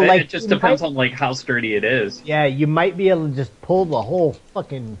 So like, it just depends on like how sturdy it is. Yeah, you might be able to just pull the whole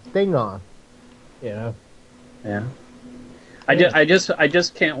fucking thing off. You know. Yeah. I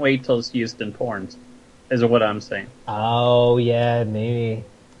just can't wait till it's used in porns. Is what I'm saying. Oh yeah, maybe.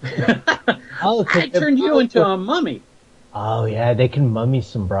 I turned you into a mummy. Oh yeah, they can mummy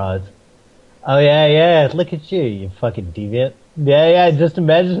some broads. Oh yeah. Look at you, you fucking deviant. Yeah. Just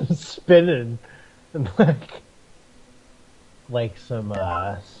imagine them spinning and like some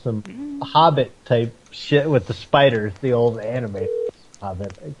Hobbit type shit with the spiders, the old anime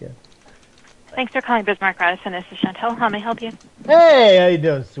Hobbit, I guess. Thanks for calling Bismarck Radisson. This is Chantel. How may I help you? Hey, how you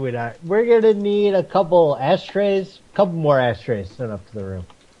doing, sweetheart? We're gonna need a couple more ashtrays sent up to the room.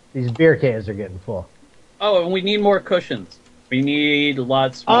 These beer cans are getting full. Oh, and we need more cushions. We need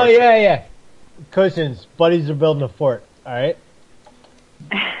lots more. Oh yeah. Cushions. Buddies are building a fort. All right.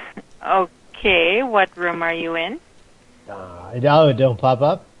 Okay. What room are you in? No, it don't pop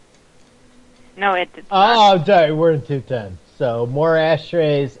up? No, it did not. Oh, I'm sorry. We're in 210. So, more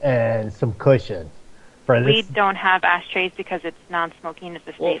ashtrays and some cushions. We don't have ashtrays because it's non-smoking. It's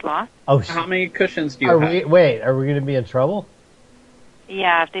a state law. Oh, how many cushions do you have? Are we going to be in trouble?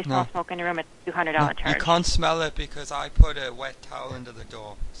 Yeah, if they smell smoke in the room, it's a $200 charge. You can't smell it because I put a wet towel under the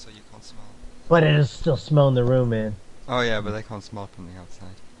door, so you can't smell it. But it'll still smell in the room, man. Oh, yeah, but they can't smell from the outside.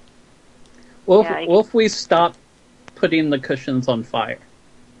 Well, if we stop putting the cushions on fire.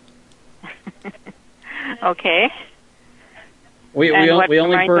 Okay. We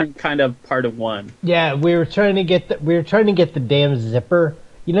only burned kind of part of one. Yeah, we were trying to get the damn zipper.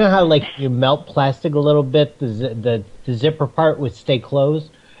 You know how like you melt plastic a little bit, the zipper part would stay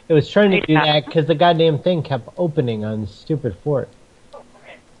closed. It was trying to do that because the goddamn thing kept opening on the stupid fort.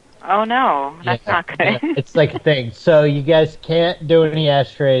 Oh no, that's not good. Yeah, it's like a thing. So you guys can't do any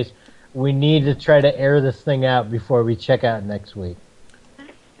ashtrays. We need to try to air this thing out before we check out next week.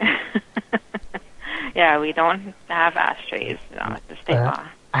 Yeah, we don't have ashtrays at the state law.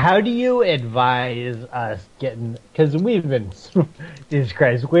 How do you advise us getting? Because we've been, Jesus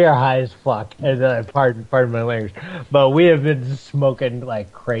Christ, we are high as fuck. And pardon my language, but we have been smoking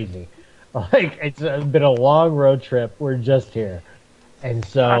like crazy. Like it's been a long road trip. We're just here, and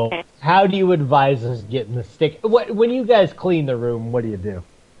so how do you advise us getting the stick? When you guys clean the room, what do you do?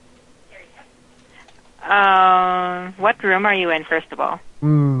 What room are you in, first of all?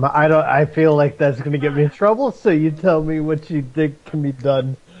 I feel like that's going to get me in trouble. So you tell me what you think can be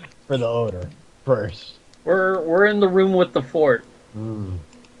done for the odor first. We're in the room with the fort. Okay,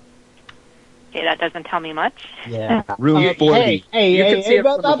 that doesn't tell me much. Yeah. Room 40. You can see it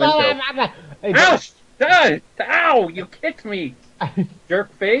from the window. Ouch! Ow! You kicked me,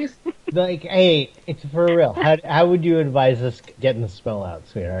 jerk face. Like, hey, it's for real. How would you advise us getting the smell out,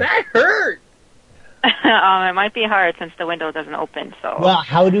 sweetheart? That hurt. It might be hard since the window doesn't open. So. Well,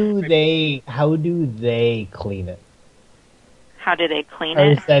 how do they clean it? How do they clean Or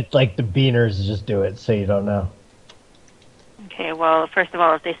it? is that like the beaners just do it so you don't know? Okay, well, first of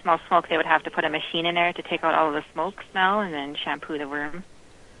all, if they smell smoke, they would have to put a machine in there to take out all of the smoke smell and then shampoo the room.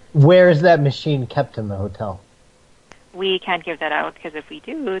 Where is that machine kept in the hotel? We can't give that out because if we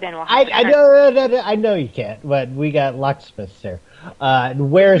do, then we'll have I know you can't, but we got locksmiths here.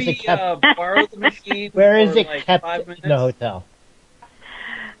 Where is it kept? Borrow the machine. Where is for, it like, kept 5 minutes? in the hotel?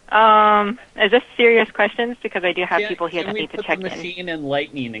 Is this serious questions? Because I do have people here that need to check the machine in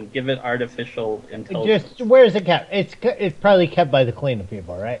lightning and give it artificial intelligence? Just where is it kept? It's probably kept by the cleaning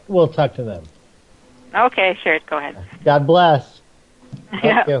people, right? We'll talk to them. Okay, sure. Go ahead. God bless.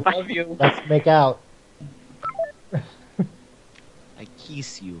 Yeah, love you. Let's make out. I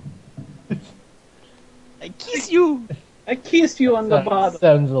kiss you. I kiss you. I kissed you on the bottom.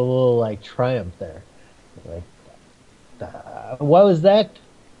 Sounds a little like triumph there. Like, what was that?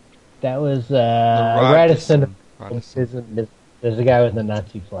 That was Radisson. There's a guy with a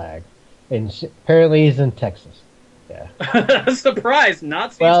Nazi flag, and apparently he's in Texas. Yeah. Surprise,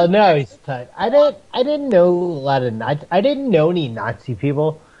 Nazis. Well, no, he's tight. I didn't know a lot of I didn't know any Nazi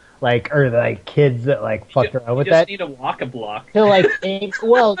people, or kids that fucked around with that. You just need to walk a block. Till I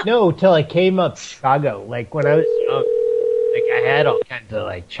came up to Chicago. Like when I was young, I had all kinds of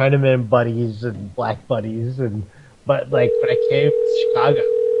Chinaman buddies and black buddies, but when I came to Chicago,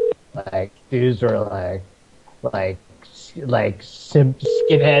 dudes were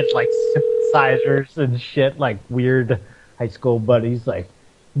skinheads, sympathizers and shit, weird high school buddies,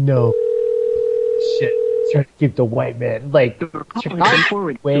 no shit, trying to keep the white man,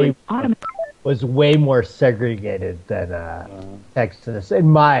 Chicago was way more segregated than Texas,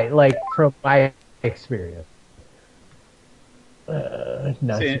 from my experience.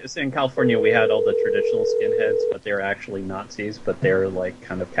 See, in California, we had all the traditional skinheads, but they were actually Nazis, but they were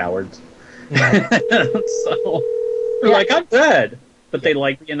kind of cowards. So they're like, I'm dead. But they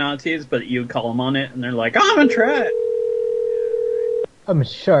like being Nazis, but you call them on it, and they're like, I'm a trat. I'm a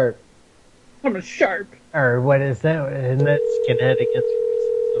sharp. I'm a sharp. Or what is that? Isn't that skinhead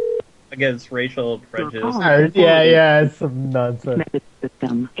against racial prejudice? Yeah, some nonsense.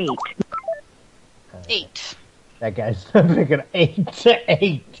 System 8. 8. That guy's thinking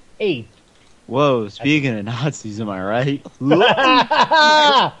 8. Whoa, speaking of Nazis, am I right?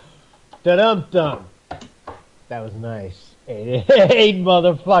 Da-dum-dum. That was nice. 88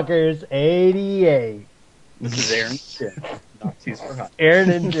 motherfuckers. 88. This is Aaron and Jim. Nazis for hot.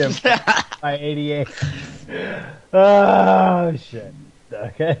 Aaron and Jim by 88. Oh, shit.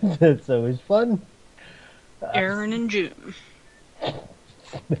 Okay, that's always fun. Aaron and Jim.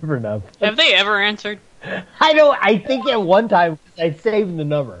 Never enough. Have they ever answered? I know. I think at one time I saved the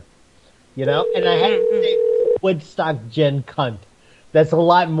number, and I had to say Woodstock Jen cunt. That's a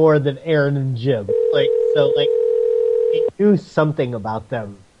lot more than Aaron and Jim. I knew something about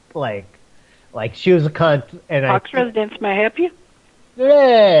them. She was a cunt, and Cox Residence, may I help you?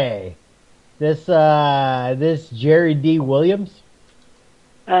 Hey, this Jerry D. Williams.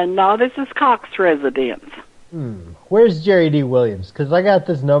 No, this is Cox Residence. Where's Jerry D. Williams? Because I got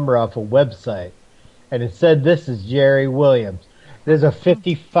this number off a website, and it said this is Jerry Williams. There's a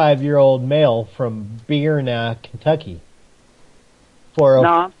 55-year-old male from Bearna, Kentucky. No,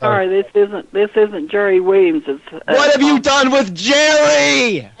 I'm sorry. This isn't Jerry Williams. What have you done with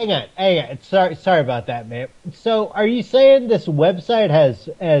Jerry? Hang on. Sorry about that, man. So, are you saying this website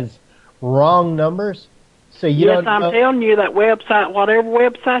has wrong numbers? So you yes, don't I'm know- telling you that website, whatever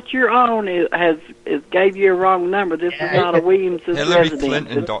website you're on, it gave you a wrong number. This is not a Williams's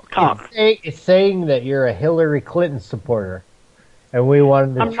residence. It's saying that you're a Hillary Clinton supporter, and we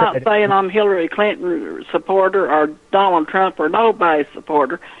wanted to I'm not saying I'm Hillary Clinton supporter or Donald Trump or nobody's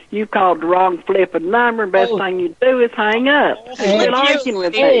supporter. You called the wrong flipping number, and best thing you do is hang up. Quit arguing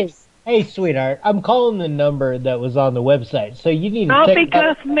with me. Hey, sweetheart, I'm calling the number that was on the website, so you need to Don't take be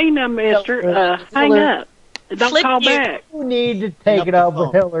cussing me now, mister. Hang up. Don't Flip call you. back. You need to take it up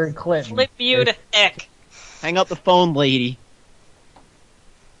with Hillary Clinton. Flip you to heck. Hang up the phone, lady.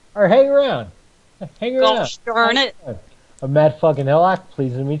 Or hang around. Hang around. Gosh darn it. I'm Matt fucking Hillock.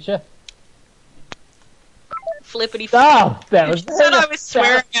 Pleased to meet you. Flippity Stop! That was You said I was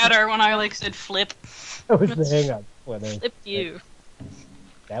swearing at her when I said flip. That was the hang up. Flip you.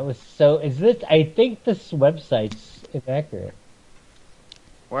 That was so. Is this? I think this website's inaccurate.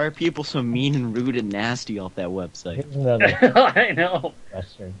 Why are people so mean and rude and nasty off that website? Here's another I know.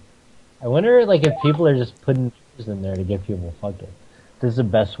 Western. I wonder, if people are just putting numbers in there to get people fucking. This is the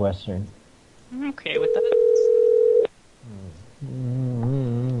best Western. I'm okay with that.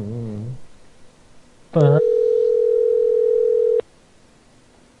 But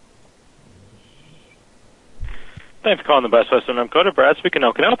Thanks for calling the Best Western. I'm Coda. Brad speaking.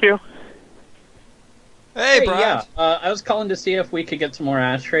 How can I help you? Hey, Brad. Yeah, I was calling to see if we could get some more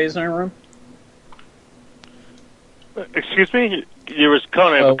ashtrays in our room. Excuse me? You were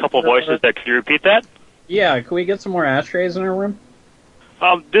calling a couple voices there. Could you repeat that? Yeah, can we get some more ashtrays in our room?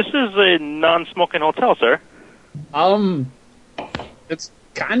 This is a non-smoking hotel, sir. It's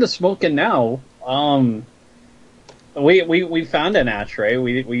kind of smoking now. We found an ashtray.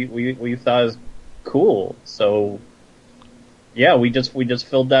 We thought it was cool. So, yeah, we just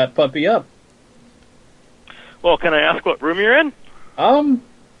filled that puppy up. Well, can I ask what room you're in?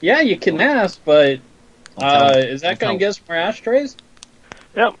 Yeah, you can ask, but is that going to get us more ashtrays?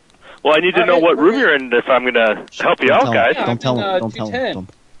 Yep. Well, I need to know what room you're in if I'm going to help you out, guys. Don't tell him. Don't tell 210. him.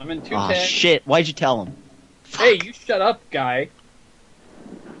 I'm in 210. Oh, shit. Why'd you tell him? Hey, you shut up, guy.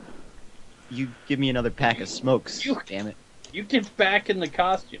 You give me another pack of smokes. Damn it. You get back in the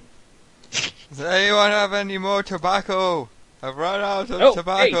costume. Does anyone have any more tobacco? I've run out of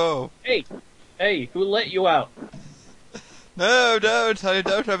tobacco. Hey, who let you out? No, don't. I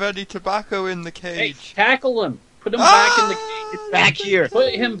don't have any tobacco in the cage. Hey, tackle him. Put him back in the cage. Get back here.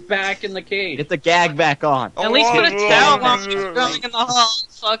 Put him back in the cage. Get the gag back on. At least put a towel on me running in the hall,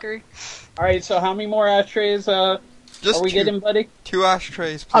 fucker. Alright, so how many more ashtrays are we getting, buddy? 2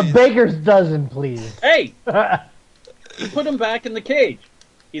 ashtrays, a please. baker's dozen, please. Hey! Put him back in the cage.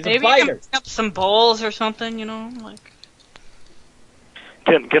 He's Maybe a fighter. you can pick up some bowls or something,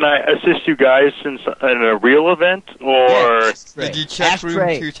 Can I assist you guys in a real event, or Did you check room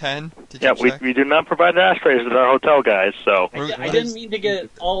 210? Yeah, we do not provide ashtrays at our hotel, guys. So I didn't mean to get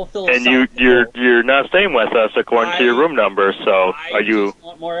all and philosophical. you're not staying with us according to your room number. So are you? Just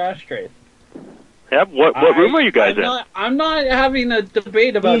want more ashtrays. Yep. What room are you guys in? I'm not having a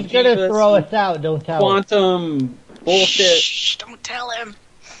debate about. He's gonna Jesus throw us out. Don't tell him. quantum bullshit. Shh, don't tell him.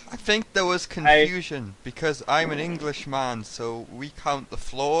 I think there was confusion because I'm an Englishman, so we count the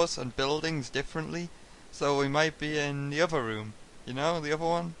floors and buildings differently. So we might be in the other room, the other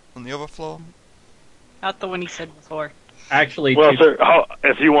one on the other floor. Not the one he said before. Actually, well, sir,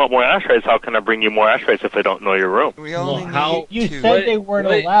 if you want more ashtrays, how can I bring you more ashtrays if I don't know your room? We only need You 2. said they weren't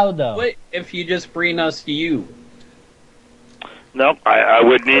allowed, though. What if you just bring us to you? No, I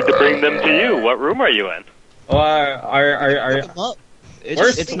would need to bring them to you. What room are you in?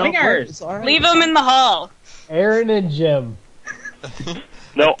 We're swingers. Leave them in the hall. Aaron and Jim.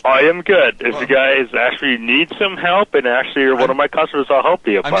 No, I am good. If you guys actually need some help and actually you're one of my customers, I'll help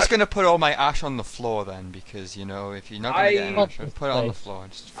you. I'm just going to put all my ash on the floor then, because, if you're not going to get an ash, put it on the floor.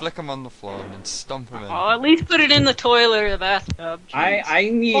 Just flick them on the floor and then stomp them in. Oh, at least put it in the toilet or the bathtub. Jeez. I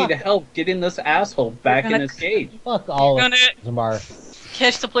need help getting this asshole back in his cage. Fuck all You're of gonna Zamar.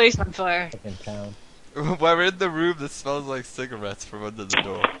 catch the place on fire. Fucking town. We're in the room that smells like cigarettes from under the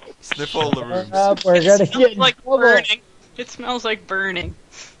door. Sniff all the rooms. We're gonna It get in smells like trouble. burning. It smells like burning.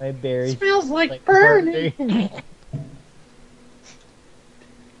 My berry. Smells like burning.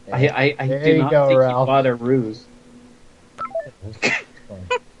 I There do you not go, think Ralph. you bought a ruse.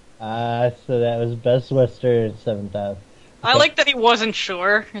 So that was Best Western 7,000. I like that he wasn't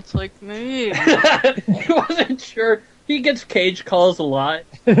sure. It's like, maybe. He wasn't sure. He gets cage calls a lot.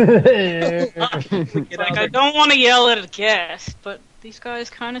 Like, I don't want to yell at a guest, but these guys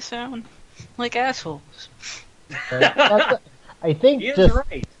kind of sound like assholes. I think He is just,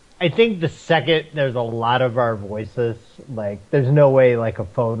 right. I think the second there's a lot of our voices, there's no way a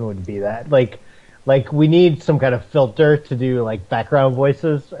phone would be that. Like, we need some kind of filter to do, like, background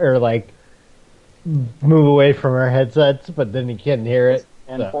voices, or, like, move away from our headsets, but then you can't hear it.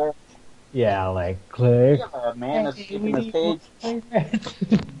 So, yeah, like, click. Man is keeping his page. I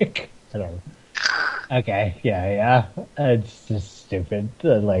don't know. Okay, yeah. It's just stupid. I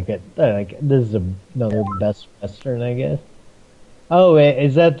like it. This is another Best Western, I guess. Oh, wait,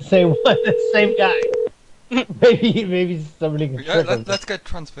 is that the same one? The same guy? Maybe somebody can trick us. Let's get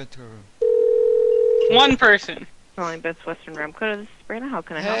transferred to a room. One person. Calling Best Western Ramco. This is Sabrina. How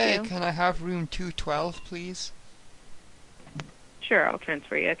can I help Hey, you? can I have room 212, please? Sure, I'll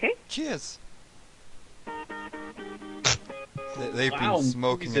transfer you, okay? Cheers. They've been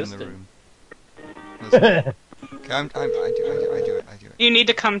smoking in the room. Okay, I do it. You need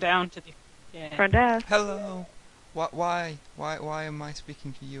to come down to the front desk. Hello. Why am I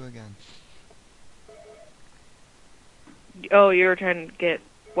speaking to you again? Oh, you were trying to get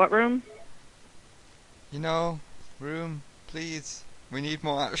what room? Room, please. We need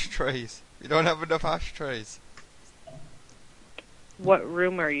more ashtrays. We don't have enough ashtrays. What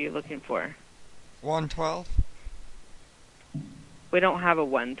room are you looking for? 112? We don't have a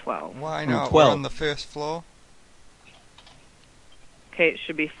 112. Why not? We're on the first floor. Okay, it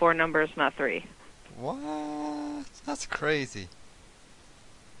should be 4 numbers, not 3. What? That's crazy.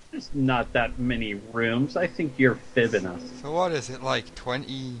 There's not that many rooms. I think you're fibbing us. So what is it, like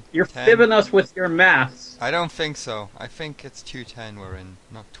 20? You're 10? fibbing us with your maths. I don't think so. I think it's 210 we're in,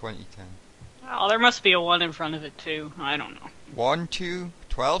 not 2010. Oh, there must be a 1 in front of it, too. I don't know. 1, 2,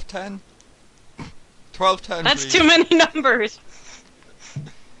 1210? 1210, That's please. too many numbers.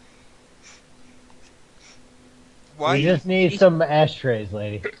 We just need some ashtrays,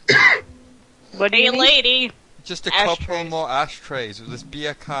 lady. What do you need? Lady. Just a couple more ashtrays. This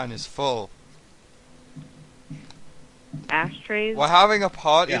beer can is full. Ashtrays? We're having a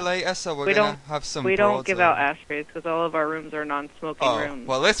party later, so we're gonna have some. We don't give out ashtrays because all of our rooms are non-smoking rooms.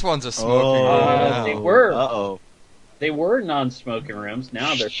 Well, this one's a smoking room. They were. Uh-oh. They were non-smoking rooms.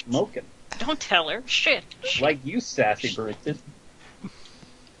 Now they're smoking. Don't tell her. Shit. Like you, sassy britches.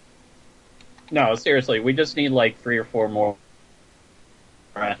 No, seriously, we just need like 3 or 4 more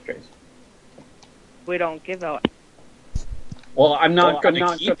ashtrays. We don't give out. Well, I'm not going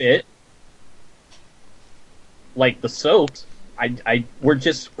to keep it. Like the soaps, we're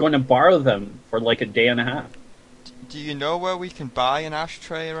just going to borrow them for like a day and a half. Do you know where we can buy an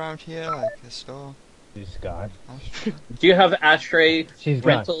ashtray around here, like a store? She's gone. Do you have ashtray She's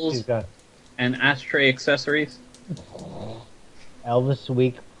rentals gone. and ashtray accessories? Elvis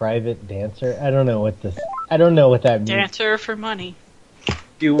Week private dancer. I don't know what that means. Dancer for money.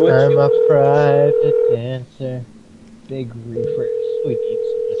 I'm a private dancer. Big reefers. We need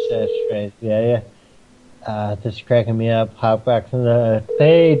so much ashtrays. Yeah. This is cracking me up. Hotbox in the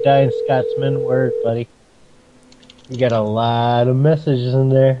hey, Dying Scotsman, word, buddy. You got a lot of messages in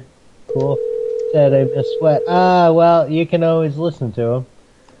there. Cool. Said I miss Sweat. Well, you can always listen to them.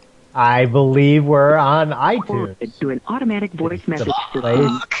 I believe we're on iTunes. To an automatic voice message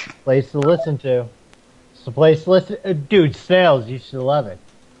Place to listen to. It's the place to listen. Dude, Snails, you should love it.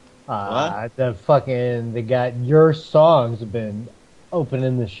 They got your songs have been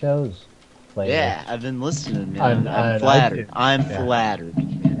opening the shows. Lately. Yeah, I've been listening, man. I'm flattered. I'm flattered.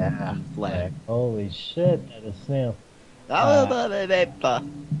 Yeah. I'm flattered. Holy shit, that is Snail.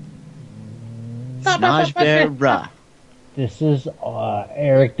 This is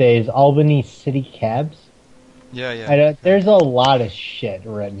Eric Day's Albany City Cabs. Yeah. There's a lot of shit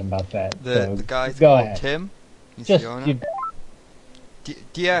written about that. The guy's go called ahead. Tim. He's Just the owner.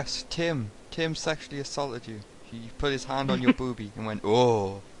 Yes, Tim. Tim sexually assaulted you. He put his hand on your boobie and went,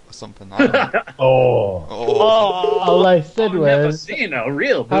 oh, or something. I don't know. All I said was, never seen a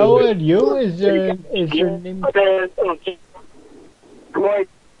real boobie. How would you? Is your name?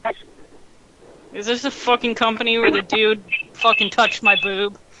 Is this a fucking company where the dude fucking touched my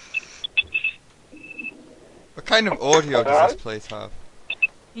boob? What kind of audio does this place have?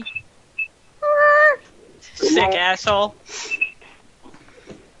 Sick asshole.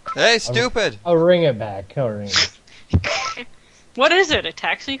 Hey, stupid! I'll ring it back. What is it? A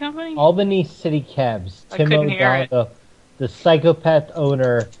taxi company? Albany City Cabs. I Tim couldn't hear O'Donnell, the psychopath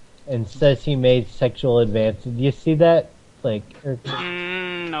owner, and says he made sexual advances. Do you see that?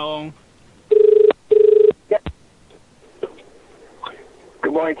 No.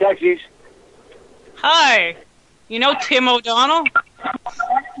 Good morning, taxis. Hi. You know Tim O'Donnell?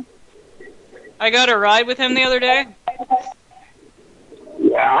 I got a ride with him the other day.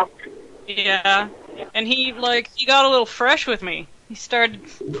 Yeah. Yeah. And he got a little fresh with me. He started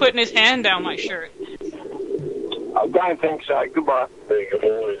putting his hand down my shirt. Brian thinks goodbye.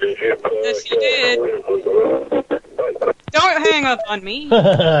 Yes, you did. Don't hang up on me.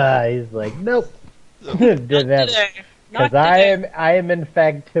 He's like, nope. Didn't have it. Because I am in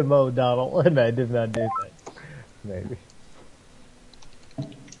fact Tim O'Donnell, and I did not do that. Maybe.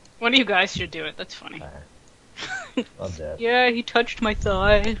 One of you guys should do it. That's funny. I'll do it. Yeah, he touched my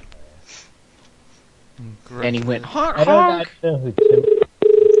thigh. And he went, honk, I honk. don't know who Tim.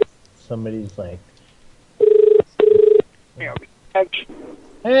 Somebody's like,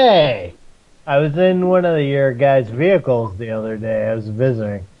 hey, I was in one of your guys' vehicles the other day. I was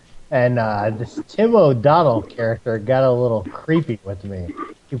visiting, and this Tim O'Donnell character got a little creepy with me.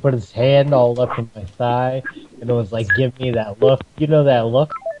 He put his hand all up in my thigh, and it was like, give me that look. You know that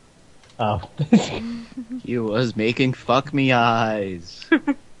look? Oh. He was making fuck me eyes.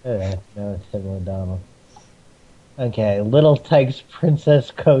 No, Tim O'Donnell. Okay, Little Tykes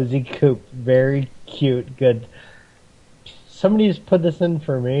Princess Cozy Coop. Very cute, good. Somebody just put this in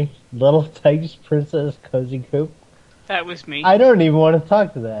for me. Little Tykes Princess Cozy Coop. That was me. I don't even want to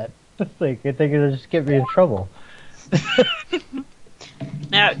talk to that. Like, I think it'll just get me in trouble.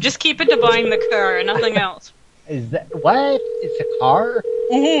 Now, just keep it to buying the car and nothing else. Is that what? It's a car?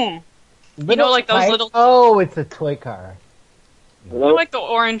 Mm-hmm. You know, like those little. Oh, it's a toy car. You know, like the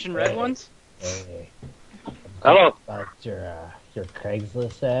orange and red ones. Hey. Hello. About your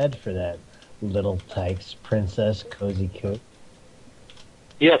Craigslist ad for that Little Tykes Princess Cozy Coop.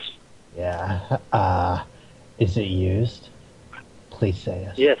 Yes. Yeah. Is it used? Please say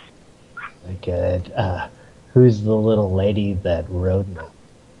yes. Yes. Good. Who's the little lady that rode me?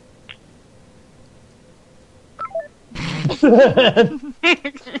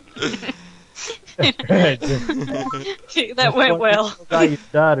 That went well. About your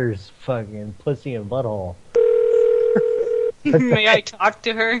daughter's fucking pussy and butthole. May I talk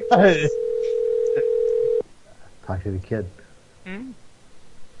to her? Talk to the kid.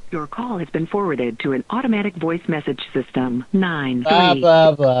 Your call has been forwarded to an automatic voice message system. 9 Blah, 3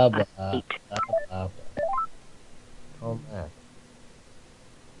 blah, blah, blah, 8. blah. Oh man.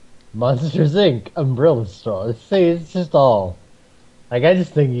 Monsters Inc. Umbrella Store. See, it's just all. Like, I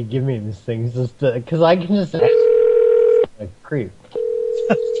just think you give me these things just because I can just ask a creep.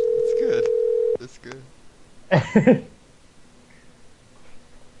 It's good. It's good.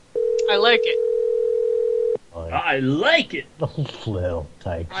 I like it. I like it. Little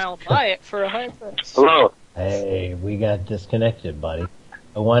Tykes. I'll buy it for a high price. Hello. Hey, we got disconnected, buddy.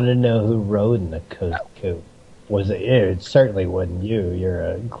 I wanted to know who rode in the Cozy Coop. Was it? It certainly wasn't you. You're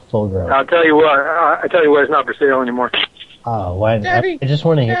a full-grown. I'll tell you what. It's not for sale anymore. Oh, why? Daddy, I just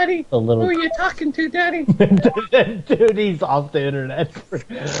want to hear Daddy, a little. who are you talking to, Daddy? Dude, he's off the internet.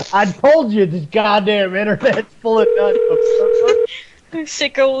 I told you this goddamn internet's full of nuts.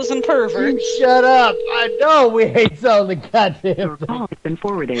 Sickos and perverts. Shut up! I know we hate selling the goddamn. Your call has been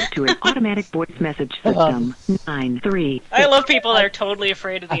forwarded to an automatic voice message system. 9 3. I love people that are totally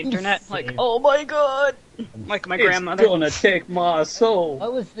afraid of the internet. Like, oh my god. Like my grandmother. It's gonna take my soul.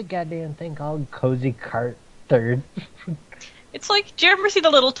 What was the goddamn thing called? Cozy Cart Third. It's like, do you ever see the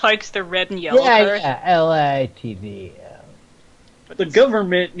little tykes? They're red and yellow cars? Yeah, LITV. The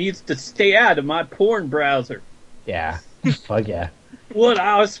government needs to stay out of my porn browser. Yeah. Fuck yeah. What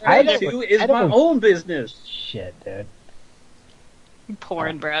I was trying to do is my own business. Shit, dude.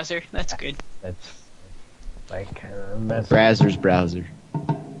 Porn browser. That's good. That's like Brazzers browser.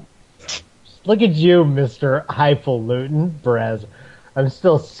 Look at you, Mr. Highfalutin Brazzer. I'm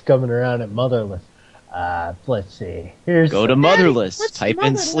still scumming around at Motherless. Let's see. Here's Go to Motherless. Type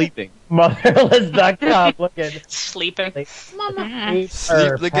in sleeping. Motherless.com. Look at sleeping.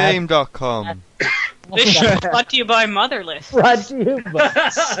 Sleepthegame.com. This show brought to you by Motherless. Brought to you by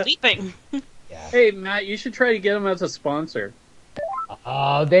sleeping. Hey Matt, you should try to get them as a sponsor.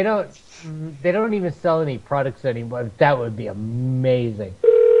 Oh, they don't even sell any products anymore. That would be amazing.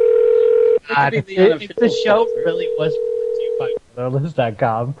 If the show really was brought to you by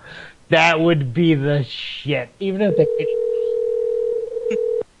Motherless.com, that would be the shit. Even if they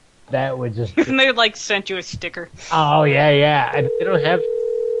that would just And they like sent you a sticker. Oh yeah. And they don't have.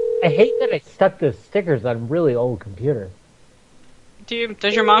 I hate that I stuck the stickers on really old computer.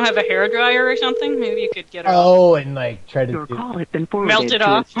 Does your mom have a hairdryer or something? Maybe you could get her. Oh, and like try to melt it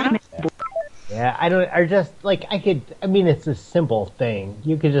off. Yeah, I just like I could. I mean, it's a simple thing.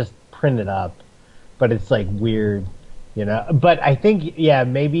 You could just print it up, but it's like weird, you know. But I think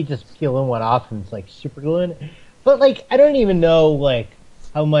maybe just peeling one off and it's like super gluing. But like I don't even know like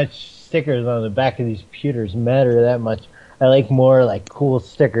how much stickers on the back of these computers matter that much. I like more like cool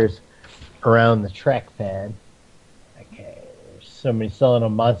stickers around the trackpad. Okay, there's somebody selling a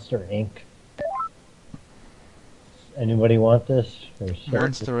Monster Inc. Anybody want this?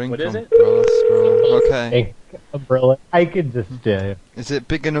 Monster Inc. What is it? Umbrella Stroller. Okay. Ink umbrella. I could just Is it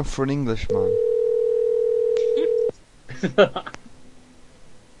big enough for an Englishman?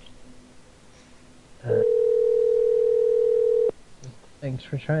 Thanks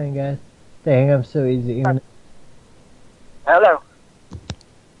for trying, guys. Dang, I'm so easy. Hello.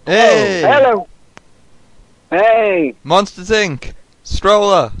 Hey! Hello. Hey. Monsters Inc.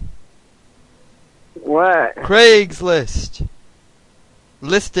 Stroller. What? Craigslist.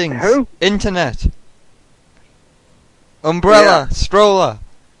 Listings. Who? Internet. Umbrella. Stroller.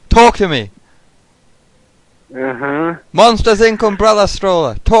 Talk to me. Uh-huh. Monsters Inc. Umbrella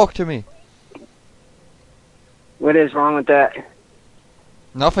Stroller. Talk to me. What is wrong with that?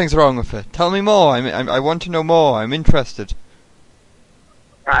 Nothing's wrong with it. Tell me more. I want to know more. I'm interested.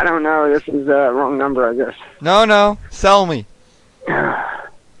 I don't know. This is the wrong number, I guess. No. Sell me.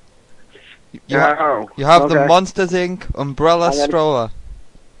 You have the okay. Monsters Inc. Umbrella Stroller.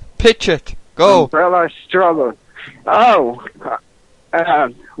 Pitch it. Go. Umbrella Stroller. Oh.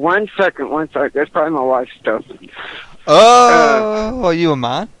 1 second. That's probably my wife's stuff. Oh, are you a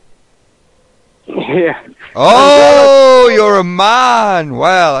man? Yeah. Oh, you're a man.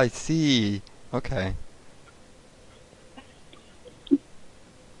 Well, I see. Okay.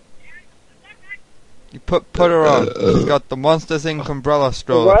 You put her on. She's got the Monsters Inc. Umbrella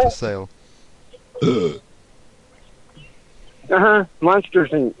Stroller for sale. Uh-huh. Monsters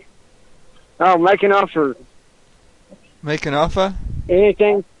Inc. Oh, make an offer. Make an offer?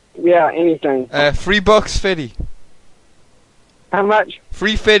 Anything? Yeah, anything. $3.50. How much?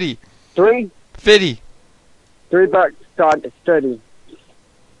 $3.50. $3? $3 start to study.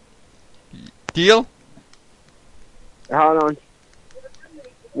 Deal? Hold on.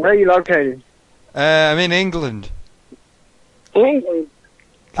 Where are you located? I'm in England. England?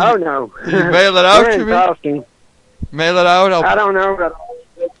 Oh, no. Can you mail it out We're to in me? Boston. Mail it out? I don't know. But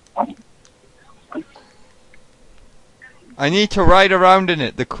I need to ride around in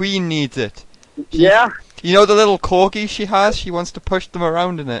it. The Queen needs it. Yeah? You know the little corgis she has? She wants to push them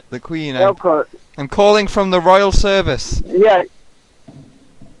around in it. The Queen. I'm calling from the Royal Service. Yeah.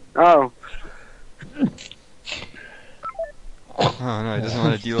 Oh. Oh no, he doesn't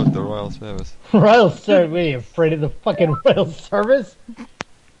want to deal with the Royal Service. Royal Service? What are you afraid of the fucking Royal Service?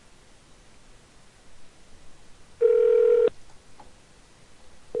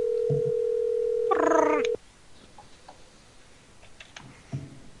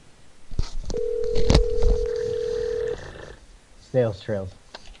 Snails trails.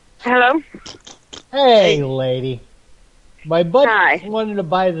 Hello? Hey, lady. My buddy wanted to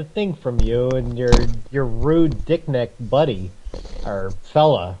buy the thing from you, and your rude dickneck buddy, or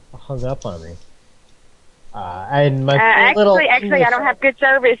fella, hung up on me. And my actually, I don't have good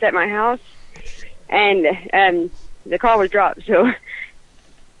service at my house, and the call was dropped. So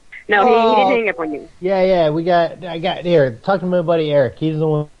no, he didn't hang up on you. Yeah, I got here. Talk to my buddy Eric. He's the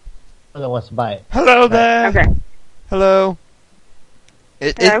one that wants to buy it. Hello there. Okay. Hello.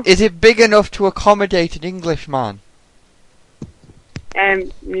 Hello? Is it big enough to accommodate an Englishman?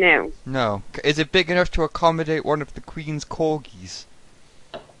 No. No. Is it big enough to accommodate one of the Queen's corgis?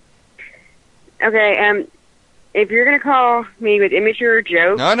 Okay, if you're gonna call me with immature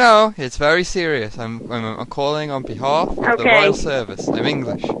jokes... No, it's very serious. I'm calling on behalf of the Royal Service. I'm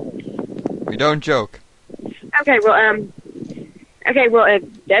English. We don't joke. Okay, well, if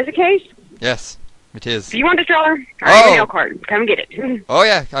that's the case... Yes, it is. Do you want the stroller? I have a mail card. Come get it. Oh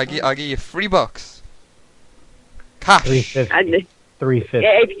yeah, I'll give you $3. Cash. $3.50.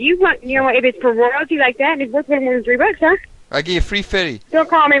 If you want, if it's for royalty like that, and it's worth more than $3, huh? I'll give you $3.50. Don't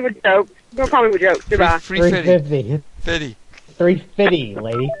call me with jokes. Goodbye. $3.50. $3.50,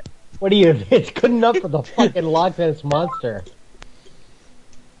 lady. What are you? It's good enough for the fucking Loch Ness Monster.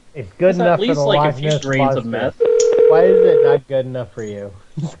 It's good enough for the Loch Ness Monster. Why is it not good enough for you?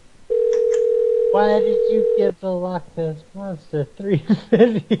 Why did you get the Loch Ness Monster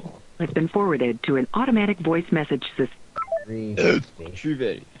 $3.50? It's been forwarded to an automatic voice message system.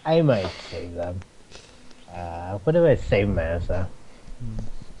 $3.50. I might save them. What do I save them as?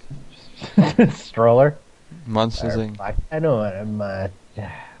 Stroller? Monsters Inc. I know what I'm.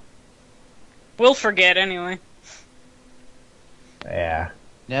 We'll forget anyway. Yeah.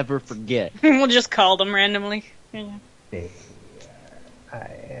 Never forget. We'll just call them randomly. Yeah.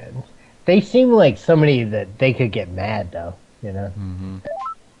 They seem like somebody that they could get mad though, you know? Mm-hmm.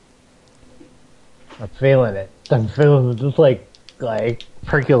 I'm feeling it. I'm feeling it just like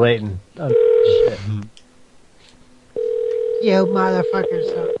percolating. Oh, shit. You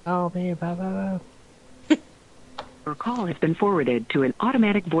motherfuckers don't call me, blah, blah, blah. Your call has been forwarded to an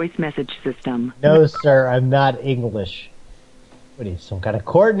automatic voice message system. No, sir, I'm not English. What are you, some kind of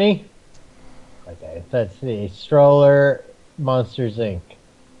Courtney? Okay, that's the Stroller Monsters Inc.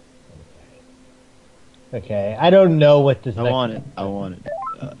 Okay, I don't know what this. I want it.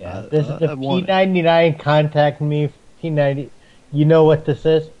 Yeah, this is the P99 contact me. P90. You know what this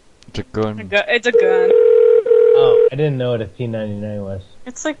is? It's a gun. It's a gun. Oh, I didn't know what a P99 was.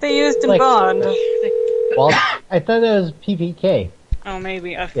 It's like they used in Bond. Well, I thought that was PPK. Oh,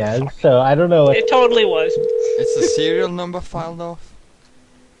 maybe. Yeah, so I don't know. It totally was. It's the serial number filed off.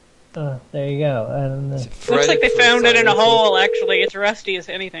 There you go. I don't know. Looks like they found it in a hole, actually. It's rusty as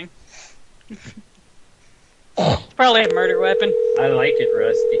anything. It's probably a murder weapon. I like it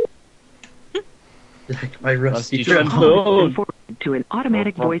rusty. Like my rusty trombone. To an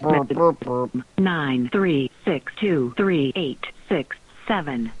automatic voice message.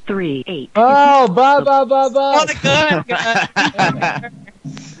 93623866738. Oh, ba. Oh, the gun!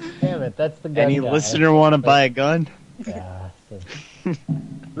 Damn it, that's the gun. Any listener want to buy a gun? Yeah.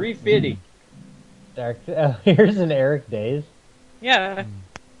 $350. Here's an Eric Days. Yeah.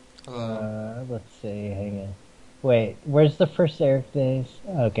 Let's see. Hang on. Wait, where's the first Eric Days?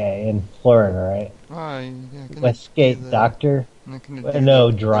 Okay, in Florida, right? Yeah, Westgate Doctor.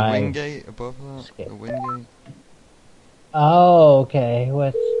 No, Drive. The Wingate above that. The Wingate. Oh, okay.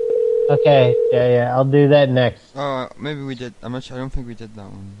 Okay, yeah. I'll do that next. Oh, maybe we did. I'm not sure. I don't think we did that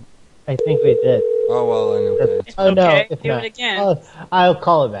one. I think we did. Oh well, I know. Okay. Oh no, okay, if do not, it again. I'll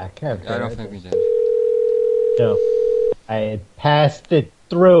call it back. I don't think we did. No, I had passed it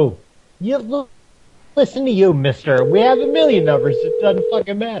through. Listen to you, mister. We have a million numbers. It doesn't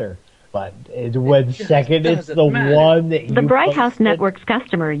fucking matter. But it's 1 second, it's the one that you... The Bright House Network's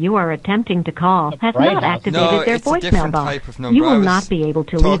customer you are attempting to call has not activated their voicemail box. You will not be able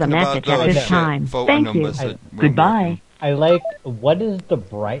to leave a message at this time. Thank you. Goodbye. I like, what is the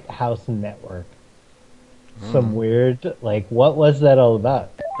Bright House Network? Some weird, like, what was that all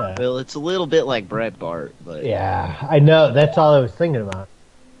about? Well, it's a little bit like Breitbart, but... Yeah, I know, that's all I was thinking about.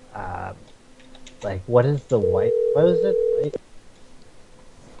 Like, what is the white... What is it? White?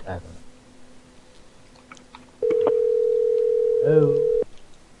 I don't know.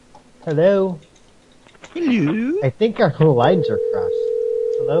 Hello? Hello? I think our lines are crossed.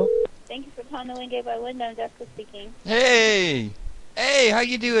 Hello? Thank you for calling the Wingate by Wyndham. Jessica speaking. Hey! Hey, how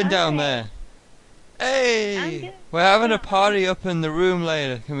you doing down there? Hey! We're having a party up in the room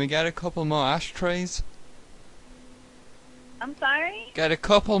later. Can we get a couple more ashtrays? I'm sorry? Get a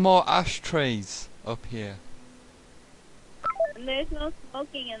couple more ashtrays up here. There's no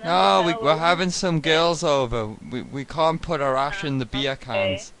smoking in the No, we're having some girls over. We can't put our ash in the beer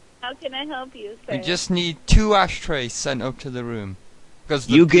cans. How can I help you, sir? We just need 2 ashtrays sent up to the room.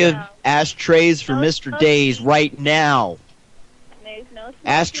 You give ashtrays for Mr. Days right now. There's no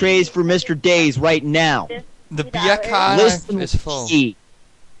ashtrays for Mr. Days right now. The beer can is full.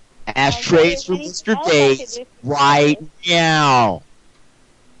 Ashtrays for Mr. Days right now.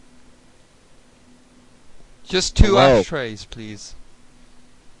 Just 2 ashtrays, please.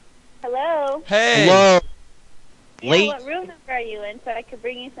 Hello? Hey! Hello? Yeah, what room number are you in so I could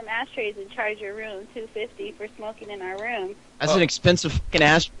bring you some ashtrays and charge your room $250 for smoking in our room? That's an expensive fucking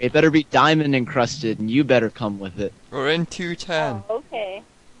ashtray. It better be diamond encrusted, and you better come with it. We're in 210. Oh, okay.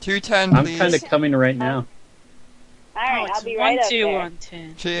 210, please. I'm kind of coming right now. Alright, I'll be right up there.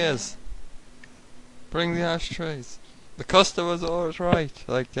 12110. Cheers. Bring the ashtrays. The customer's always right,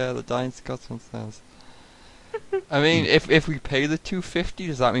 like the Dine Scotsman says. I mean, if we pay the $250,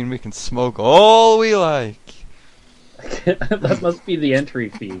 does that mean we can smoke all we like? That must be the entry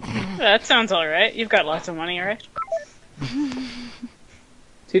fee. That sounds alright. You've got lots of money, alright?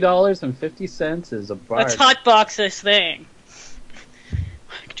 $2.50 is a bar. Let's hotbox this thing.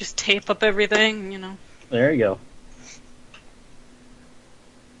 Just tape up everything, you know. There you go.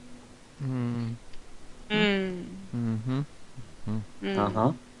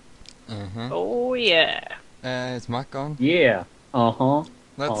 Oh yeah. Is Matt gone? Yeah.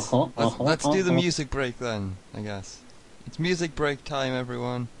 Let's do the music break then, I guess. It's music break time,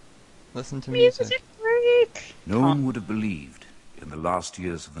 everyone. Listen to music. Music break! No one would have believed, in the last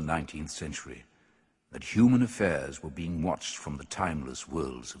years of the 19th century, that human affairs were being watched from the timeless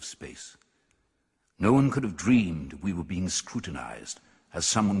worlds of space. No one could have dreamed we were being scrutinized as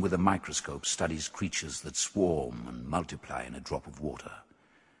someone with a microscope studies creatures that swarm and multiply in a drop of water.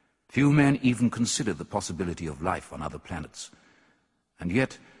 Few men even considered the possibility of life on other planets. And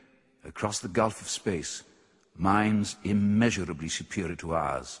yet, across the gulf of space, minds immeasurably superior to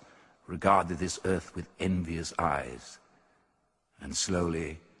ours regarded this earth with envious eyes. And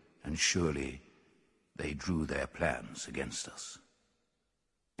slowly and surely, they drew their plans against us.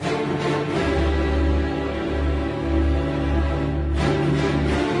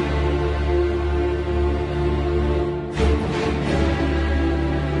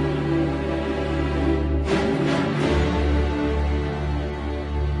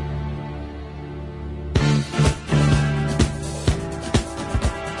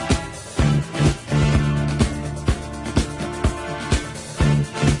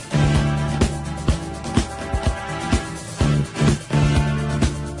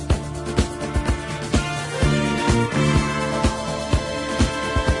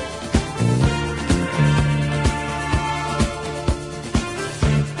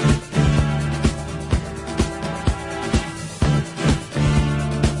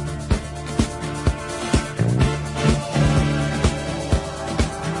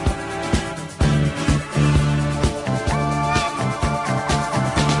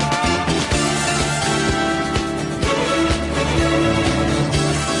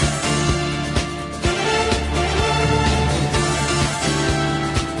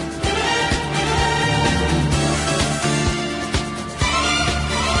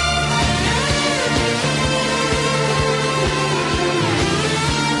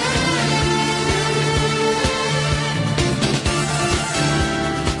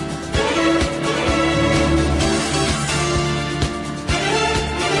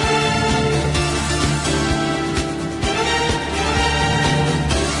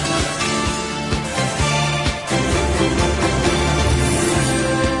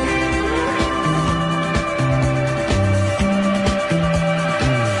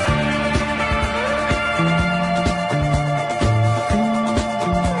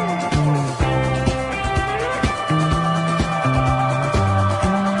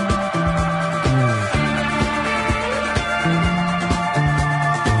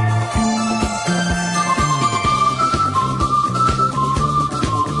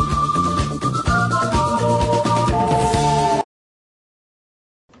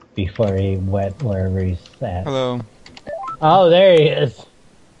 Before he went wherever he's at. Hello. Oh, there he is.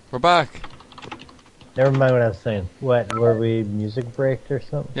 We're back. Never mind what I was saying. What, were we music break or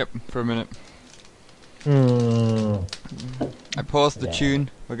something? Yep, for a minute. Hmm. I paused the tune.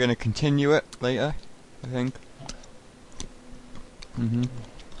 We're going to continue it later, I think.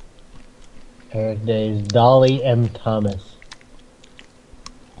 There's Dolly M. Thomas.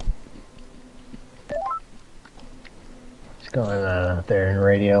 What's going on out there in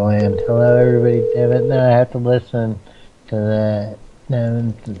Radio Land? Hello, everybody. Damn it! Now I have to listen to that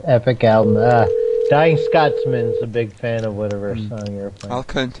epic album. Dying Scotsman's a big fan of whatever song you're playing. I'll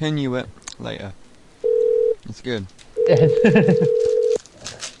continue it later. It's good. Yep,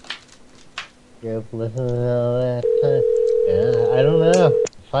 listen to all that. Yeah, I don't know.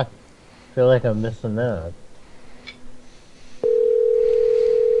 Fuck. I feel like I'm missing out.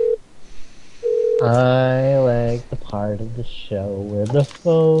 I like the part of the show where the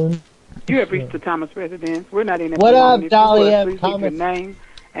phone... You have reached the Thomas residence. We're not in it. What up, Dolly M. Please Thomas? leave your name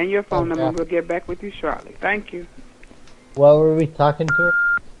and your phone number. We'll get back with you shortly. Thank you. What were we talking to her?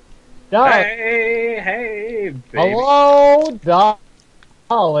 Dolly. Hey, baby. Hello,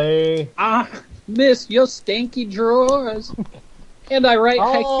 Dolly. Miss your stanky drawers. And I write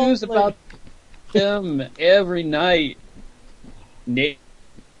haikus about them every night. Naked,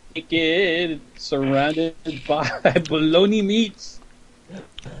 surrounded by bologna meats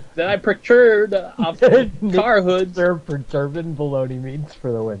that I procured off car hoods. They're perturbing bologna meats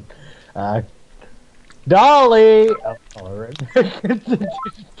for the win. Dolly! Oh, all right.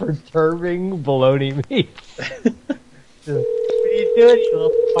 Perturbing bologna meats. What are you doing, you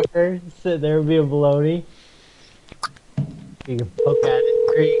little fucker? Sit there and be a bologna. You can poke at it.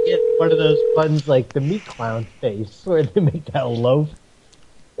 Or you get one of those buns like the Meat Clown face, where they make that loaf.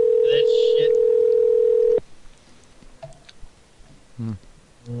 That shit.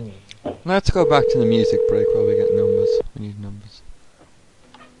 Let's go back to the music break while we get numbers. We need numbers.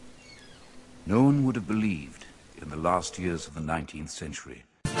 No one would have believed in the last years of the 19th century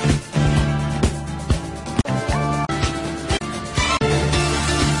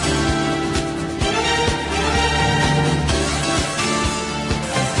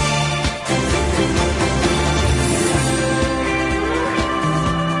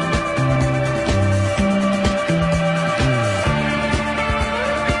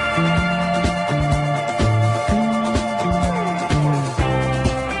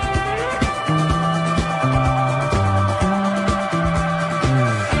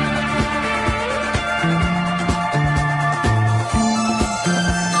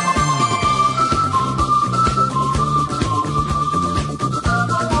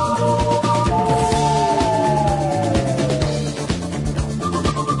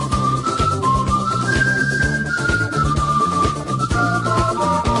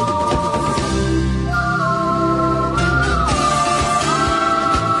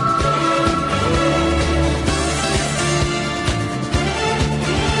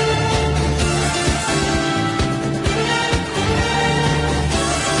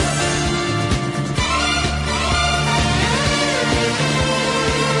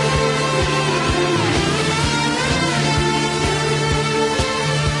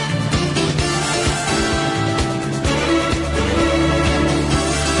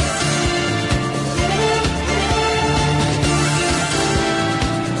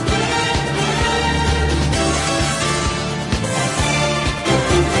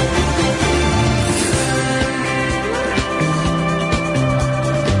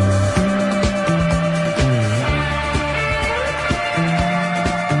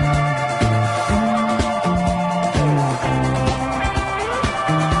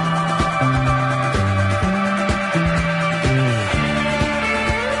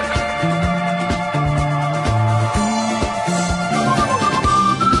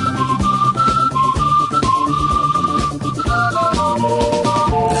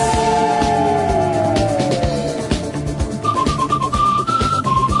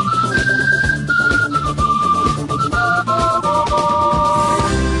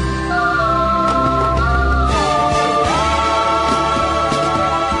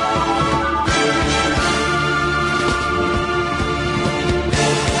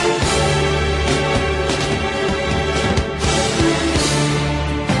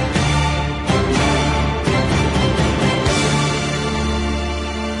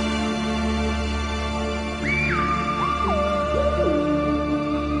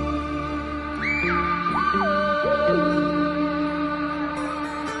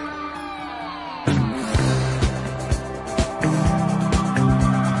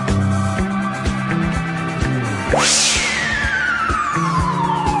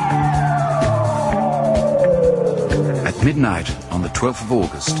midnight on the 12th of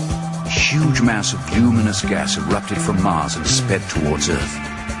August, a huge mass of luminous gas erupted from Mars and sped towards Earth.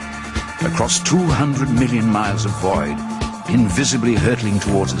 Across 200 million miles of void, invisibly hurtling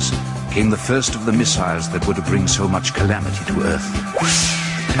towards us, came the first of the missiles that were to bring so much calamity to Earth.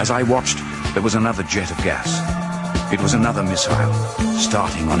 As I watched, there was another jet of gas. It was another missile,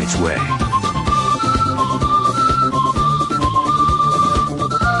 starting on its way.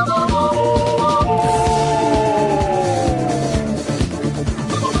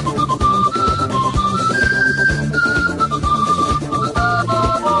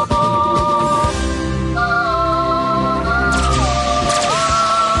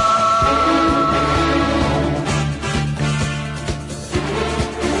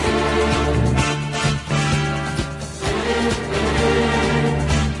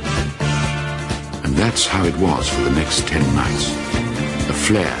 That's how it was for the next 10 nights. A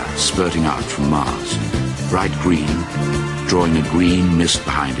flare spurting out from Mars, bright green, drawing a green mist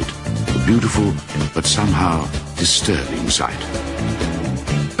behind it, a beautiful but somehow disturbing sight.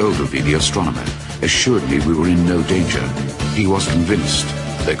 Ogilvy, the astronomer, assured me we were in no danger. He was convinced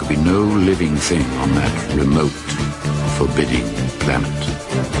there could be no living thing on that remote, forbidding planet.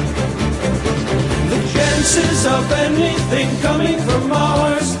 The chances of anything coming from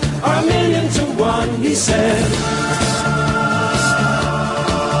Mars are 1,000,000 to 1, he said.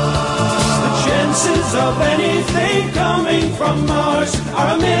 The chances of anything coming from Mars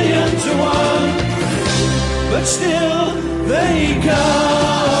are 1,000,000 to 1, but still they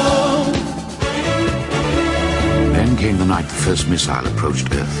come. Then came the night the first missile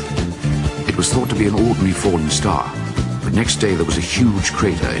approached Earth. It was thought to be an ordinary falling star, but next day there was a huge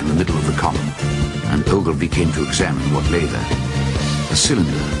crater in the middle of the common, and Ogilvy came to examine what lay there. A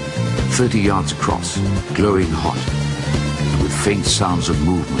cylinder, 30 yards across, glowing hot, and with faint sounds of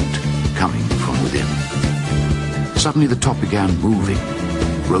movement coming from within. Suddenly the top began moving,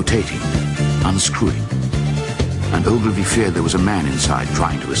 rotating, unscrewing, and Ogilvy feared there was a man inside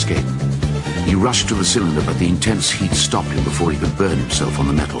trying to escape. He rushed to the cylinder, but the intense heat stopped him before he could burn himself on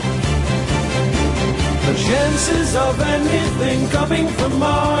the metal. The chances of anything coming from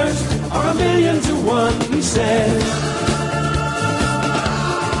Mars are 1,000,000 to 1, he said.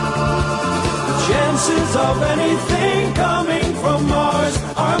 Chances of anything coming from Mars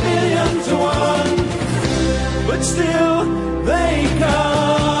are 1,000,000 to 1, but still they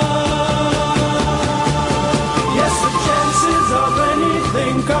come. Yes, the chances of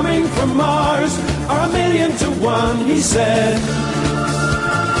anything coming from Mars are 1,000,000 to 1, he said.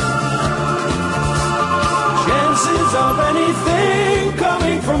 Chances of anything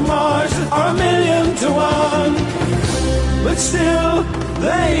coming from Mars are 1,000,000 to 1, but still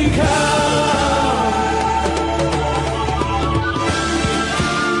they come.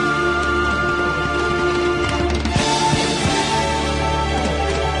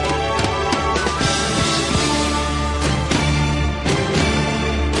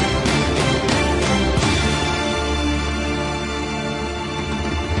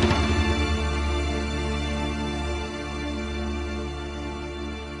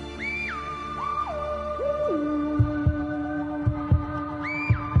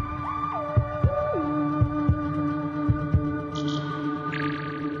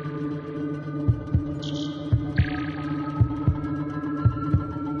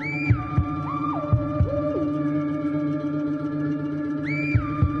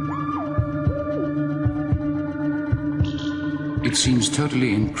 It seems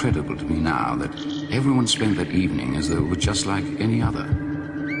totally incredible to me now that everyone spent that evening as though it were just like any other.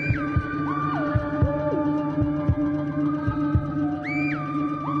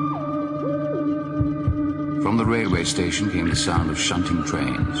 From the railway station came the sound of shunting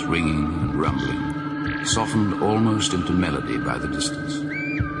trains, ringing and rumbling, softened almost into melody by the distance.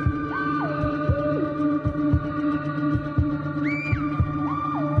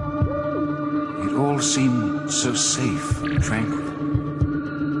 It all seemed so safe and tranquil.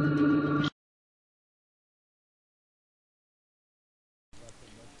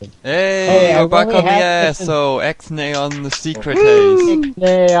 Hey, we're back on the air, so X-Nay on the secret days.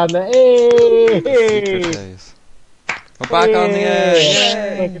 X-Nay on the secret days. We're back on the air.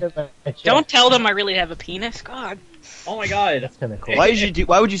 Yay. Don't tell them I really have a penis. God. Oh my God. That's kind of cool.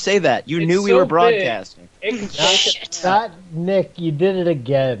 Why would you say that? You knew we were broadcasting. Not Nick, you did it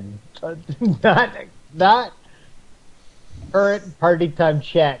again. Not current party time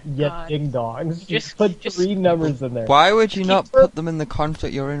chat yet ding dongs. Just put 3 numbers in there. Why would you not put them in the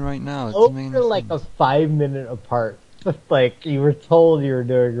conflict you're in right now? It's over like a 5-minute apart. Like you were told you were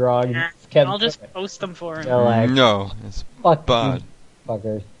doing wrong. Nah, I'll just post them for him. No, it's fuck bad.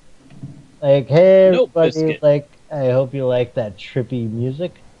 Fuckers. Like, hey everybody, like I hope you like that trippy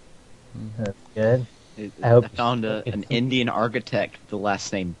music. That's good. I found an Indian architect with the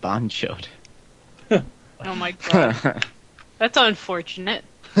last name Banchod. Oh my god. That's unfortunate.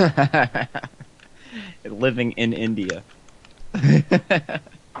 Living in India.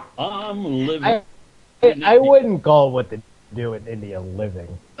 I'm living. I wouldn't call what they do in India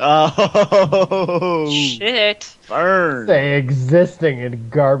living. Oh shit! Burn. They existing in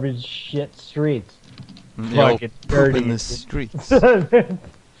garbage shit streets. Fucking dirty in the streets.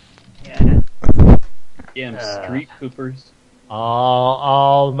 Yeah, street poopers.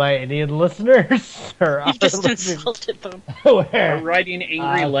 All my Indian listeners are You just insulted them. Where? Writing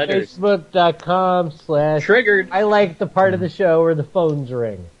angry letters. Facebook.com/ Triggered. I like the part of the show where the phones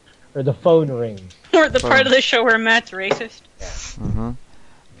ring. Or the phone rings. Or the part of the show where Matt's racist.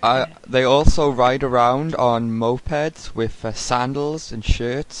 They also ride around on mopeds with sandals and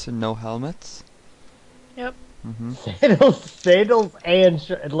shirts and no helmets. Yep. Sandals and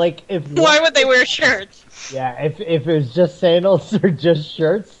shirts. Like if why would they wear shirts? Yeah, if it was just sandals or just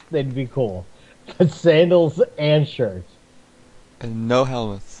shirts, they'd be cool. But sandals and shirts. And no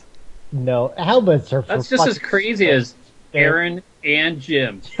helmets. No, helmets are for That's just as crazy as Aaron and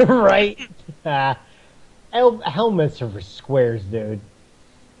Jim. Right? Helmets are for squares, dude.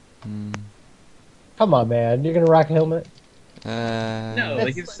 Come on, man. You're gonna rock a helmet? No,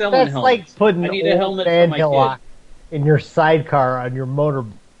 he's selling that's helmets. Like putting I need a helmet for Van my Hillock kid. in your sidecar on your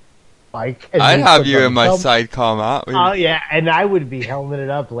motorbike. I'd have you in my sidecar, Matt. Oh yeah, and I would be helmeted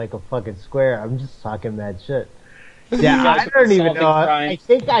up like a fucking square. I'm just talking that shit. Yeah, I don't even know. I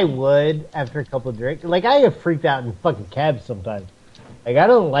think I would after a couple of drinks. Like I get freaked out in fucking cabs sometimes. Like I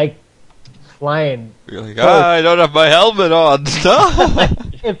don't like flying. You're like, I don't have my helmet on.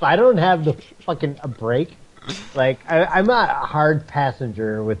 If I don't have the fucking brake, like I'm a hard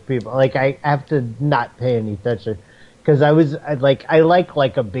passenger with people. Like I have to not pay any attention because I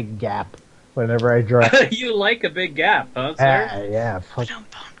like a big gap whenever I drive. You like a big gap, huh, sir? Yeah. Fuck.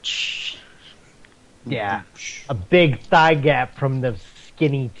 Yeah, a big thigh gap from the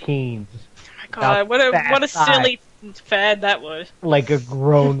skinny teens. Oh my god, what a silly fad that was. Like a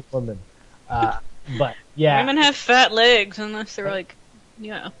grown woman. But yeah, women have fat legs unless they're like,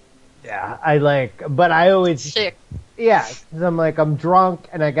 yeah. Yeah, but I always sick. Yeah, because I'm drunk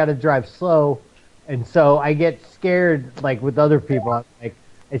and I gotta drive slow, and so I get scared like with other people. Like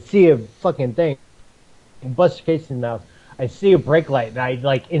I see a fucking thing, bust casing now. I see a brake light and I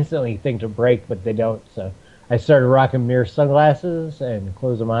like instantly think to brake, but they don't. So I started rocking mirror sunglasses and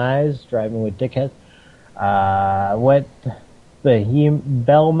closing my eyes, driving with dickheads.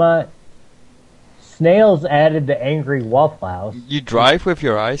 Belmont snails added to angry Waffle House. You drive with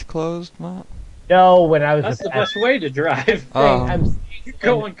your eyes closed, Matt? No, when I was. That's the best way to drive. You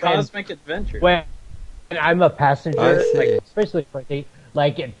go on cosmic adventure. When I'm a passenger, like, especially for a date,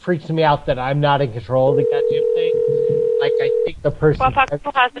 like it freaks me out that I'm not in control of the goddamn thing. Like I think the person. Well, Fox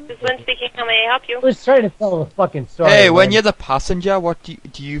House, this is Lynn speaking. How may I help you? I was trying to tell a fucking story. Hey, when you're the passenger, what do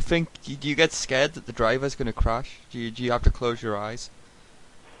you think? Do you get scared that the driver's going to crash? Do you have to close your eyes?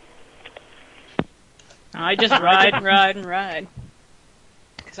 I just ride and ride and ride.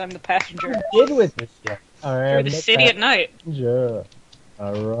 Because I'm the passenger. What did with this yet? Through the city at night. Yeah.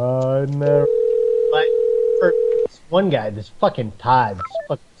 Alright, man. But for this one guy, this fucking Todd, this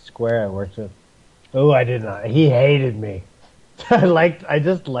fucking square I worked with. Oh, I did not. He hated me. I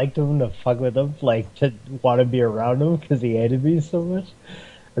just liked him to fuck with him, like to want to be around him because he hated me so much.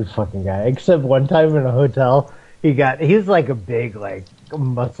 This fucking guy. Except one time in a hotel, he's like a big, like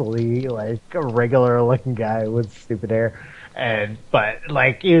muscly, like a regular looking guy with stupid hair. But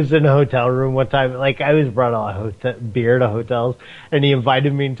like he was in a hotel room one time. Like I was brought a beer to hotels, and he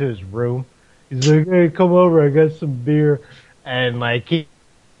invited me into his room. He's like, "Hey, come over. I got some beer," and like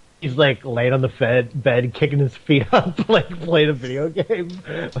he's like laying on the bed, kicking his feet up, like playing a video game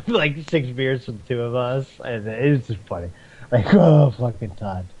with like 6 beers for the two of us, and it was just funny. Like, oh, fucking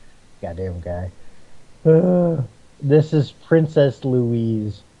Todd, goddamn guy. This is Princess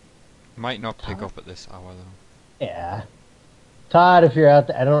Louise. Might not pick up at this hour though. Yeah. Todd, if you're out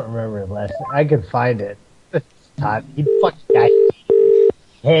there, I don't remember the last name. I could find it. Todd, he fucking guy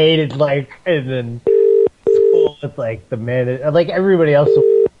hated, like, and then school with, like, the manager, like, everybody else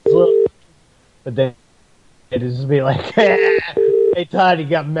was but then it'd just be like, hey, Todd, you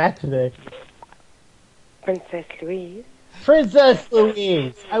got Matt today. Princess Louise. Princess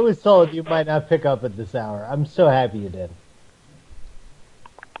Louise! I was told you might not pick up at this hour. I'm so happy you did.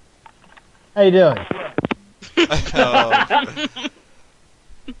 How you doing?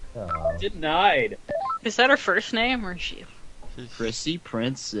 Denied. Is that her first name or is she? Prissy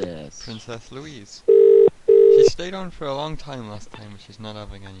Princess. Princess Louise. She stayed on for a long time last time, but she's not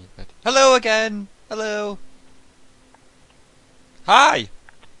having any of it. Hello again! Hello! Hi!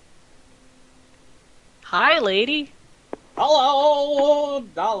 Hi, lady. Hello,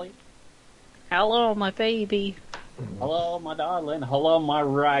 darling. Hello, my baby. Hello, my darling. Hello, my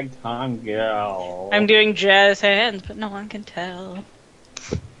ragtime girl. I'm doing jazz hands, but no one can tell.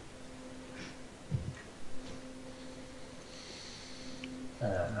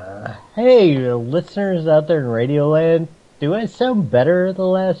 Hey, listeners out there in Radioland, do I sound better the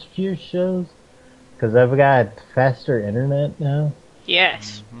last few shows? Because I've got faster internet now.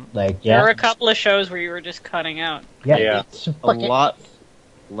 Yes. Like, There yeah. were a couple of shows where you were just cutting out. Yeah. It's a lot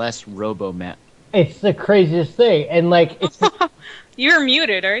less Robomat. It's the craziest thing, and like, it's You're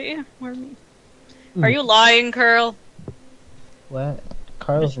muted, are you? Are you lying, Curl? what?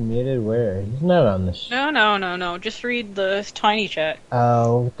 Carl's muted. Where? He's not on the show. No. Just read the tiny chat.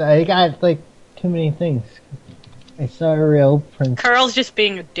 Oh, I got like too many things. I saw a real prince. Carl's just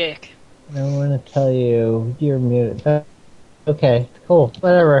being a dick. I don't want to tell you you're muted. Okay, cool,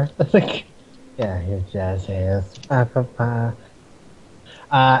 whatever. Yeah, you're jazz hands.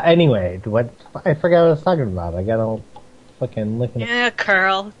 Anyway, what? I forgot what I was talking about. I got all fucking looking. Yeah,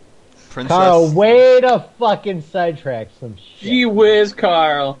 Carl. Carl, way to fucking sidetrack some shit. Gee whiz,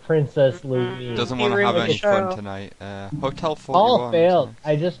 Carl. Princess Louise. Doesn't want to have any fun tonight. Hotel 41. All failed.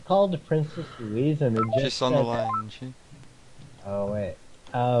 I just called Princess Louise and it just She's on the line, isn't she? Oh, wait.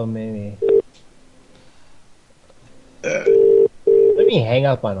 Oh, maybe. Let me hang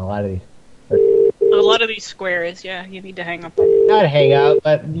up on a lot of these. A lot of these squares, yeah, you need to hang up on. Not hang up,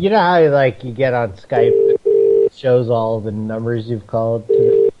 but you know how like you get on Skype, it shows all the numbers you've called.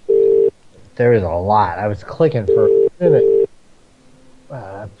 There was a lot. I was clicking for a minute.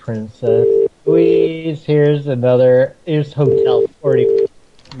 Princess Louise. Here's another. Here's Hotel 40.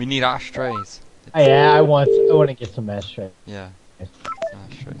 We need ashtrays. Yeah, I want to get some ashtrays. Yeah.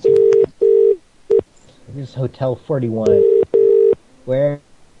 Ashtrays. Here's Hotel 41. Where?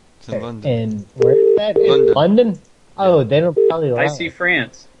 It's in London. And where is that? In London? Oh, they don't probably allow I see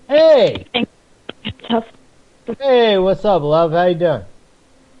France. Hey! Hey, what's up, love? How you doing?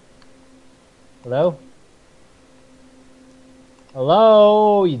 Hello?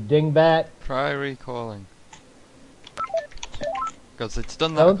 Hello, you dingbat. Try recalling. Because it's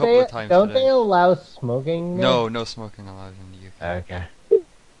done that a couple of times Don't today. they allow smoking? No, no smoking allowed in the UK. Okay.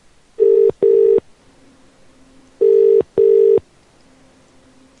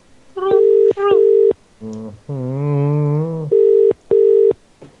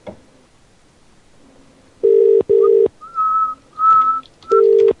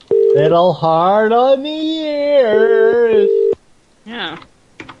 Little hard on the ears. Yeah.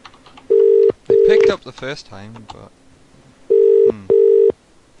 They picked up the first time, but...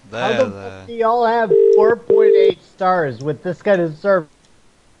 How the fuck do y'all have 4.8 stars with this kind of service?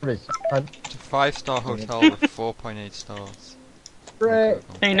 It's a 5-star hotel with 4.8 stars. Right.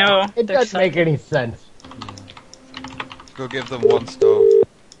 I know. It doesn't make any sense. Go give them 1 star.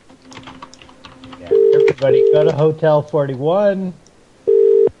 Yeah, everybody go to Hotel 41.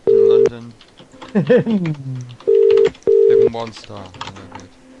 In London. Give them 1 star.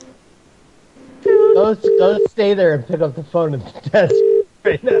 Go stay there and pick up the phone at the desk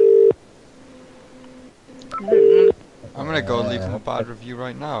right now. I'm gonna go and leave them a bad review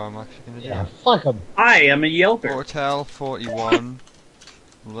right now. I'm actually gonna do it. Fuck them. I am a Yelper. Hotel 41,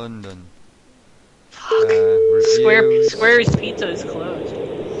 London. Square's Pizza is closed.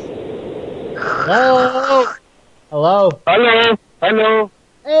 Hello? Hello? Hello? Hello?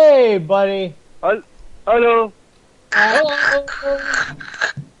 Hey, buddy. Hello? Hello?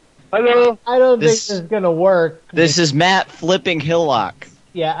 Hello? I don't think this is gonna work. This is Matt flipping Hillock.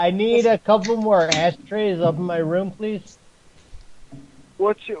 Yeah, I need a couple more ashtrays up in my room, please.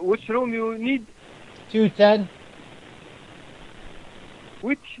 Which room you need? 210.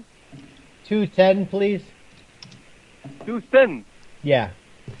 Which? 210, please. 210. Yeah.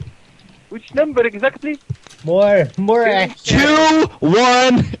 Which number exactly? More ashtrays.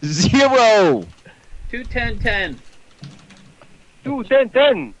 210. 21010.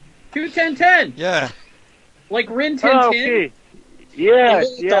 21010. 21010. Yeah. Like Rin Tin Tin. Okay. Yes,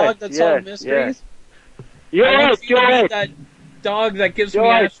 the little dog that solves mysteries. You're I right, you're right. That dog that gives You're me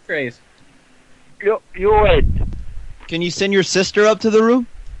right. ashtrays. You're right. Can you send your sister up to the room?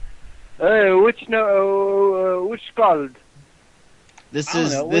 Which called? This I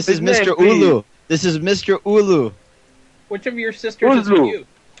is don't know. this What's is his Mr. name, please? Ulu. This is Mr. Ulu. Which of your sisters is Uzlu. you?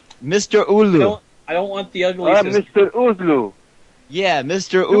 Mr. Ulu. I don't want the ugly sister. Mr. Uzlu. Yeah,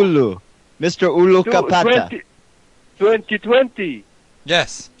 Mr. Ulu. Mr. Ulu Kapata. 2020.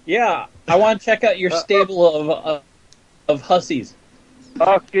 Yes. Yeah. I want to check out your stable of hussies.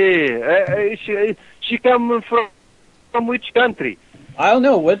 Okay. She come from which country? I don't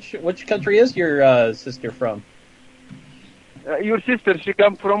know. Which country is your sister from? Your sister, she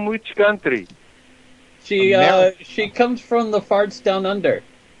come from which country? She comes from the farts down under,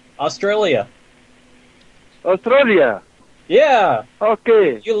 Australia. Australia. Yeah.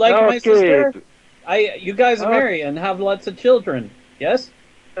 Okay. You like my sister? You guys marry and have lots of children. Yes.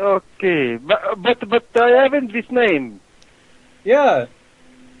 Okay, but I haven't this name. Yeah.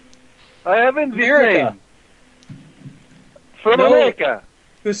 I haven't America. this name. From America.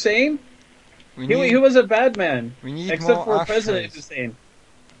 Hussein? He was a bad man. We need except more for ashtrays. President Hussein.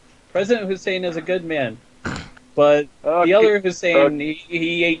 President Hussein is a good man. But the other Hussein,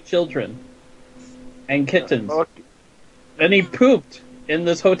 he ate children. And kittens. Okay. And he pooped in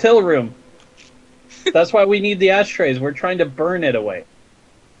this hotel room. That's why we need the ashtrays. We're trying to burn it away.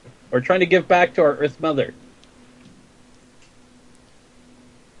 We're trying to give back to our Earth Mother.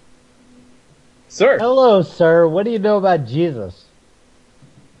 Sir. Hello, sir. What do you know about Jesus?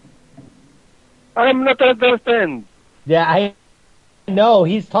 I'm not understand. Yeah, I know.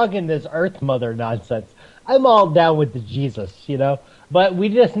 He's talking this Earth Mother nonsense. I'm all down with the Jesus, you know? But we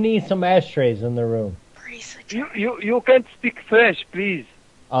just need some ashtrays in the room. You can't speak French, please.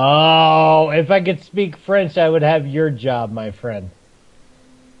 Oh, if I could speak French, I would have your job, my friend.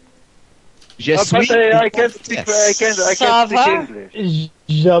 But I can't speak. I can't speak English.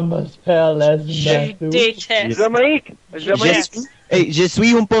 Je m'appelle Je déteste. Jamaïque. Hey, je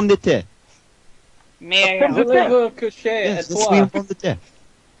suis une pomme de terre. Merde. Je suis une pomme de terre.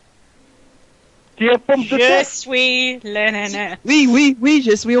 Je suis l'ananas. Oui,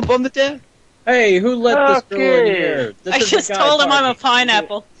 je suis une pomme de terre. Hey, who let this girl in here? This I is just a guy told him I'm a party.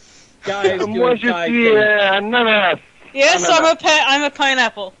 pineapple. Guys doing Moi, je guy suis things. ananas. Yes, I'm a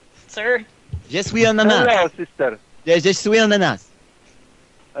pineapple, sir. Je suis ananas. Hello, sister. Je suis ananas.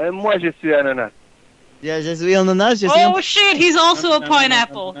 Moi, je suis ananas. Je suis ananas. Oh shit, he's also a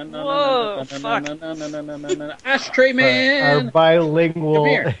pineapple. Whoa, fuck. Ashtray man. Our bilingual Come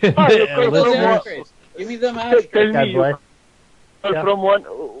here. listeners. Give me them Tell ashtrays. me, you call from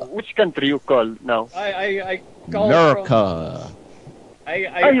which country you call now? I call America.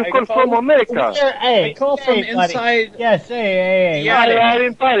 You call from America? I call from buddy. inside. Yes, hey. Yeah, you are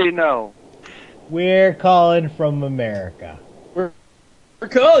in Paris now. We're calling from America. We're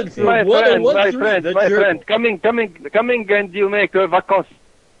calling from My my friend, coming, and you make a vacances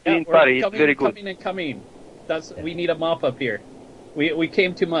in Paris. It's very good. Coming. We need a mop up here. We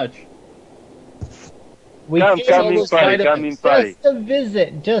came too much. We Come in Paris.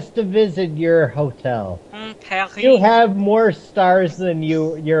 Just to visit your hotel. Paris. You have more stars than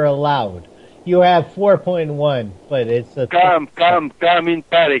you're allowed. You have 4.1, but it's a... Come in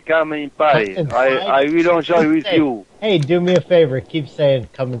Paris. I will enjoy with you. Hey, do me a favor. Keep saying,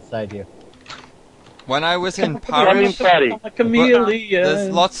 come inside you. When I was in Come in Paris, Paris. there's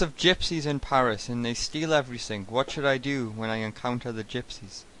lots of gypsies in Paris, and they steal everything. What should I do when I encounter the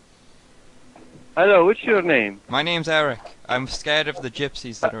gypsies? Hello, what's your name? My name's Eric. I'm scared of the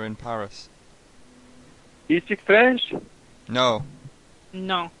gypsies that are in Paris. You speak French? No.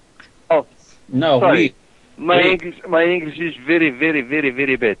 No. Oh, no. Sorry. My English is very, very, very,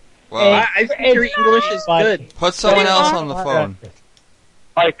 very bad. Well, I think your English is good. Put someone else on the phone.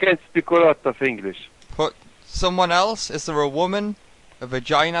 I can't speak a lot of English. Put someone else? Is there a woman? A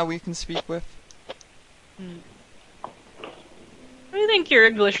vagina we can speak with? I think your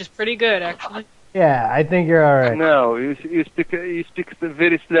English is pretty good, actually. Yeah, I think you're alright. No, you speak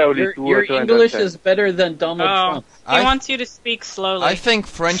very slowly. Your English is better than Donald Trump. He wants you to speak slowly. I think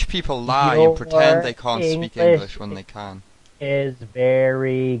French people lie and pretend they can't speak English when they can. Is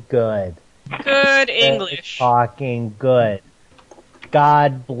very good. Good English. Talking good.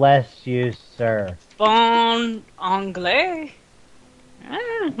 God bless you, sir. Bon anglais?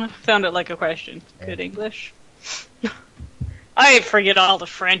 Sounded like a question. Good English. I forget all the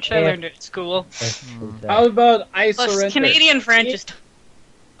French. I learned it at school. How about I Plus, surrender? Canadian French is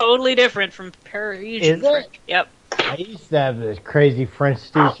totally different from Parisian Is it? French. Yep. I used to have this crazy French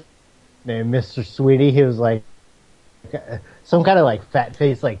teacher named Mr. Sweetie. He was like some kind of like fat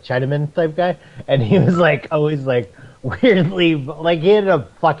faced like Chinaman type guy, and he was like always like weirdly like he ended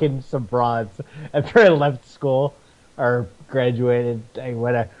up fucking some broads after I left school or graduated, like,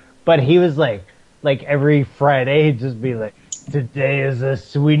 whatever. But he was like every Friday he'd just be like, "Today is a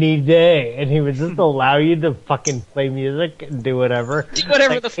Sweeney day," and he would just allow you to fucking play music and do whatever. Do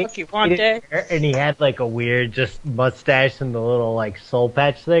whatever the fuck you want, Dad. And he had like a weird just mustache and the little like soul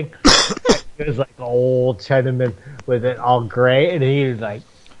patch thing. It was like an old Chinaman with it all gray, and he was like,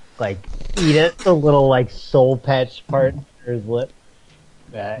 like eat it, the little like soul patch part for his lip.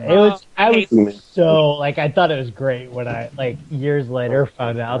 I was so, like, I thought it was great when I, like, years later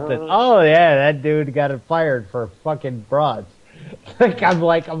found out that, oh yeah, that dude got fired for fucking broads. Like, I'm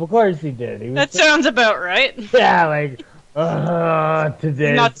like, of course he did. He was That sounds about right. Yeah, like,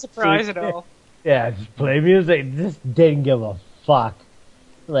 today. Not surprised at all. Yeah, just play music. Just didn't give a fuck.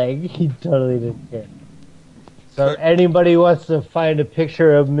 Like, he totally didn't care. So, anybody wants to find a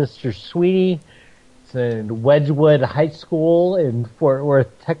picture of Mr. Sweeney, it's in Wedgwood High School in Fort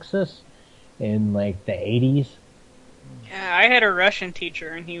Worth, Texas, in like the 80s. Yeah, I had a Russian teacher,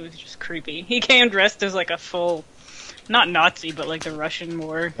 and he was just creepy. He came dressed as like a full, not Nazi, but like the Russian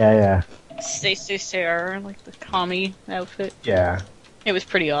war. Yeah. CCR, like the commie outfit. Yeah. It was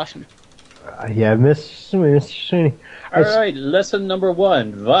pretty awesome. Yeah, Mr. Sweeney. Alright, lesson number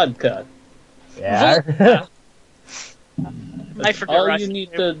 1, vodka. Yeah. I forgot all Russian. You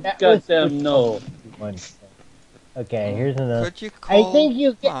need to goddamn know. Okay, here's another. Could you call, I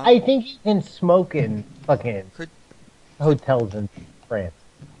think you can smoke in fucking hotels in France.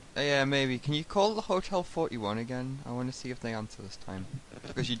 Yeah, maybe. Can you call the Hotel 41 again? I want to see if they answer this time.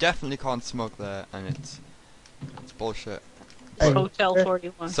 Because you definitely can't smoke there, and it's bullshit. Hotel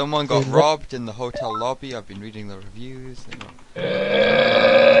 41. Someone got robbed in the hotel lobby. I've been reading the reviews.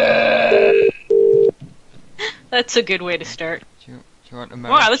 That's a good way to start. Do you want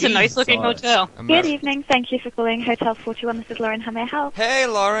wow, that's a nice looking hotel. Good evening, thank you for calling Hotel 41. This is Lauren, how may I help? Hey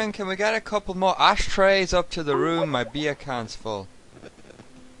Lauren, can we get a couple more ashtrays up to the room? My beer can's full.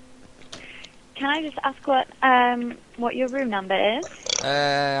 Can I just ask what your room number is?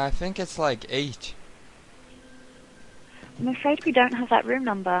 I think it's like 8. I'm afraid we don't have that room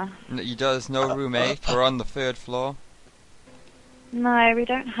number. There's no room 8? We're on the 3rd floor? No, we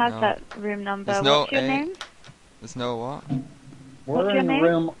don't have that room number. There's no What's your 8? name? There's no what? We're in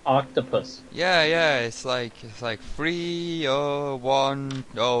room Octopus. Yeah, it's like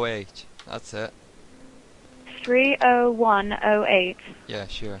 30108. That's it. 30108. Yeah,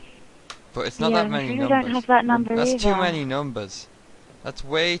 sure. But it's not that many numbers. We don't have that number That's either. too many numbers. That's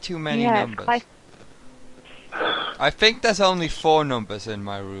way too many numbers. I think there's only 4 numbers in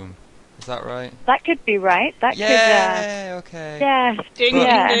my room. Is that right? That could be right. That okay. Yeah.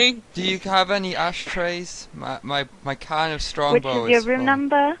 Ding. Do you have any ashtrays? My can of Strongbow. Which is your room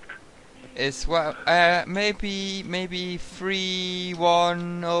number? It's maybe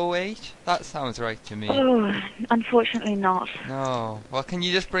 3108. That sounds right to me. Oh, unfortunately not. No. Well, can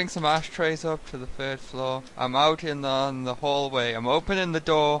you just bring some ashtrays up to the 3rd floor? I'm out on the hallway. I'm opening the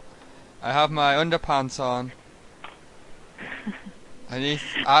door. I have my underpants on. I need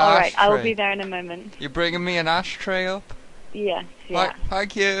Alright, I will be there in a moment. You bringing me an ashtray up? Yes, yeah.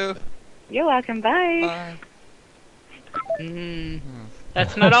 Thank you. You're welcome, bye.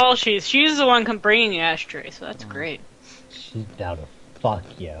 That's not all she's the one bringing the ashtray, so that's great. She's down to fuck,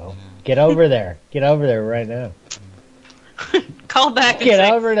 yo. Get over there. Get over there right now. Call back and Get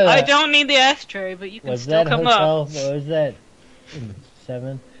say, over to that. I don't need the ashtray, but you can still come up. What was that?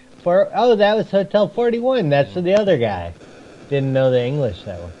 7? Oh, that was Hotel 41. That's the other guy. Didn't know the English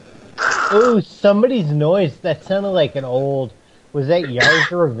that one. Ooh, somebody's noise. That sounded like an old... Was that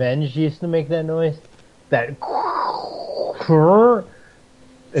Yar's Revenge used to make that noise? That...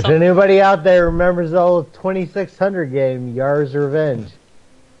 If anybody out there remembers the old 2600 game, Yar's Revenge,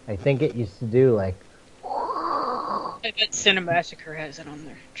 I think it used to do like... I bet Cinemassacre has it on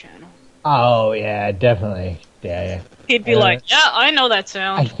their channel. Oh, yeah, definitely. Yeah. He'd be like, yeah, I know that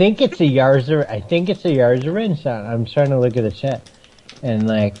sound. I think it's a Yar's Revenge sound. I'm trying to look at the chat. And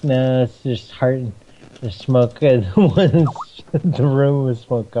like, no, it's just heart, the smoke, the room with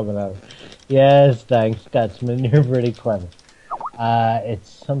smoke coming out. Yes, thanks, Dutchman. You're pretty clever. It's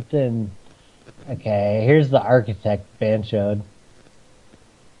something... Okay, here's the architect Banshod.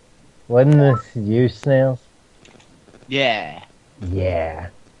 Wasn't this you, Snails? Yeah.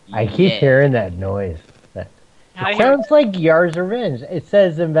 I keep hearing that noise. It sounds like Yar's Revenge. It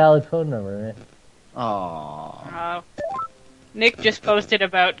says invalid phone number, man. Aww. Nick just posted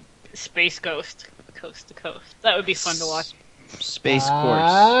about Space Ghost, Coast to Coast. That would be fun to watch. Space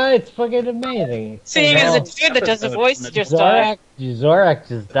Course. It's fucking amazing. Seeing as the dude that does the voice just died. Zorak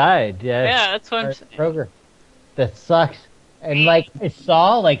just died, Yeah, that's what I'm saying. Kroger. That sucks. And like, it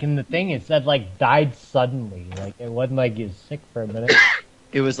saw, like in the thing, it said like died suddenly. Like, it wasn't like he was sick for a minute.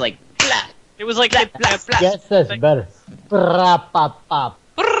 It was like, blah. It was like, blah, blah. Yes, that's better.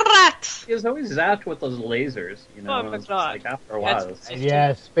 He was always zapped with those lasers, you know. Oh my God. Like after a while.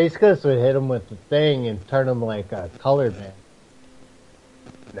 Yeah, Space Ghost would hit him with the thing and turn him like a colored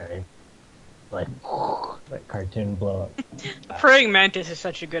man. Like, Let cartoon blow up. The praying mantis is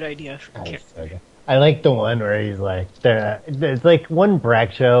such a good idea. I like the one where he's like, there's like one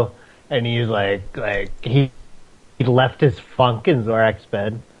Brack show, and he's like he left his funk in Zorak's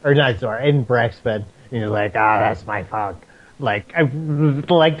bed, or not Zorak, in Brack's bed, and he's like, that's my funk. Like, I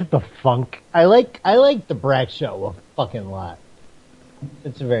liked the funk. I like the Brack show a fucking lot.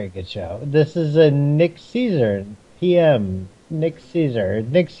 It's a very good show. This is a Nick Caesar PM. Nick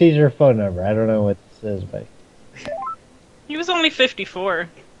Caesar phone number. I don't know what this is, but He was only 54.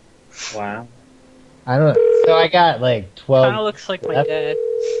 Wow. I don't know. So I got like 12. Kind of looks like my dad.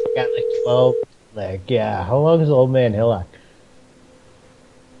 I got like 12. Like, yeah. How long is Old Man Hillock?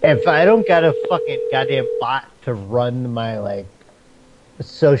 If I don't got a fucking goddamn bot to run my like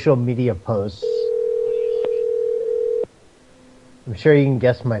social media posts, I'm sure you can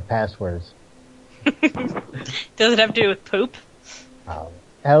guess my passwords. Does it have to do with poop?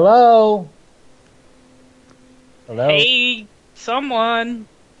 Hello? Hello? Hey, someone.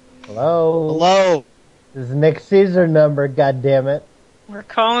 Hello? This is Nick Caesar number, goddammit. We're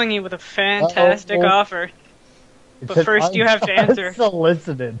calling you with a fantastic offer. But first you have to answer.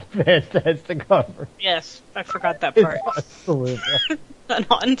 Unsolicited fantastic offer. Yes, I forgot that part. Absolutely. An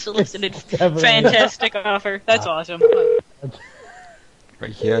unsolicited fantastic offer. That's awesome.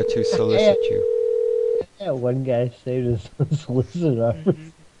 Right here to solicit you. Yeah, one guy saved his unsolicited offers.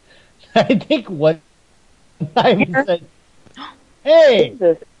 I think one time he said, "Hey,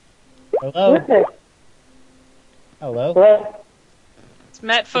 hello, hello." It's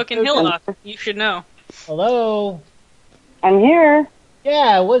Matt fucking Hillock. You should know. Hello. I'm here.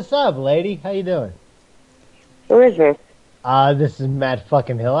 Yeah, what's up, lady? How you doing? Who is this? This is Matt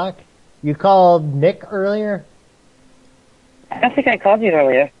fucking Hillock. You called Nick earlier? I don't think I called you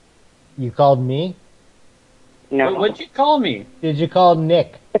earlier. You called me? No. What'd you call me? Did you call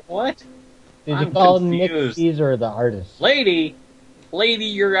Nick? What? Did you I'm call confused. Nick Caesar, the artist? Lady,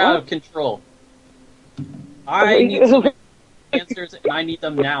 you're out of control. I need some answers, and I need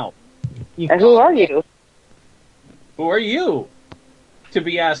them now. And who are you? Who are you to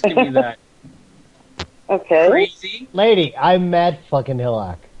be asking me that? Okay. Crazy. Lady, I'm Matt fucking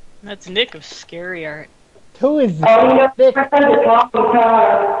Hillock. That's Nick of Scary Art. Who is Nick?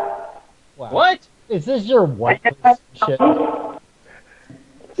 What? Is this your wife? Shit.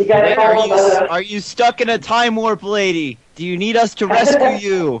 Are you stuck in a time warp, lady? Do you need us to rescue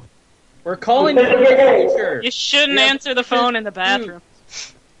you? We're calling you from the future. You shouldn't answer the phone in the bathroom.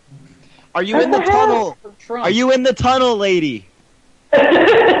 Are you in the tunnel? Are you in the tunnel, lady?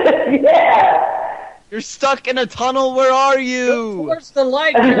 Yeah. You're stuck in a tunnel. Where are you? Where's the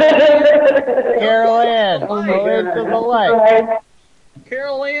light? Carol Ann, go into the light.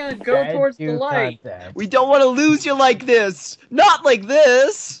 Carol Ann, go towards the light. We don't want to lose you like this. Not like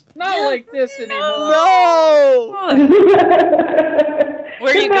this. Not like this anymore. No.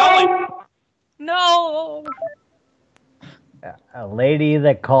 Where are you going? No. A lady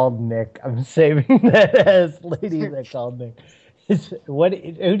that called Nick. I'm saving that as lady that called Nick. Who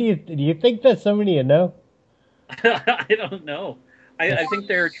do you think that's somebody you know? I don't know. I think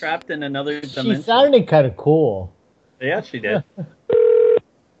they're trapped in another dimension. She sounded kind of cool. Yeah, she did.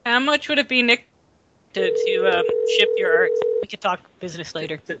 How much would it be, Nick, to ship your art? We could talk business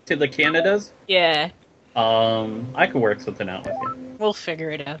later. To the Canadas? Yeah. I could work something out with you. We'll figure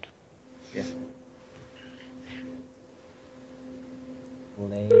it out. Yeah.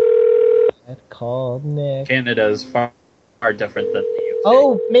 Lady that called Nick. Canada's far different than the UK.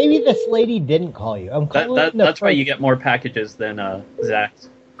 Oh, maybe this lady didn't call you. I'm calling that's why you get more packages than Zach's.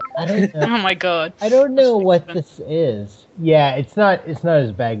 I don't know. Oh my god. I don't know what this is. Yeah, it's not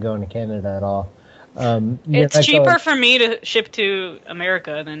as bad going to Canada at all. It's cheaper for me to ship to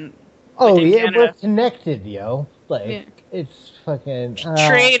America than Oh yeah, Canada. we're connected, yo. Like Yeah. it's fucking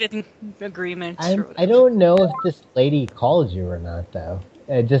trade agreements. I don't know if this lady calls you or not though.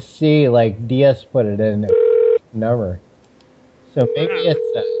 I just see like DS put it in number, so maybe it's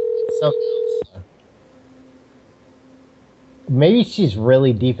something else. Maybe she's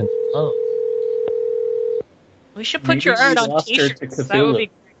really deep in the tunnel. We should put your art on t-shirts. That would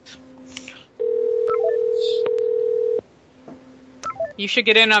be great. You should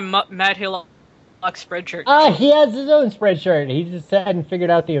get in on Matt Hillock spreadshirt. He has his own spreadshirt. He just hadn't figured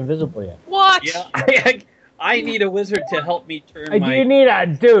out the invisible yet. What? Yeah, I need a wizard to help me turn my... Do you need a...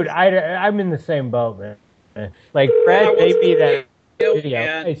 Dude, I'm in the same boat, man. Like, Brad made me that video.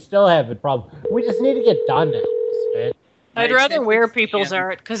 Yeah. I still have a problem. We just need to get done now, man. I'd rather wear people's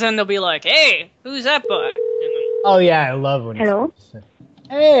art, because then they'll be like, hey, who's that bud? Oh, yeah, I love when... Hello?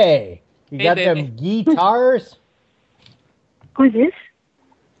 Hey! You Hey, got baby. them guitars? Who's this?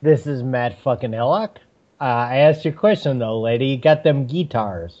 This is Matt fucking Hillock. I asked you a question though, lady. You got them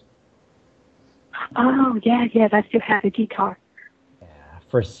guitars Oh, yeah, I still have a guitar.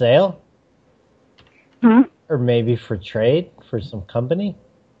 for sale? Hmm? Or maybe for trade for some company?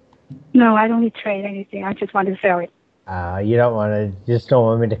 No, I don't need to trade anything. I just want to sell it. You don't want to, just don't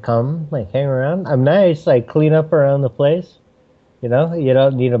want me to come, like, hang around? I'm nice, like, clean up around the place. You know? You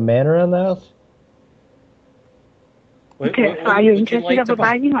don't need a man around the house? Okay, are you interested in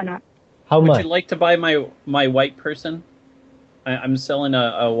buying or not? How much? Would you like to buy my white person? I'm selling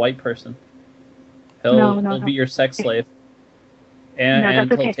a white person. He'll be your sex slave. And that's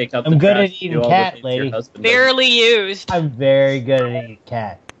he'll okay. take out the I'm good trash at to do eating all the cat, things your lady. husband does. Barely used. I'm very good at eating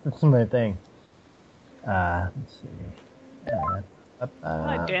cat. That's my thing. Let's see.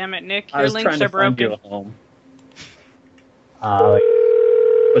 God damn it, Nick. I Your was links trying to are find broken. you a home.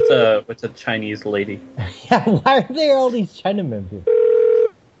 What's a Chinese lady? Yeah, why are there all these Chinamen people?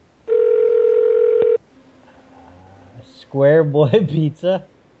 Square Boy Pizza.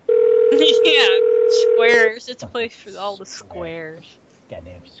 Yeah, squares. It's a place for all the squares.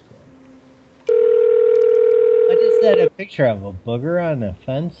 Goddamn square. What is that? A picture of a booger on a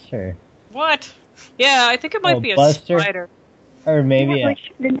fence, or What? Yeah, I think it might be a Buster? spider. or maybe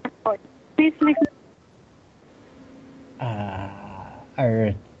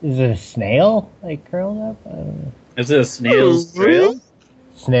or is it a snail like curled up? I don't know. Is it a snail's trail?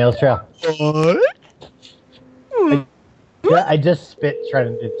 Snail trail. I just spit trying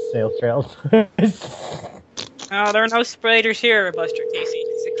to do the snail trails. Oh, there are no spiders here, Buster Casey.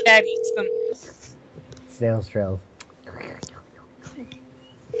 The cat eats them. Snail trails.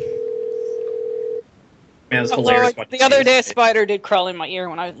 Man, it's Although, hilarious. the other day, a spider did crawl in my ear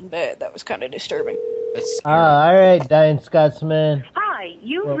when I was in bed. That was kind of disturbing. All right, Diane Scotsman. Hi,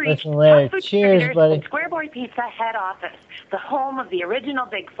 you've Well, reached listen later. Top Food Cheers, Distributors buddy. and Square Boy Pizza head office, the home of the original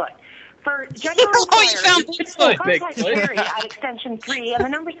Bigfoot. For general Oh, you found inquiries, Bigfoot. contact Bigfoot. Terry at extension 3 and the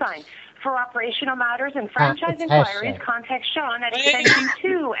number sign. For operational matters and franchise it's inquiries, hashtag. contact Sean at extension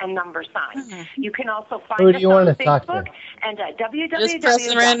 2 and number sign. You can also find Who do us you on want to talk to? Facebook and at Just press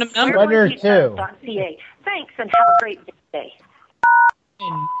the random number. One or two. www.squareboypizza.ca. Thanks and have a great day.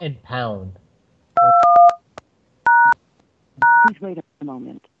 In pound. Please wait a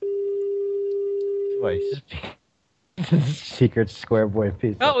moment. Wait, secret Square Boy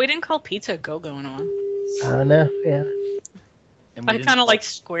Pizza. Oh, we didn't call pizza Go-Go in a while. Oh no, yeah. I kind of like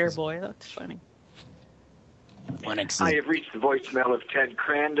Square Boy. That's funny. I have reached the voicemail of Ted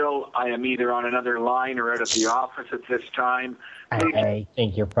Crandall. I am either on another line or out of the office at this time. I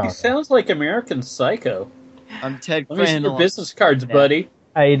think you're He probably. sounds like American Psycho. I'm Ted Let me see Crandall. your business cards, buddy.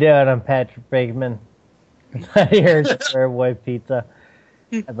 How you doing? I'm Patrick Bigman. Here's Square Boy Pizza.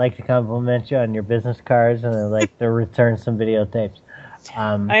 I'd like to compliment you on your business cards, and I'd like to return some videotapes.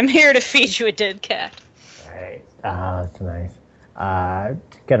 I'm here to feed you a dead cat. Right. Oh, that's nice.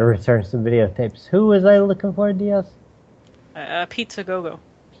 Got to return some videotapes. Who was I looking for, Diaz? Pizza Go-Go.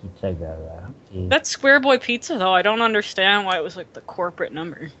 Pizza Go-Go. Jeez. That Square Boy Pizza, though, I don't understand why it was like the corporate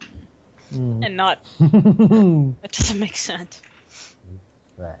number. Mm. And not... That doesn't make sense.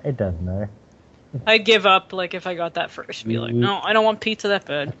 Right, it doesn't matter. I'd give up, like, if I got that first. Be like, no, I don't want pizza that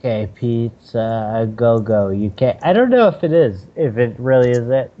bad. Okay, Pizza Go-Go. You can't. I don't know if it really is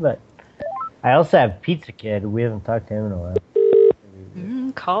it, but I also have Pizza Kid. We haven't talked to him in a while.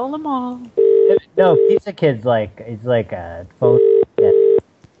 Call them all. No, Pizza Kid's it's like a phone. Yeah.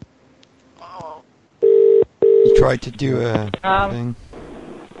 You tried to do a thing.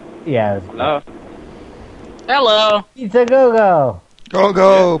 Yeah. Hello. Hello. Pizza Go-Go.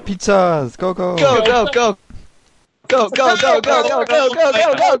 Go, pizzas, go. Go. Go, go, go, go, go, go, go,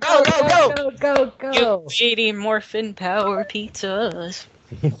 go, go, go, go. You 80 morphin power pizzas.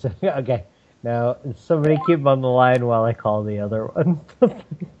 Okay. Now, somebody keep him on the line while I call the other one.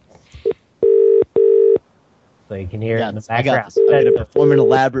 So you can hear it in the I background. got this. I'm going to perform an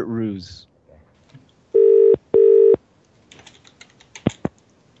elaborate ruse.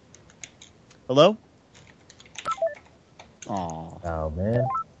 Hello? Oh, man.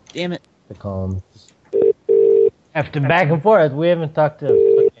 Damn it. To call him. After back and forth, we haven't talked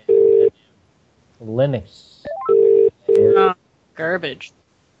to Linux. Garbage.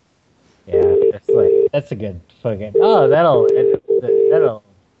 Yeah, that's a good fucking. Oh, that'll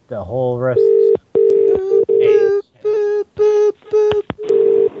the whole rest.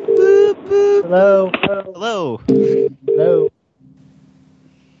 Hello. Hello. Hello.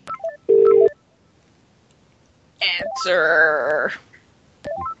 Answer.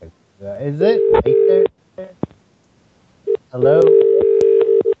 Is it? Hello.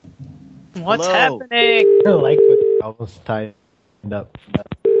 What's Hello. happening? I like what almost tied up.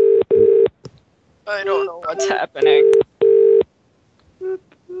 I don't know what's happening.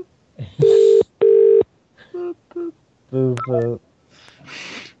 Boop, boop.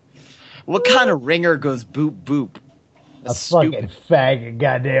 What kind of ringer goes boop boop? A fucking faggot,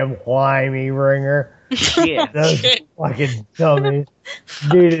 goddamn whiny ringer. Yeah. Those fucking dummies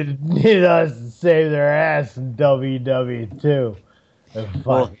needed us to save their ass in WW2.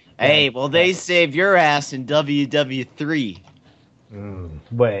 Well, they saved your ass in WW3.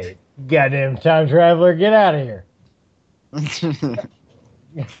 Wait, goddamn time traveler, get out of here.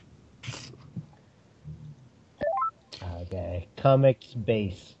 Okay, Comics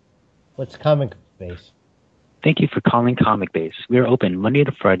Base. What's Comic Base? Thank you for calling Comic Base. We are open Monday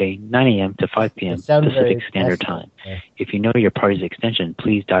to Friday, 9 a.m. to 5 p.m. Pacific Standard Time. If you know your party's extension,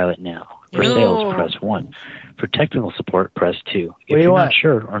 please dial it now. For sales, press 1. For technical support, press 2. If you're not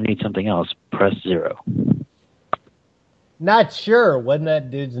sure or need something else, press 0. Not sure. Wasn't that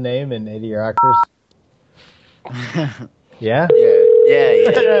dude's name in Idiocracy? Yeah?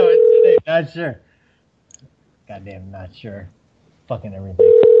 Yeah. Not sure. Goddamn, not sure. Fucking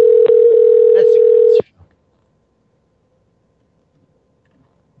everything. That's a good show.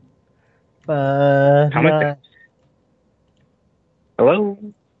 But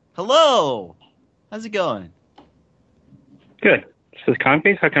Hello. How's it going? Good. This is Comic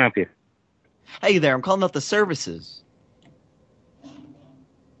Base. How can I help you? Hey there. I'm calling out the services.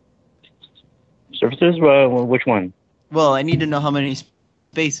 Services? Which one? Well, I need to know how many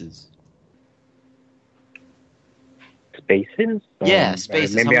spaces. Spaces? Yeah,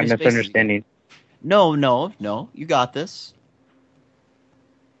 spaces. Maybe I'm misunderstanding. No. You got this.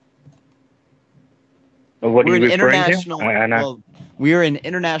 What are you referring to? We're an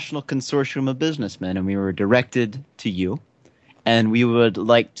international consortium of businessmen, and we were directed to you. And we would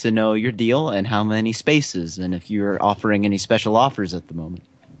like to know your deal and how many spaces, and if you're offering any special offers at the moment.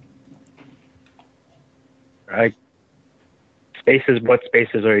 Spaces? What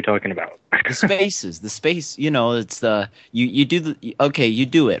spaces are you talking about? The spaces. The space, it's the... You do the... Okay, you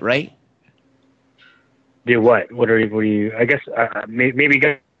do it, right? Do what? What are you... I guess maybe you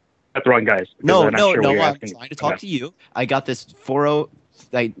got the wrong guys. No, I'm trying to talk to you. I got this 40...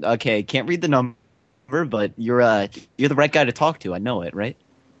 Okay, can't read the number, but you're the right guy to talk to. I know it, right?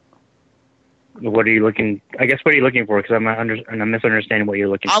 What are you looking... I guess what are you looking for? Because I'm misunderstanding what you're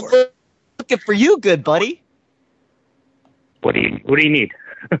looking for. I'm looking for you, good buddy. What do you need?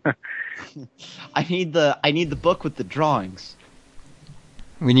 I need the book with the drawings.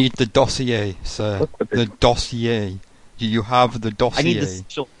 We need the dossier, sir. The dossier. Do you have the dossier? I need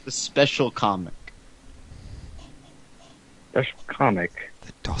the special comic. Special comic.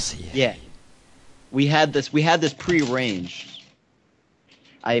 The dossier. Yeah. We had this prearranged.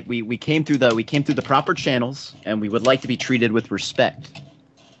 We came through the proper channels, and we would like to be treated with respect.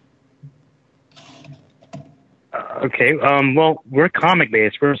 Okay. Well, we're Comic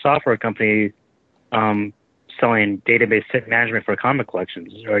Base. We're a software company selling database management for comic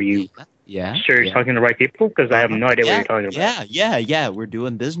collections. Are you sure you're talking to the right people? Because I have no idea what you're talking about. Yeah. We're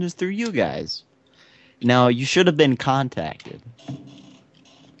doing business through you guys. Now, you should have been contacted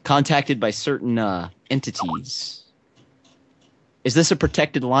by certain entities. Is this a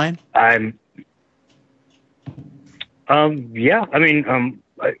protected line? Yeah. I mean,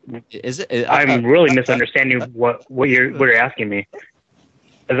 is it? I'm really misunderstanding what you're asking me.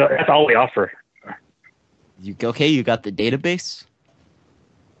 That's all we offer. You got the database?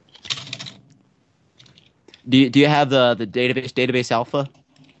 Do you have the database alpha?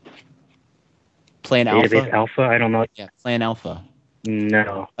 Plan alpha? Database alpha? I don't know. Yeah, Plan alpha.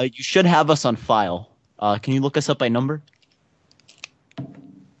 No. You should have us on file. Can you look us up by number?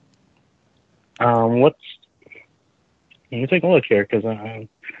 Let me take a look here, because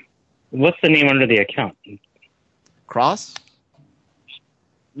what's the name under the account? Cross?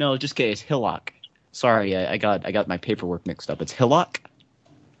 No, just kidding. It's Hillock. Sorry, I got my paperwork mixed up. It's Hillock.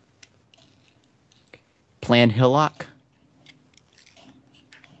 Plan Hillock.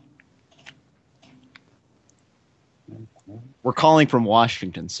 We're calling from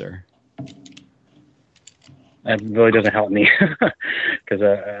Washington, sir. That really doesn't help me, because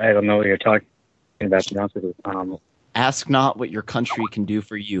I don't know what you're talking about. To be honest with you. Ask not what your country can do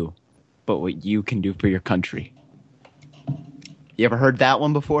for you, but what you can do for your country. You ever heard that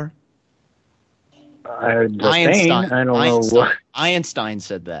one before? Einstein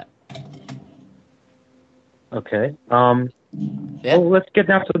said that. Okay. Well, let's get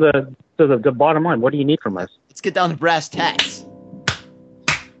down to the bottom line. What do you need from us? Let's get down to brass tacks.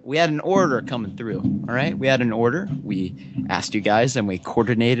 We had an order coming through. All right, we had an order. We asked you guys, and we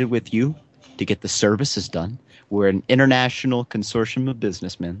coordinated with you to get the services done. We're an international consortium of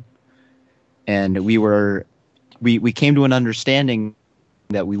businessmen. and we came to an understanding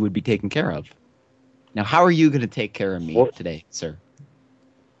that we would be taken care of. Now, how are you going to take care of me today, sir?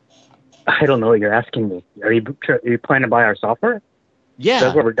 I don't know what you're asking me. Are you planning to buy our software?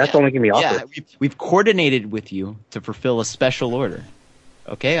 Yeah. That's only going to be offered. Yeah, we've coordinated with you to fulfill a special order.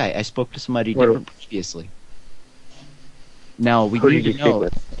 Okay, I spoke to somebody different previously. Now, we need to know,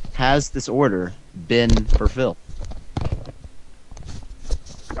 has this order been fulfilled?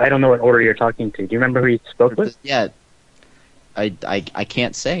 I don't know what order you're talking to. Do you remember who you spoke with? Yeah. I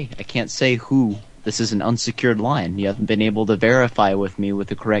can't say. I can't say who. This is an unsecured line. You haven't been able to verify with me with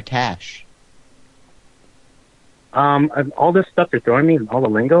the correct hash. All this stuff you're throwing me, all the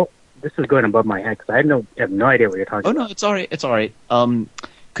lingo, this is going above my head because I have no idea what you're talking about. Oh, no, it's all right. It's all right.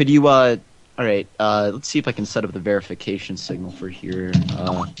 Could you, all right, let's see if I can set up the verification signal for here.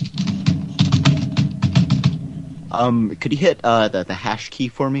 Could you hit the hash key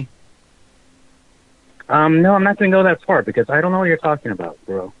for me? No, I'm not going to go that far because I don't know what you're talking about,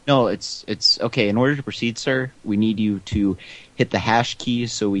 bro. No, it's okay. In order to proceed, sir, we need you to hit the hash key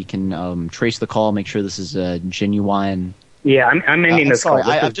so we can trace the call, make sure this is a genuine. Yeah, I'm ending this call.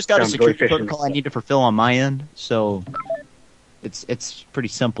 I've just got a security protocol I need to fulfill on my end, so it's pretty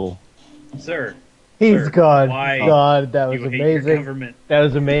simple. Sir. He's gone. Why God, that was amazing. That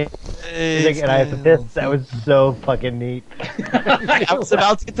was amazing. And I have to piss. That was so fucking neat. I was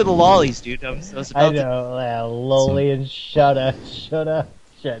about to get to the lollies, dude. I know. Lolly and shut up. Shut.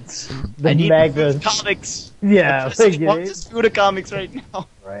 I need comics. Yeah. I want to do the comics right now.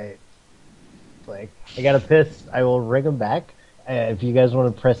 Right. Like, I gotta piss. I will ring him back. If you guys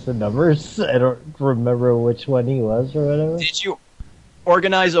want to press the numbers, I don't remember which one he was or whatever. Did you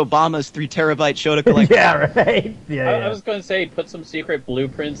organize Obama's 3 terabyte show to collect? Yeah, right. Yeah, I was going to say, put some secret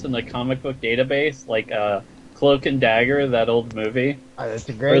blueprints in the comic book database, like Cloak and Dagger, that old movie. That's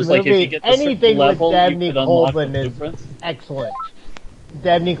a great movie. Like, if you get anything level, with Dabney Coleman is excellent.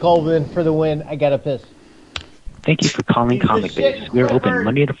 Dabney Coleman for the win. I gotta piss. Thank you for calling Comic Base. We are open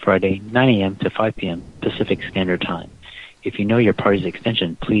Monday to Friday, 9 a.m. to 5 p.m. Pacific Standard Time. If you know your party's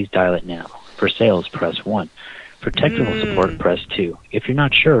extension, please dial it now. For sales, press 1. For technical support, press 2. If you're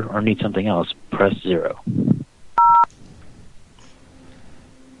not sure or need something else, press 0.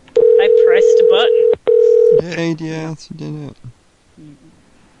 I pressed a button. Yeah, you did it.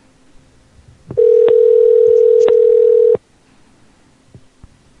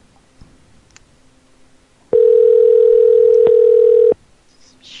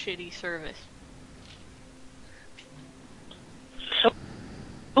 Shitty service.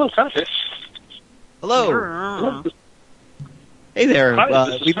 Hello, Francis. Hello. Hey there.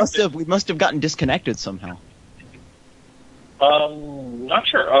 We must have gotten disconnected somehow. Not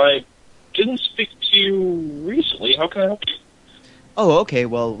sure. I didn't speak to you recently. How can I help you? Oh, okay.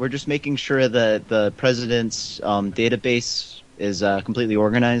 Well, we're just making sure that the president's database is completely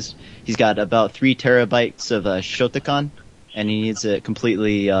organized. He's got about 3 terabytes of Shotokan, and he needs it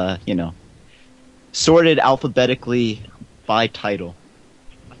completely, sorted alphabetically by title.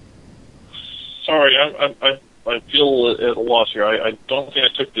 Sorry, I feel at a loss here. I don't think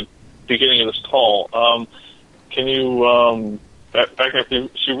I took the beginning of this call. Can you back up? You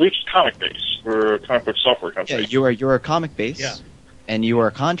reached Comic Base. We're a comic book software company. Yeah, you're a Comic Base. Yeah. And you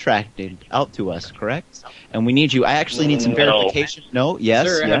are contracted out to us, correct? And we need you. I actually need some verification. No, yes.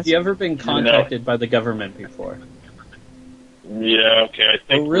 Sir, yes. Have you ever been contacted by the government before? Yeah, okay. I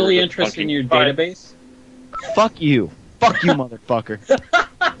think we're really interested in your database. Fuck you, motherfucker.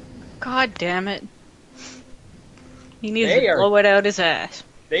 God damn it. He needs to blow it out his ass.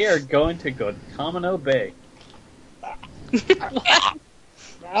 They are going to go to Kamino Bay.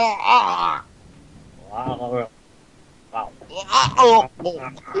 Wow.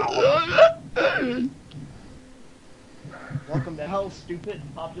 Welcome to hell, stupid.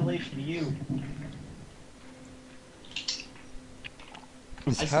 Population to you.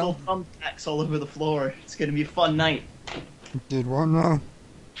 I still thumbtacks all over the floor. It's gonna be a fun night. Did what now?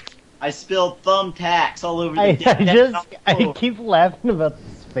 I spilled thumbtacks all over the I keep laughing about the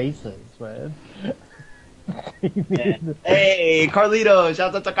spaces, man. Hey, Carlito!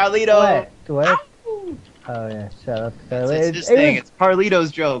 Shout out to Carlito! What? Oh yeah, shout out to Carlito. It's thing. It's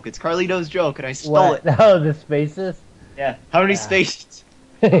Carlito's joke. It's Carlito's joke, and I stole it. Oh, the spaces? Yeah. How many spaces?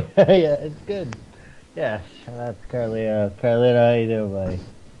 Yeah, it's good. Yeah, shout out to Carlito. Carlito, how you doing, buddy?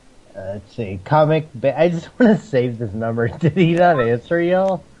 Let's see. I just want to save this number. Did he not answer,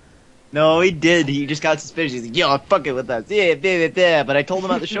 y'all? No, he did. He just got suspicious. He's like, yo, fuck it with us. Yeah. But I told him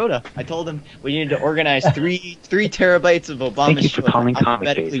about the Shota. I told him we needed to organize 3 terabytes of Obama's Thank you for calling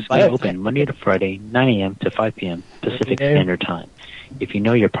Comic Base. We open Monday to Friday, 9 a.m. to 5 p.m. Pacific Standard Time. If you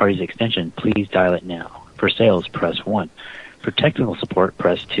know your party's extension, please dial it now. For sales, press 1. For technical support,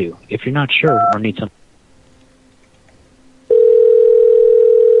 press 2. If you're not sure or need some...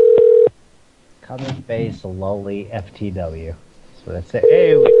 Comic base lolly FTW. That's what I say.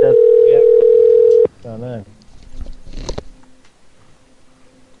 Hey, what's up? What's going on?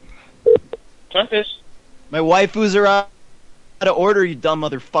 Tempest. My waifus are out of order, you dumb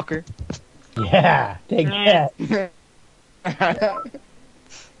motherfucker. Yeah, take that.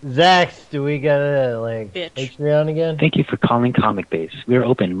 Zax, do we gotta, like, Patreon again? Thank you for calling Comic Base. We are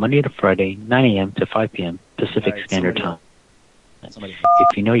open Monday to Friday, 9 a.m. to 5 p.m. Pacific Standard Time.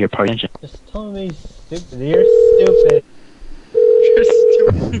 If you know your party extension... Just tell me stupid. You're stupid. You're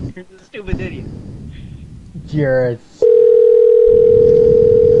stupid. You're a stupid idiot. You're a...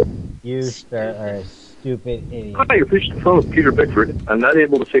 You are a stupid idiot. Hi, you're reached the phone with Peter Bickford. I'm not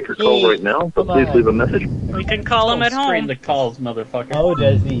able to take your call right now, but please leave a message. We can call him at home. Screen the calls, motherfucker. Oh,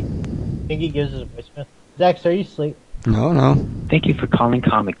 does he? Think he gives us a voicemail? Zax, are you asleep? No. Thank you for calling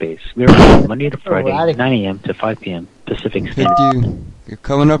Comic Base. We are open Monday to Friday, 9 a.m. to 5 p.m. Pacific Standard Time. You're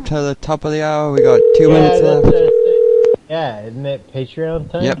coming up to the top of the hour. We got 2 minutes left. Yeah, isn't it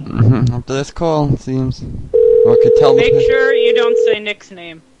Patreon time? Yep. After this call, it seems. Or I could tell. Make sure you don't say Nick's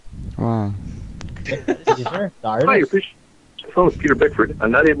name. Why? Hi, you're reached the phone with Peter Bickford. I'm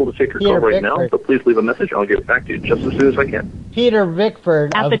not able to take your call right now, but please leave a message. I'll get back to you just as soon as I can. Peter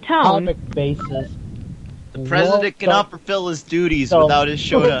Bickford At of the tone. Comic Bases. The president cannot fulfill his duties without his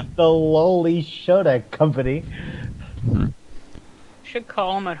Shota. The lowly Shota company. Should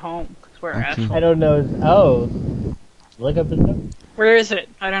call him at home because we're assholes. I don't know. Oh, look up his number. Where is it?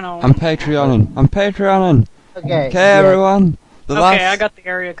 I don't know. I'm Patreoning. Okay. Okay, everyone. I got the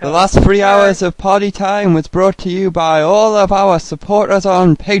area code. The last 3 hours of Party Time was brought to you by all of our supporters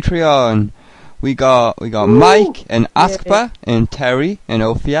on Patreon. We got Mike and Askba and Terry and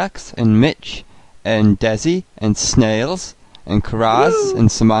Ophiax and Mitch and Desi and Snails and Karaz and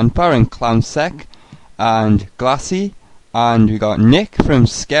Samantha and Clownsec and Glassy, and we got Nick from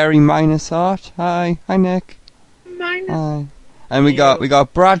Scary Minus Art. Hi Nick. Hi. And we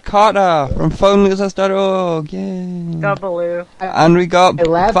got Brad Carter from phonelosers.org. Yay. Double. And we got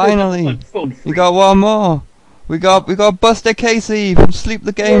finally we got one more. We got Buster Casey from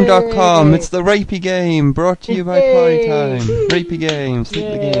sleepthegame.com. Yay. It's the Rapey Game, brought to you by Party Time. Rapey Game,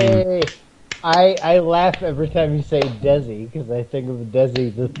 Sleep the Game. I laugh every time you say Desi, because I think of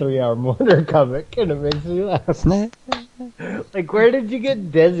Desi, the 3-hour Wonder comic, and it makes me laugh. Like, where did you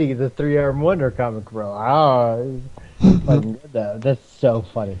get Desi, the 3-hour Wonder comic, bro? Oh, it's fucking good, though. That's so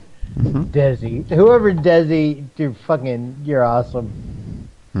funny. Desi. Whoever Desi, dude, you're awesome.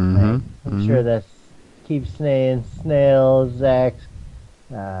 I'm sure that's keep saying Snails, Zax.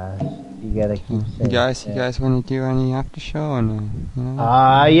 You gotta keep saying You guys want to do any after show? Or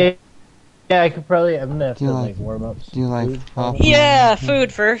yeah. Yeah, I could probably. I'm gonna have to warm up. Do you like? Yeah,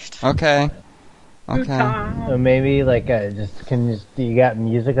 food first. Okay. So maybe do you got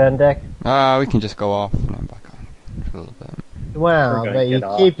music on deck? We can just go off and I'm back on for a little bit. Wow, but you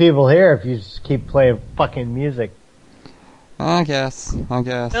keep people here if you just keep playing fucking music. I guess.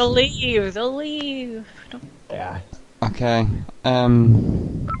 They'll leave. Yeah. Okay.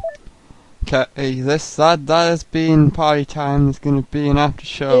 Okay, that has been Party Time. There's gonna be an after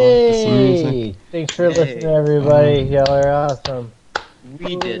show for some music. Thanks for listening, everybody. Y'all are awesome.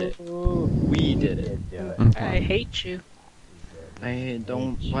 We did it. We did it. Okay. I hate you.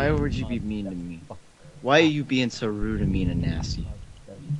 Why would you be mean to me? Why are you being so rude and mean and nasty?